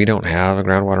ground. We don't have a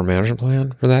groundwater management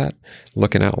plan for that.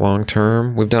 Looking at long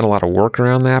term, we've done a lot of work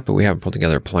around that, but we haven't put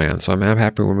together a plan. So I'm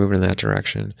happy we're moving in that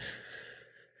direction.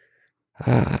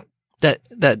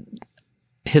 That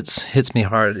hits me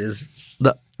hard is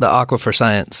the aquifer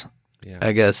science. Yeah.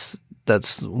 I guess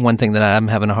that's one thing that I'm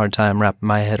having a hard time wrapping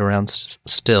my head around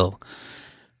still.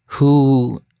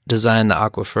 Who designed the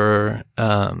aquifer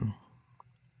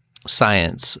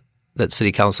science that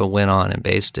City Council went on and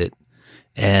based it?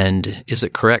 And is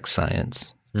it correct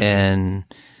science? Mm-hmm. And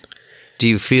do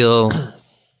you feel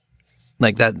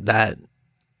like that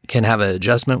can have an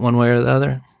adjustment one way or the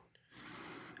other?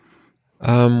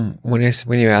 When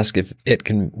you ask if it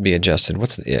can be adjusted,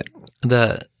 what's the it?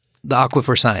 The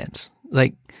aquifer science.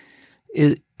 Like,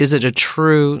 is it a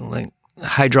true, like,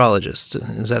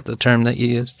 hydrologist? Is that the term that you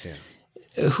use? Yeah.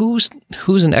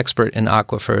 Who's an expert in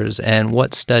aquifers, and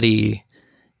what study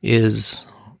is,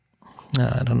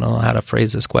 I don't know how to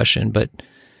phrase this question, but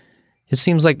it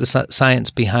seems like the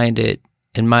science behind it,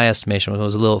 in my estimation,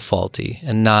 was a little faulty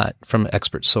and not from an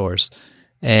expert source.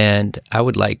 And I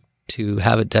would like to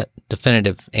have a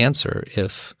definitive answer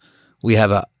if we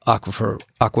have a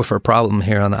aquifer problem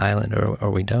here on the island or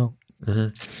we don't. Mm-hmm.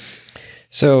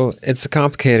 So it's a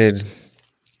complicated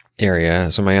area,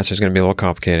 so my answer is going to be a little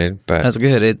complicated, but that's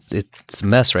good. It's a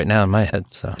mess right now in my head.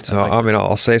 So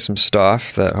I'll say some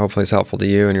stuff that hopefully is helpful to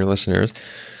you and your listeners.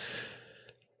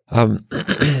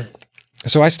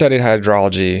 So I studied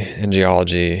hydrology and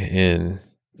geology in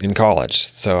college,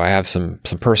 so I have some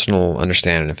personal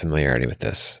understanding and familiarity with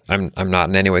this. I'm not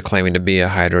in any way claiming to be a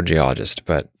hydrogeologist,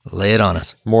 but lay it on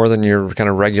us. More than your kind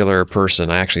of regular person,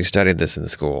 I actually studied this in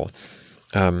school.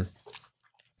 Hydrology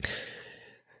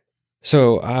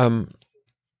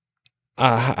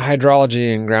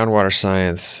and groundwater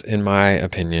science, in my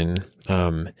opinion,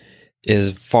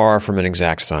 is far from an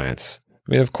exact science.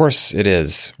 I mean, of course it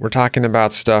is. We're talking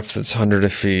about stuff that's hundreds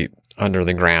of feet under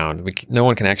the ground. No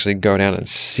one can actually go down and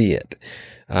see it.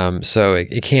 So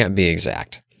it can't be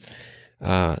exact.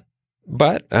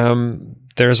 But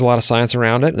there's a lot of science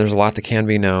around it. There's a lot that can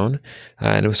be known.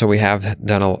 And so we have had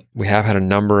a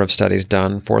number of studies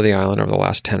done for the island over the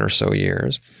last 10 or so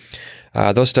years.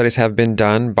 Those studies have been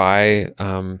done by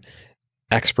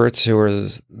experts who are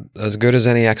as good as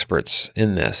any experts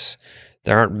in this.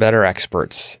 There aren't better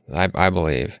experts, I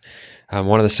believe.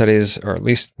 One of the studies, or at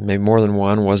least maybe more than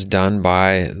one, was done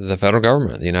by the federal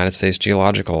government, the United States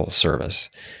Geological Service,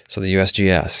 so the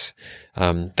USGS.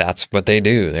 That's what they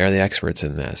do. They're the experts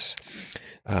in this.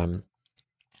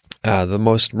 The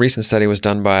most recent study was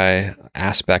done by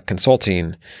Aspect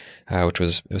Consulting, which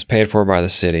was paid for by the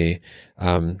city.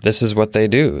 This is what they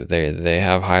do. They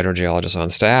have hydrogeologists on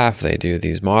staff. They do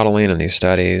these modeling and these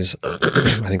studies.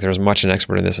 I think they're as much an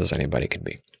expert in this as anybody could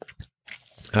be.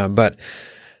 I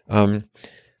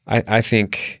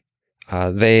think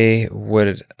they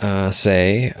would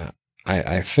say,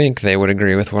 I think they would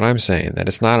agree with what I'm saying, that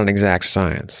it's not an exact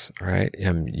science, right?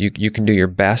 You can do your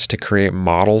best to create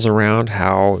models around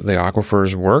how the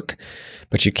aquifers work,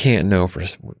 but you can't know for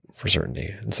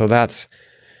certainty. And so that's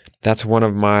one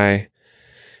of my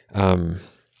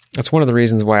that's one of the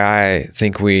reasons why I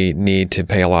think we need to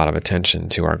pay a lot of attention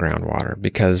to our groundwater,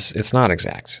 because it's not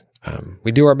exact.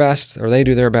 We do our best, or they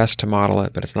do their best to model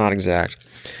it, but it's not exact.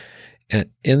 And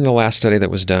in the last study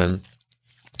that was done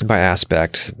by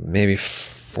Aspect, maybe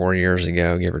 4 years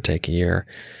ago, give or take a year,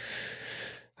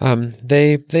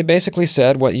 they basically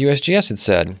said what USGS had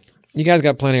said. You guys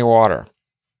got plenty of water.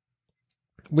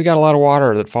 We got a lot of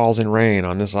water that falls in rain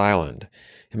on this island,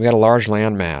 and we got a large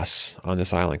land mass on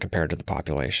this island compared to the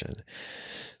population.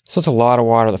 So it's a lot of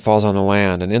water that falls on the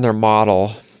land. And in their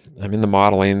model, in the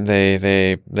modeling,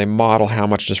 they model how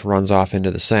much just runs off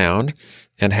into the sound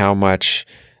and how much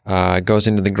goes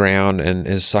into the ground and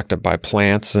is sucked up by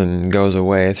plants and goes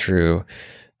away through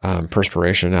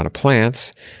perspiration out of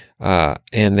plants.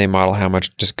 And they model how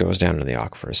much just goes down into the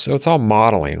aquifers. So it's all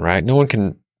modeling, right? No one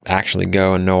can actually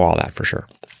go and know all that for sure.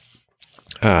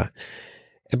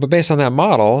 But based on that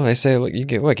model, they say, look, you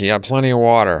got plenty of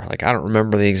water. Like, I don't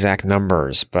remember the exact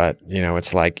numbers, but,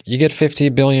 it's like you get 50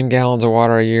 billion gallons of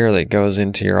water a year that goes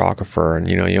into your aquifer, and,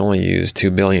 you only use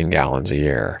 2 billion gallons a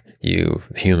year, you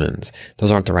humans. Those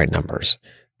aren't the right numbers,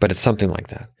 but it's something like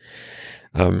that.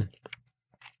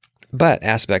 But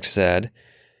Aspect said,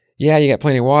 yeah, you got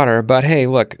plenty of water, but hey,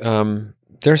 look,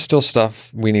 there's still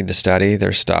stuff we need to study.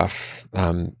 There's stuff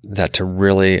that to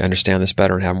really understand this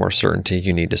better and have more certainty,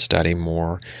 you need to study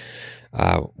more.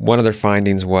 One of their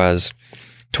findings was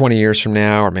 20 years from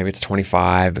now, or maybe it's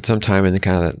 25, but sometime in the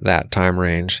kind of that time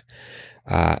range,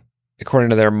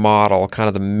 according to their model, kind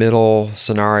of the middle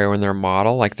scenario in their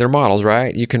model, like their models,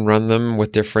 right? You can run them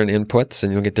with different inputs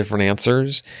and you'll get different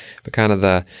answers. But kind of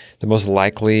the most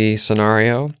likely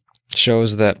scenario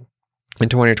shows that in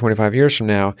 20 or 25 years from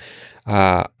now,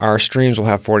 our streams will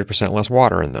have 40% less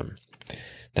water in them.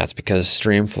 That's because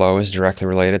stream flow is directly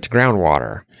related to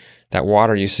groundwater. That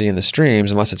water you see in the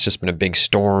streams, unless it's just been a big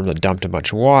storm that dumped a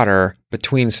bunch of water,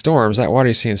 between storms, that water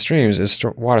you see in streams is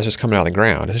water just coming out of the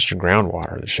ground. It's just your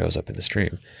groundwater that shows up in the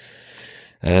stream.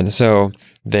 And so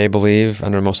they believe,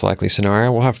 under the most likely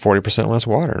scenario, we'll have 40% less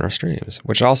water in our streams,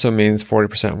 which also means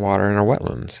 40% water in our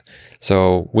wetlands.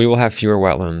 So we will have fewer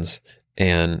wetlands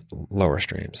and lower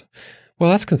streams. Well,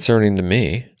 that's concerning to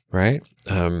me, right?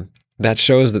 That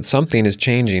shows that something is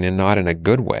changing and not in a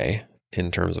good way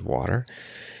in terms of water.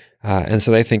 And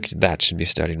so they think that should be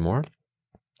studied more.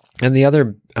 And the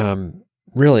other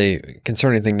really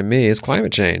concerning thing to me is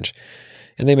climate change.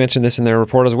 And they mentioned this in their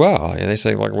report as well. And they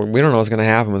say, like, well, we don't know what's going to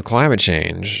happen with climate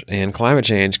change. And climate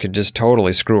change could just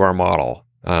totally screw our model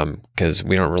because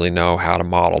we don't really know how to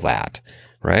model that,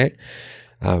 right?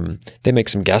 They make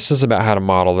some guesses about how to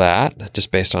model that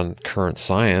just based on current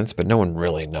science, but no one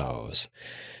really knows.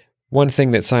 One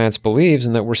thing that science believes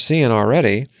and that we're seeing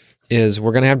already is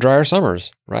we're going to have drier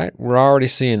summers, right? We're already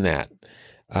seeing that.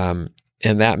 And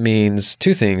that means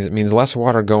two things. It means less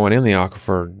water going in the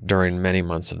aquifer during many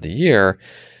months of the year,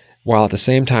 while at the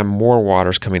same time more water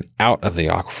is coming out of the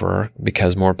aquifer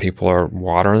because more people are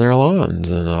watering their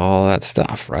lawns and all that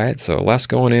stuff, right? So less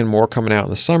going in, more coming out in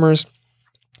the summers.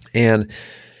 And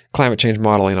climate change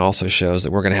modeling also shows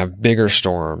that we're going to have bigger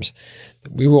storms.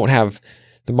 We won't have,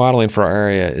 the modeling for our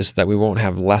area is that we won't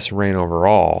have less rain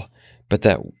overall, but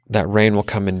that rain will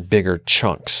come in bigger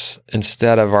chunks.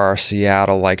 Instead of our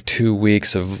Seattle, like 2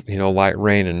 weeks of light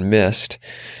rain and mist,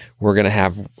 we're going to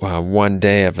have 1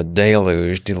 day of a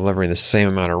deluge delivering the same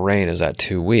amount of rain as that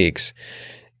 2 weeks.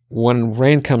 When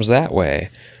rain comes that way,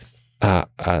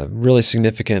 a really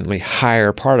significantly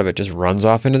higher part of it just runs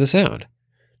off into the sound.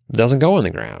 It doesn't go in the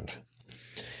ground.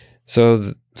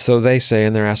 So they say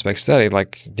in their aspect study,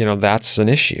 that's an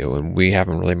issue, and we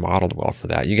haven't really modeled well for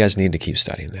that. You guys need to keep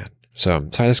studying that. So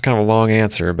sorry, this is kind of a long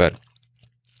answer, but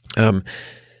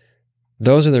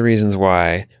those are the reasons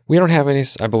why we don't have any,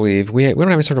 I believe, we don't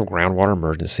have any sort of groundwater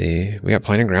emergency. We got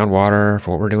plenty of groundwater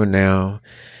for what we're doing now,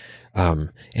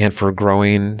 and for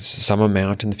growing some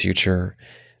amount in the future.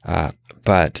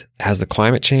 But as the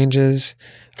climate changes,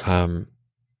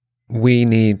 we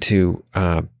need to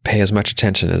pay as much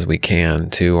attention as we can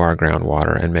to our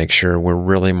groundwater and make sure we're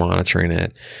really monitoring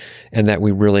it, and that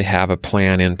we really have a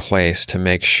plan in place to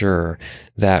make sure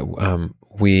that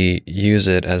we use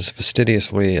it as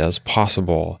fastidiously as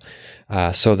possible,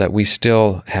 so that we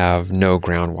still have no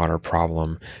groundwater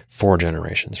problem 4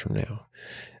 generations from now.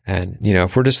 And,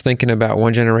 if we're just thinking about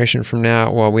 1 generation from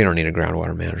now, well, we don't need a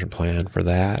groundwater management plan for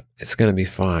that. It's going to be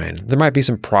fine. There might be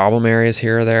some problem areas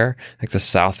here or there, like the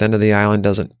south end of the island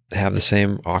doesn't have the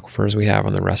same aquifers we have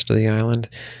on the rest of the island.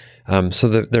 So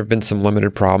there have been some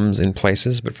limited problems in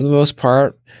places, but for the most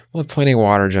part, we'll have plenty of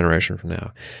water generation from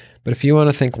now. But if you want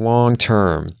to think long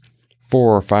term,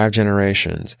 4 or 5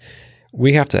 generations,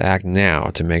 we have to act now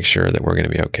to make sure that we're going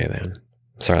to be okay then.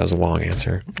 Sorry, that was a long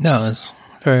answer. No, it's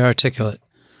very articulate.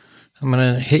 I'm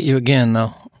going to hit you again,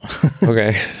 though.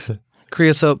 Okay.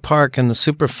 Creosote Park and the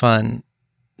Superfund.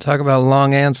 Talk about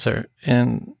long answer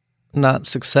and not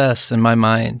success in my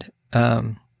mind.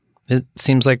 It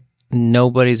seems like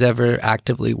nobody's ever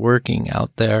actively working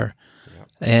out there. Yep.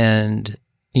 And,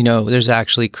 there's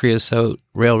actually creosote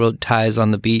railroad ties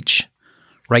on the beach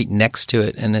right next to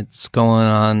it, and it's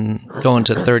going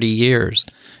to 30 years.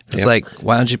 It's Yep. like,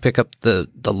 why don't you pick up the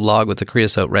log with the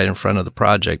creosote right in front of the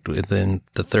project within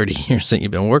the 30 years that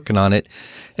you've been working on it?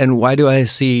 And why do I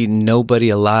see nobody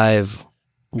alive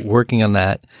working on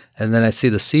that? And then I see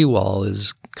the seawall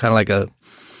is kind of like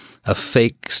a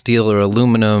fake steel or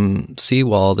aluminum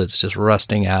seawall that's just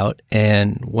rusting out.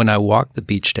 And when I walk the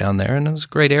beach down there, and it's a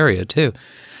great area too,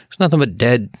 there's nothing but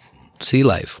dead sea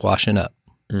life washing up.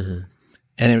 Mm-hmm.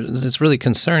 And it's really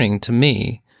concerning to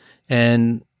me.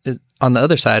 And on the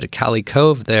other side of Cali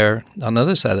Cove there, on the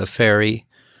other side of the ferry,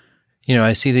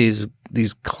 I see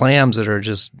these clams that are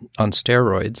just on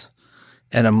steroids.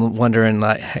 And I'm wondering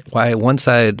why one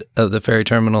side of the ferry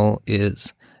terminal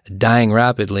is dying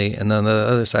rapidly and then the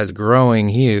other side's growing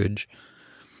huge.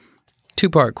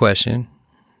 2-part question.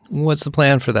 What's the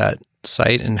plan for that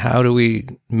site, and how do we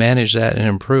manage that and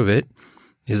improve it?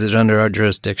 Is it under our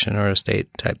jurisdiction or a state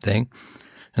type thing?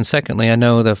 And secondly, I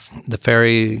know the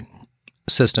ferry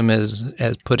system has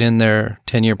put in their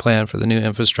 10-year plan for the new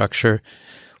infrastructure.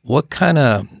 what kind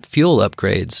of fuel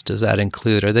upgrades does that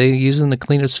include? Are they using the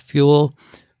cleanest fuel?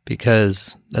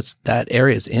 Because that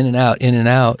area is in and out.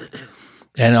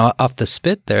 And off the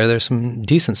spit there's some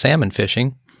decent salmon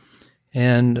fishing.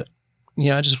 And,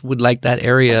 I just would like that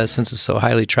area, since it's so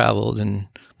highly traveled and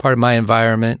part of my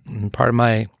environment and part of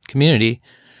my community,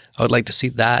 I would like to see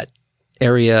that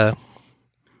area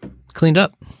cleaned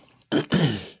up.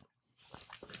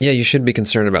 Yeah, you should be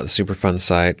concerned about the Superfund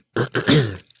site.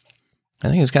 I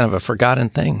think it's kind of a forgotten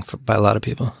thing by a lot of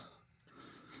people.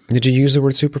 Did you use the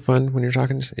word Superfund when you're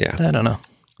talking? Yeah. I don't know.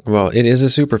 Well, it is a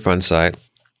Superfund site.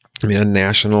 I mean, a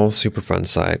national Superfund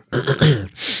site.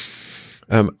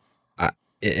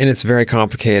 And it's very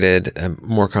complicated,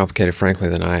 more complicated, frankly,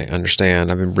 than I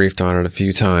understand. I've been briefed on it a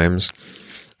few times.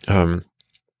 There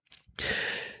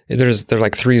are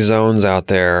like 3 zones out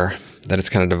there that it's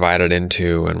kind of divided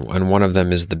into, and one of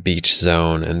them is the beach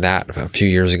zone, and that a few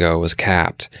years ago was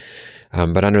capped.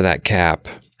 But under that cap,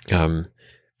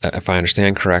 if I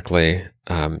understand correctly,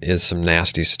 is some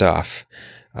nasty stuff.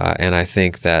 And I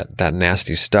think that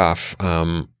nasty stuff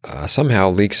somehow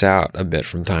leaks out a bit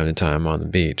from time to time on the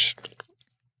beach.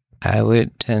 I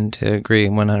would tend to agree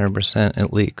 100%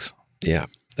 it leaks. Yeah.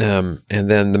 And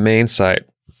then the main site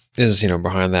is,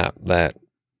 behind that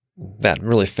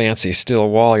really fancy steel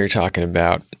wall you're talking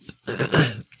about.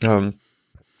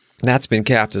 That's been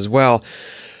capped as well.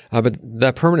 But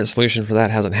the permanent solution for that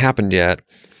hasn't happened yet.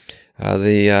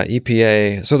 The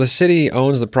EPA, so the city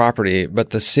owns the property,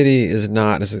 but the city is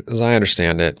not, as I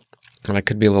understand it, and I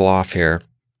could be a little off here.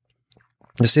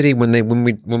 The city, when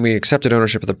we accepted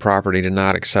ownership of the property, did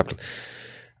not accept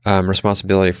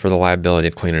responsibility for the liability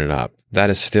of cleaning it up. That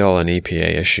is still an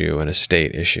EPA issue and a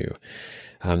state issue.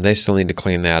 They still need to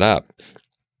clean that up.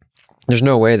 There's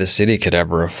no way the city could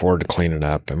ever afford to clean it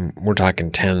up, and we're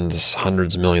talking tens,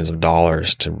 hundreds of millions of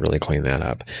dollars to really clean that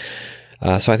up.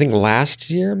 So I think last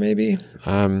year, maybe,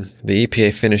 the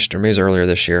EPA finished, or maybe it was earlier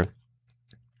this year,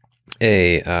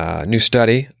 a new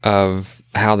study of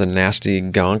how the nasty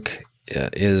gunk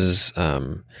is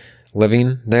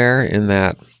living there in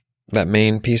that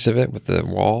main piece of it with the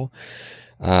wall,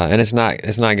 and it's not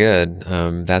good.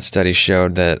 That study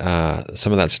showed that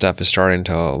some of that stuff is starting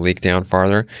to leak down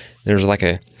farther. There's like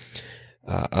a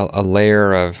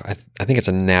layer of I think it's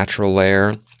a natural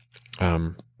layer.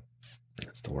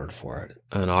 What's the word for it?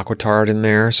 An aquitard in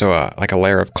there, so like a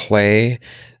layer of clay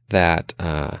that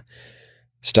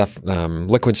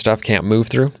liquid stuff can't move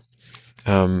through.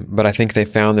 But I think they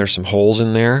found there's some holes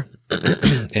in there,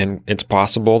 and it's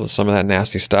possible that some of that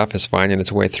nasty stuff is finding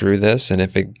its way through this, and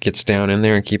if it gets down in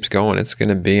there and keeps going, it's going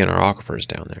to be in our aquifers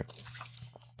down there.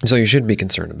 So you should be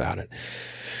concerned about it.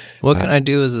 What can I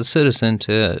do as a citizen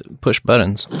to push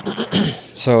buttons?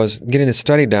 So as getting this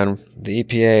study done, the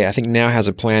EPA, I think, now has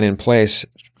a plan in place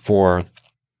for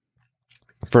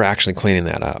actually cleaning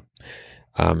that up.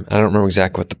 I don't remember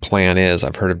exactly what the plan is.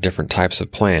 I've heard of different types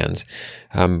of plans,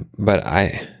 but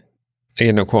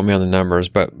don't quote me on the numbers,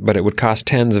 but it would cost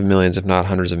tens of millions, if not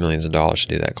hundreds of millions of dollars to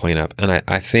do that cleanup. And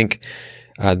I think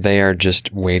they are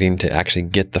just waiting to actually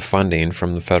get the funding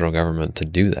from the federal government to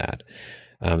do that.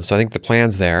 So I think the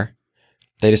plan's there.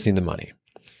 They just need the money.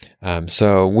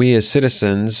 So we as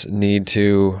citizens need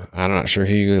to, I'm not sure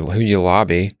who you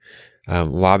lobby.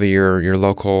 Lobby your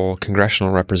local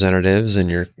congressional representatives and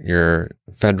your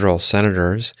federal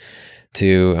senators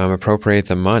to appropriate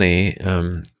the money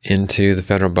into the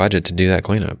federal budget to do that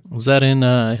cleanup. Was that in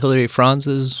Hillary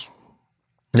Franz's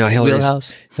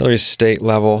wheelhouse? Hillary's state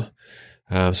level.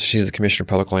 So she's the Commissioner of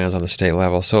Public Lands on the state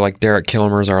level. So like Derek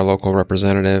Kilmer's our local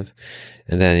representative,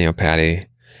 and then Patty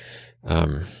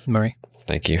Murray.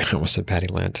 Thank you. I almost said Patty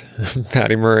Lent.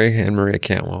 Patty Murray and Maria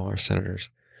Cantwell are senators.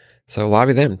 So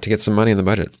lobby them to get some money in the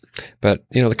budget. But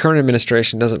the current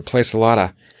administration doesn't place a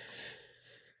lot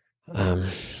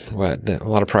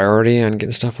of priority on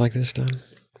getting stuff like this done.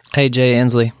 Hey, Jay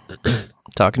Ansley,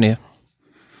 talking to you.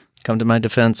 Come to my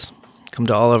defense. Come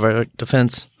to all of our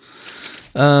defense.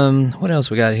 What else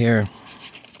we got here?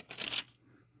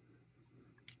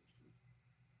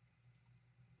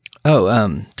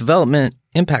 Development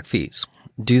impact fees.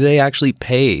 Do they actually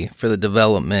pay for the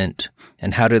development,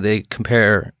 and how do they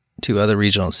compare to other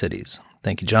regional cities?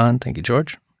 Thank you, John. Thank you,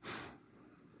 George.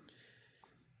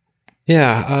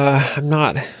 Yeah, I'm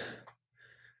not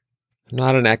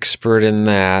an expert in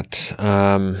that.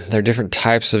 There are different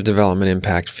types of development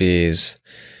impact fees.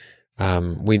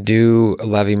 We do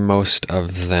levy most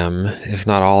of them, if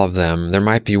not all of them. There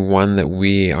might be one that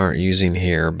we aren't using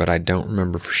here, but I don't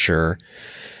remember for sure.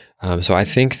 So I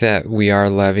think that we are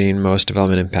levying most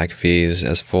development impact fees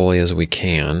as fully as we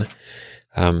can.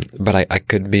 But I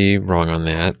could be wrong on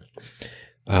that.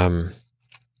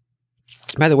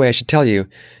 By the way, I should tell you,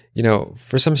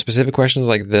 for some specific questions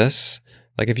like this,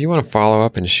 like if you want to follow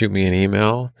up and shoot me an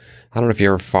email, I don't know if you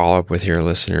ever follow up with your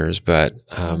listeners, but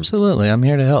absolutely, I'm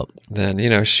here to help.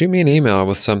 Then shoot me an email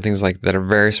with some things like that are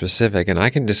very specific, and I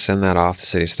can just send that off to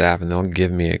city staff, and they'll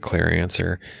give me a clear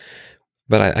answer.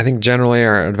 But I think generally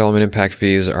our development impact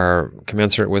fees are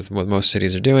commensurate with what most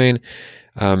cities are doing,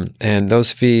 and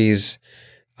those fees,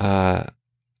 I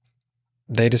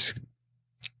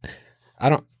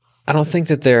don't think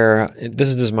that they're. This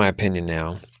is just my opinion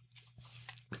now.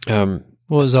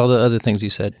 What was all the other things you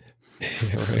said?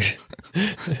 Yeah, right.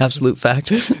 Absolute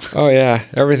fact. Oh yeah,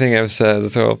 everything I've said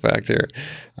is a total fact here.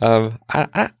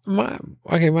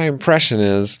 My impression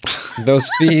is those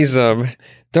fees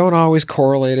don't always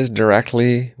correlate as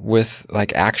directly with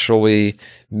like actually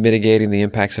mitigating the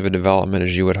impacts of a development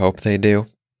as you would hope they do.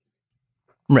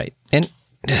 Right, and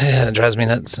it drives me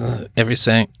nuts every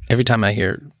time I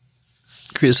hear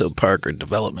Creosote Park or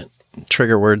development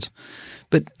trigger words.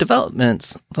 But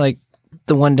developments like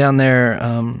the one down there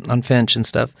on Finch and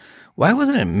stuff, why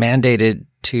wasn't it mandated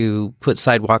to put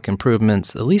sidewalk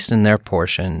improvements, at least in their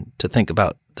portion, to think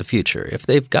about the future? If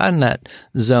they've gotten that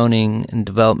zoning and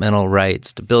developmental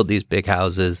rights to build these big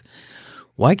houses,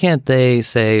 why can't they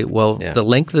say, well, the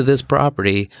length of this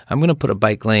property, I'm going to put a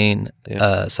bike lane,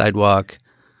 sidewalk.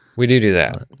 We do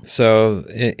that. So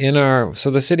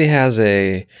so the city has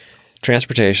a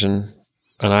transportation,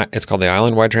 it's called the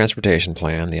Island-Wide Transportation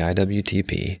Plan, the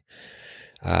IWTP.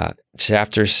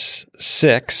 Chapter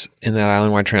 6 in that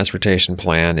Island-Wide Transportation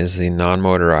Plan is the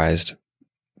non-motorized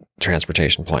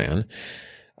transportation plan.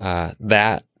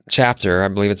 That chapter, I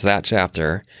believe it's that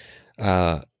chapter,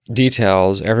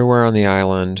 details everywhere on the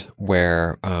island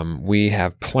where we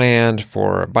have planned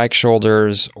for bike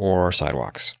shoulders or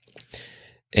sidewalks.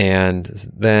 And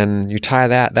then you tie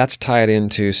that's tied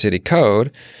into city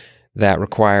code that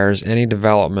requires any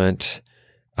development,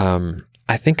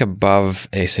 I think above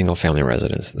a single-family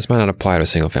residence. This might not apply to a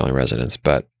single-family residence,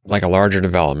 but like a larger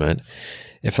development.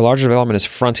 If a larger development is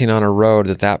fronting on a road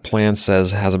that plan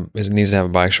says needs to have a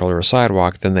bike shoulder or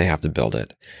sidewalk, then they have to build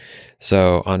it.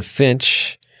 So on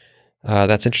Finch,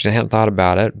 that's interesting. I hadn't thought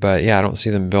about it, but yeah, I don't see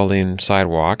them building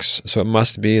sidewalks. So it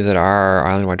must be that our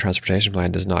Island-Wide Transportation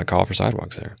Plan does not call for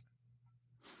sidewalks there.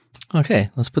 Okay,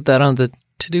 let's put that on the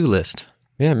to-do list.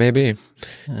 Yeah, maybe.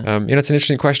 Yeah. It's an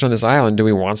interesting question on this island. Do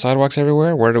we want sidewalks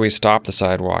everywhere? Where do we stop the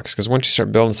sidewalks? Because once you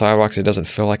start building sidewalks, it doesn't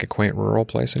feel like a quaint rural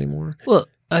place anymore. Well,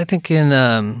 I think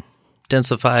in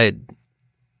densified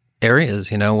areas,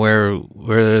 where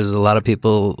there's a lot of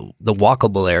people, the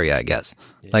walkable area, I guess,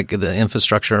 like the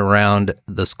infrastructure around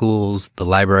the schools, the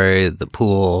library, the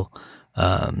pool,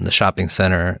 the shopping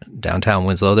center, downtown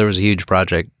Winslow. There was a huge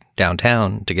project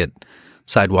downtown to get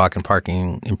sidewalk and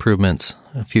parking improvements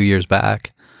a few years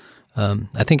back.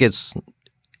 I think it's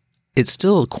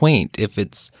still quaint if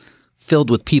it's filled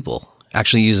with people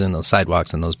actually using those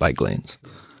sidewalks and those bike lanes.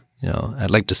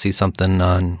 I'd like to see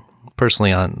something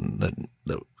personally on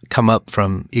the come up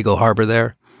from Eagle Harbor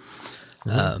there,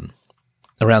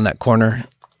 around that corner,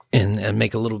 and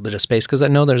make a little bit of space, because I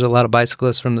know there's a lot of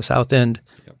bicyclists from the south end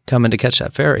coming to catch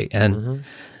that ferry, and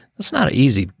it's not an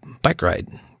easy bike ride.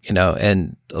 And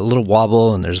a little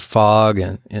wobble, and there's fog,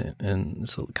 and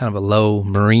it's kind of a low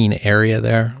marine area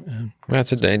there.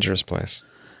 That's a dangerous place.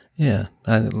 Yeah,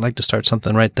 I'd like to start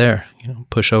something right there.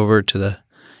 Push over to the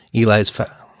Eli's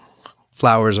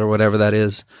Flowers or whatever that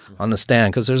is on the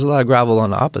stand, because there's a lot of gravel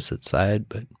on the opposite side.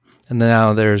 And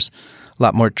now there's a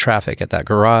lot more traffic at that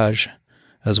garage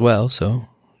as well. So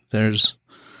there's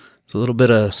a little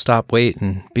bit of stop, wait,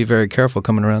 and be very careful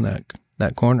coming around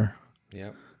that corner.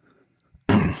 Yep.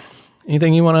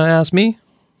 Anything you want to ask me?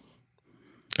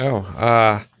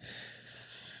 I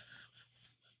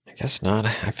guess not.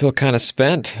 I feel kind of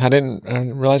spent. I didn't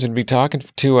realize we'd be talking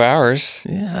for 2 hours.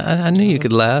 Yeah, I knew you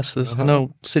could last. There's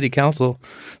no city council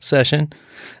session.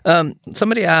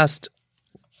 Somebody asked,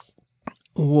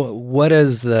 why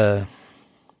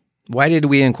did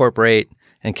we incorporate,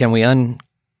 and can we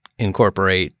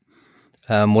unincorporate?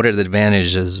 What are the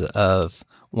advantages of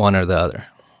one or the other?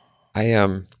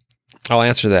 I'll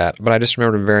answer that, but I just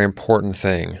remembered a very important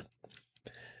thing.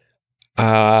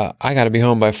 I got to be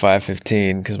home by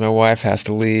 5:15 because my wife has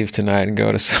to leave tonight and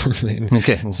go to something.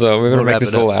 Okay. So we're going to make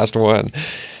this the last one.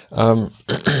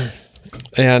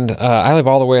 And I live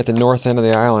all the way at the north end of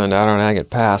the island. I don't know how to get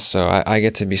past, so I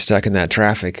get to be stuck in that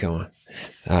traffic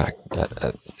at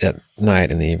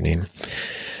night in the evening.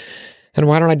 And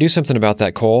why don't I do something about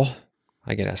that, Cole?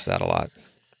 I get asked that a lot.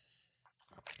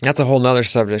 That's a whole nother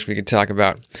subject we could talk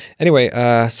about. Anyway,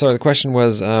 so the question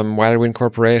was, why did we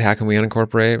incorporate? How can we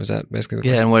unincorporate? Was that basically the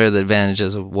question? Yeah, and what are the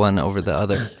advantages of one over the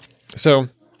other? So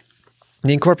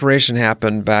the incorporation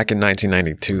happened back in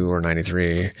 1992 or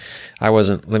 93. I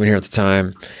wasn't living here at the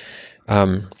time.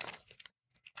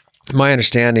 My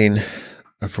understanding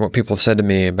from what people have said to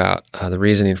me about the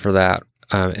reasoning for that,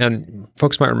 and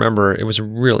folks might remember it was a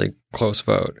really close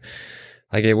vote.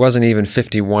 Like it wasn't even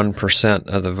 51%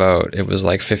 of the vote. It was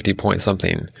like 50 point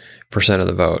something percent of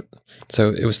the vote. So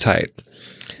it was tight.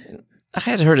 I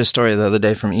had heard a story the other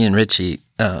day from Ian Ritchie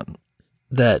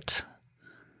that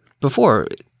before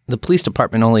the police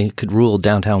department only could rule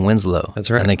downtown Winslow. That's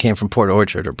right. And they came from Port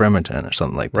Orchard or Bremerton or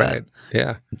something like that. Right.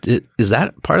 Yeah. Is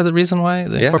that part of the reason why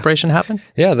the incorporation happened?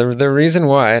 Yeah. The reason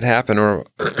why it happened, or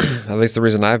at least the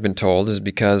reason I've been told, is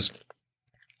because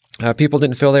people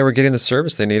didn't feel they were getting the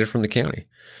service they needed from the county.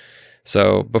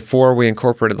 So before we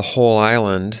incorporated the whole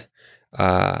island,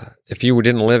 if you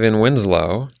didn't live in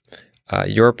Winslow,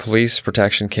 your police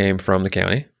protection came from the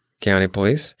county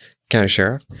police, county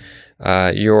sheriff.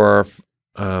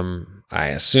 I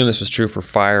assume this was true for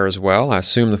fire as well. I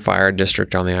assume the fire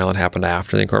district on the island happened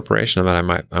after the incorporation, but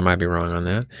I might be wrong on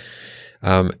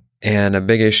that. And a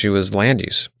big issue was land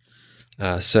use.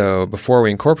 So before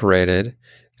we incorporated,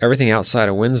 everything outside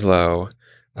of Winslow,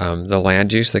 the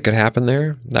land use that could happen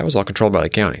there, that was all controlled by the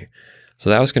county. So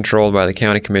that was controlled by the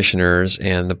county commissioners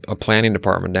and a planning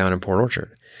department down in Port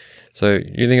Orchard. So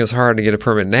you think it's hard to get a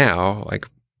permit now? Like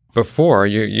before,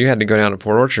 you had to go down to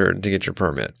Port Orchard to get your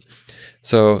permit.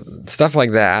 So stuff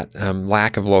like that,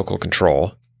 lack of local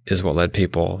control is what led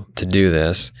people to do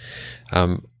this.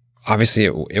 Obviously,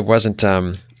 it wasn't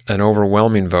an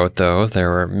overwhelming vote, though. There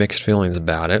were mixed feelings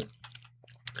about it.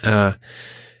 To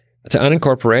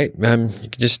unincorporate, you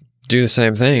could just do the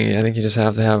same thing. I think you just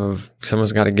have to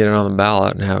someone's got to get it on the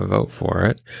ballot and have a vote for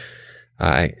it.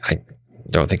 I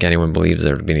don't think anyone believes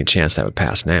there would be any chance that would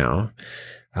pass now.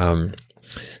 A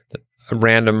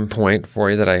random point for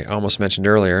you that I almost mentioned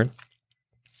earlier.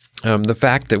 The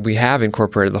fact that we have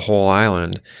incorporated the whole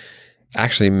island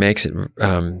actually makes it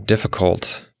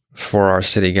difficult for our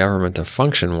city government to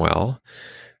function well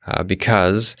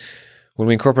because when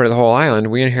we incorporated the whole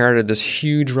island, we inherited this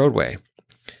huge roadway.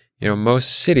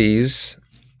 Most cities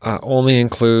only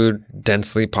include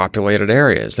densely populated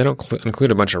areas. They don't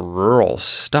include a bunch of rural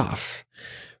stuff,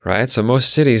 right? So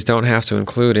most cities don't have to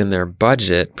include in their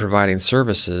budget providing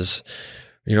services,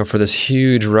 for this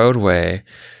huge roadway.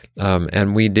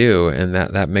 And we do, and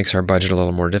that makes our budget a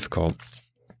little more difficult.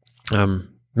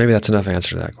 Maybe that's enough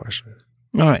answer to that question.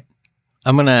 All right.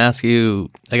 I'm going to ask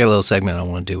you, I got a little segment I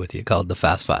want to do with you called the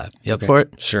Fast Five. You up for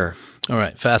it? Sure. All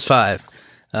right. Fast Five.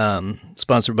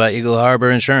 Sponsored by Eagle Harbor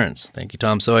Insurance. Thank you,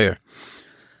 Tom Sawyer.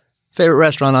 Favorite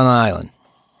restaurant on the island?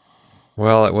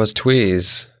 Well, it was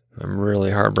Tweez. I'm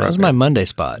really heartbroken. That was my Monday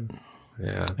spot.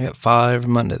 Yeah. I got 5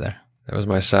 Monday there. That was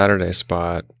my Saturday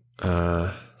spot.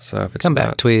 So if it's Come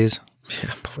back, Tweez.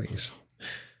 Yeah, please.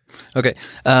 Okay.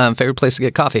 Favorite place to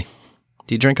get coffee?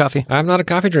 Do you drink coffee? I'm not a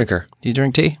coffee drinker. Do you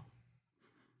drink tea?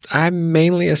 I'm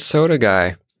mainly a soda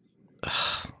guy.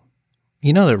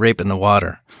 They're raping the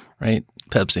water, right?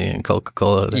 Pepsi and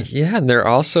Coca-Cola. Yeah, and they're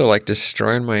also like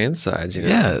destroying my insides.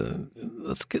 Yeah,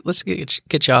 let's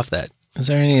get you off that. Is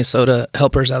there any soda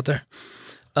helpers out there?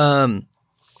 If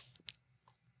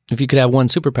you could have one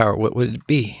superpower, what would it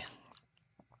be?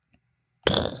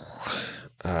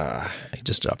 I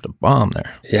just dropped a bomb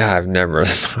there. Yeah, I've never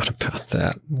thought about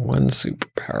that. One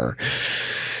superpower.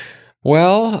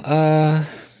 Well,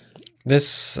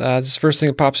 this first thing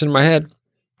that pops into my head.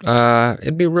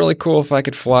 It'd be really cool if I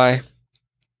could fly.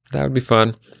 That would be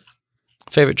fun.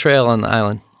 Favorite trail on the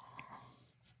island?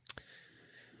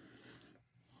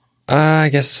 I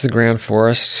guess it's the Grand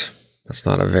Forest. That's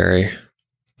not a very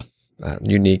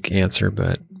unique answer,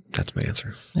 but that's my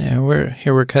answer. Yeah,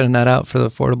 we're cutting that out for the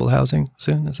affordable housing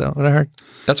soon. Is that what I heard?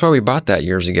 That's why we bought that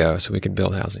years ago, so we could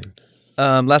build housing.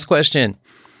 Last question.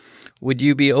 Would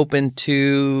you be open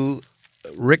to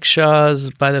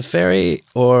rickshaws by the ferry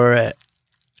or a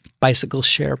bicycle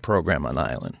share program on the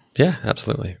island? Yeah,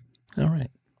 absolutely. All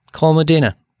right. Kol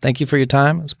Medina, thank you for your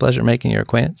time. It was a pleasure making your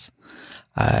acquaintance.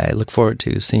 I look forward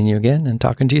to seeing you again and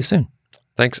talking to you soon.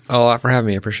 Thanks a lot for having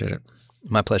me. I appreciate it.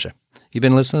 My pleasure. You've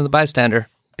been listening to The Bystander.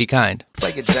 Be kind.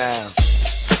 Break it down.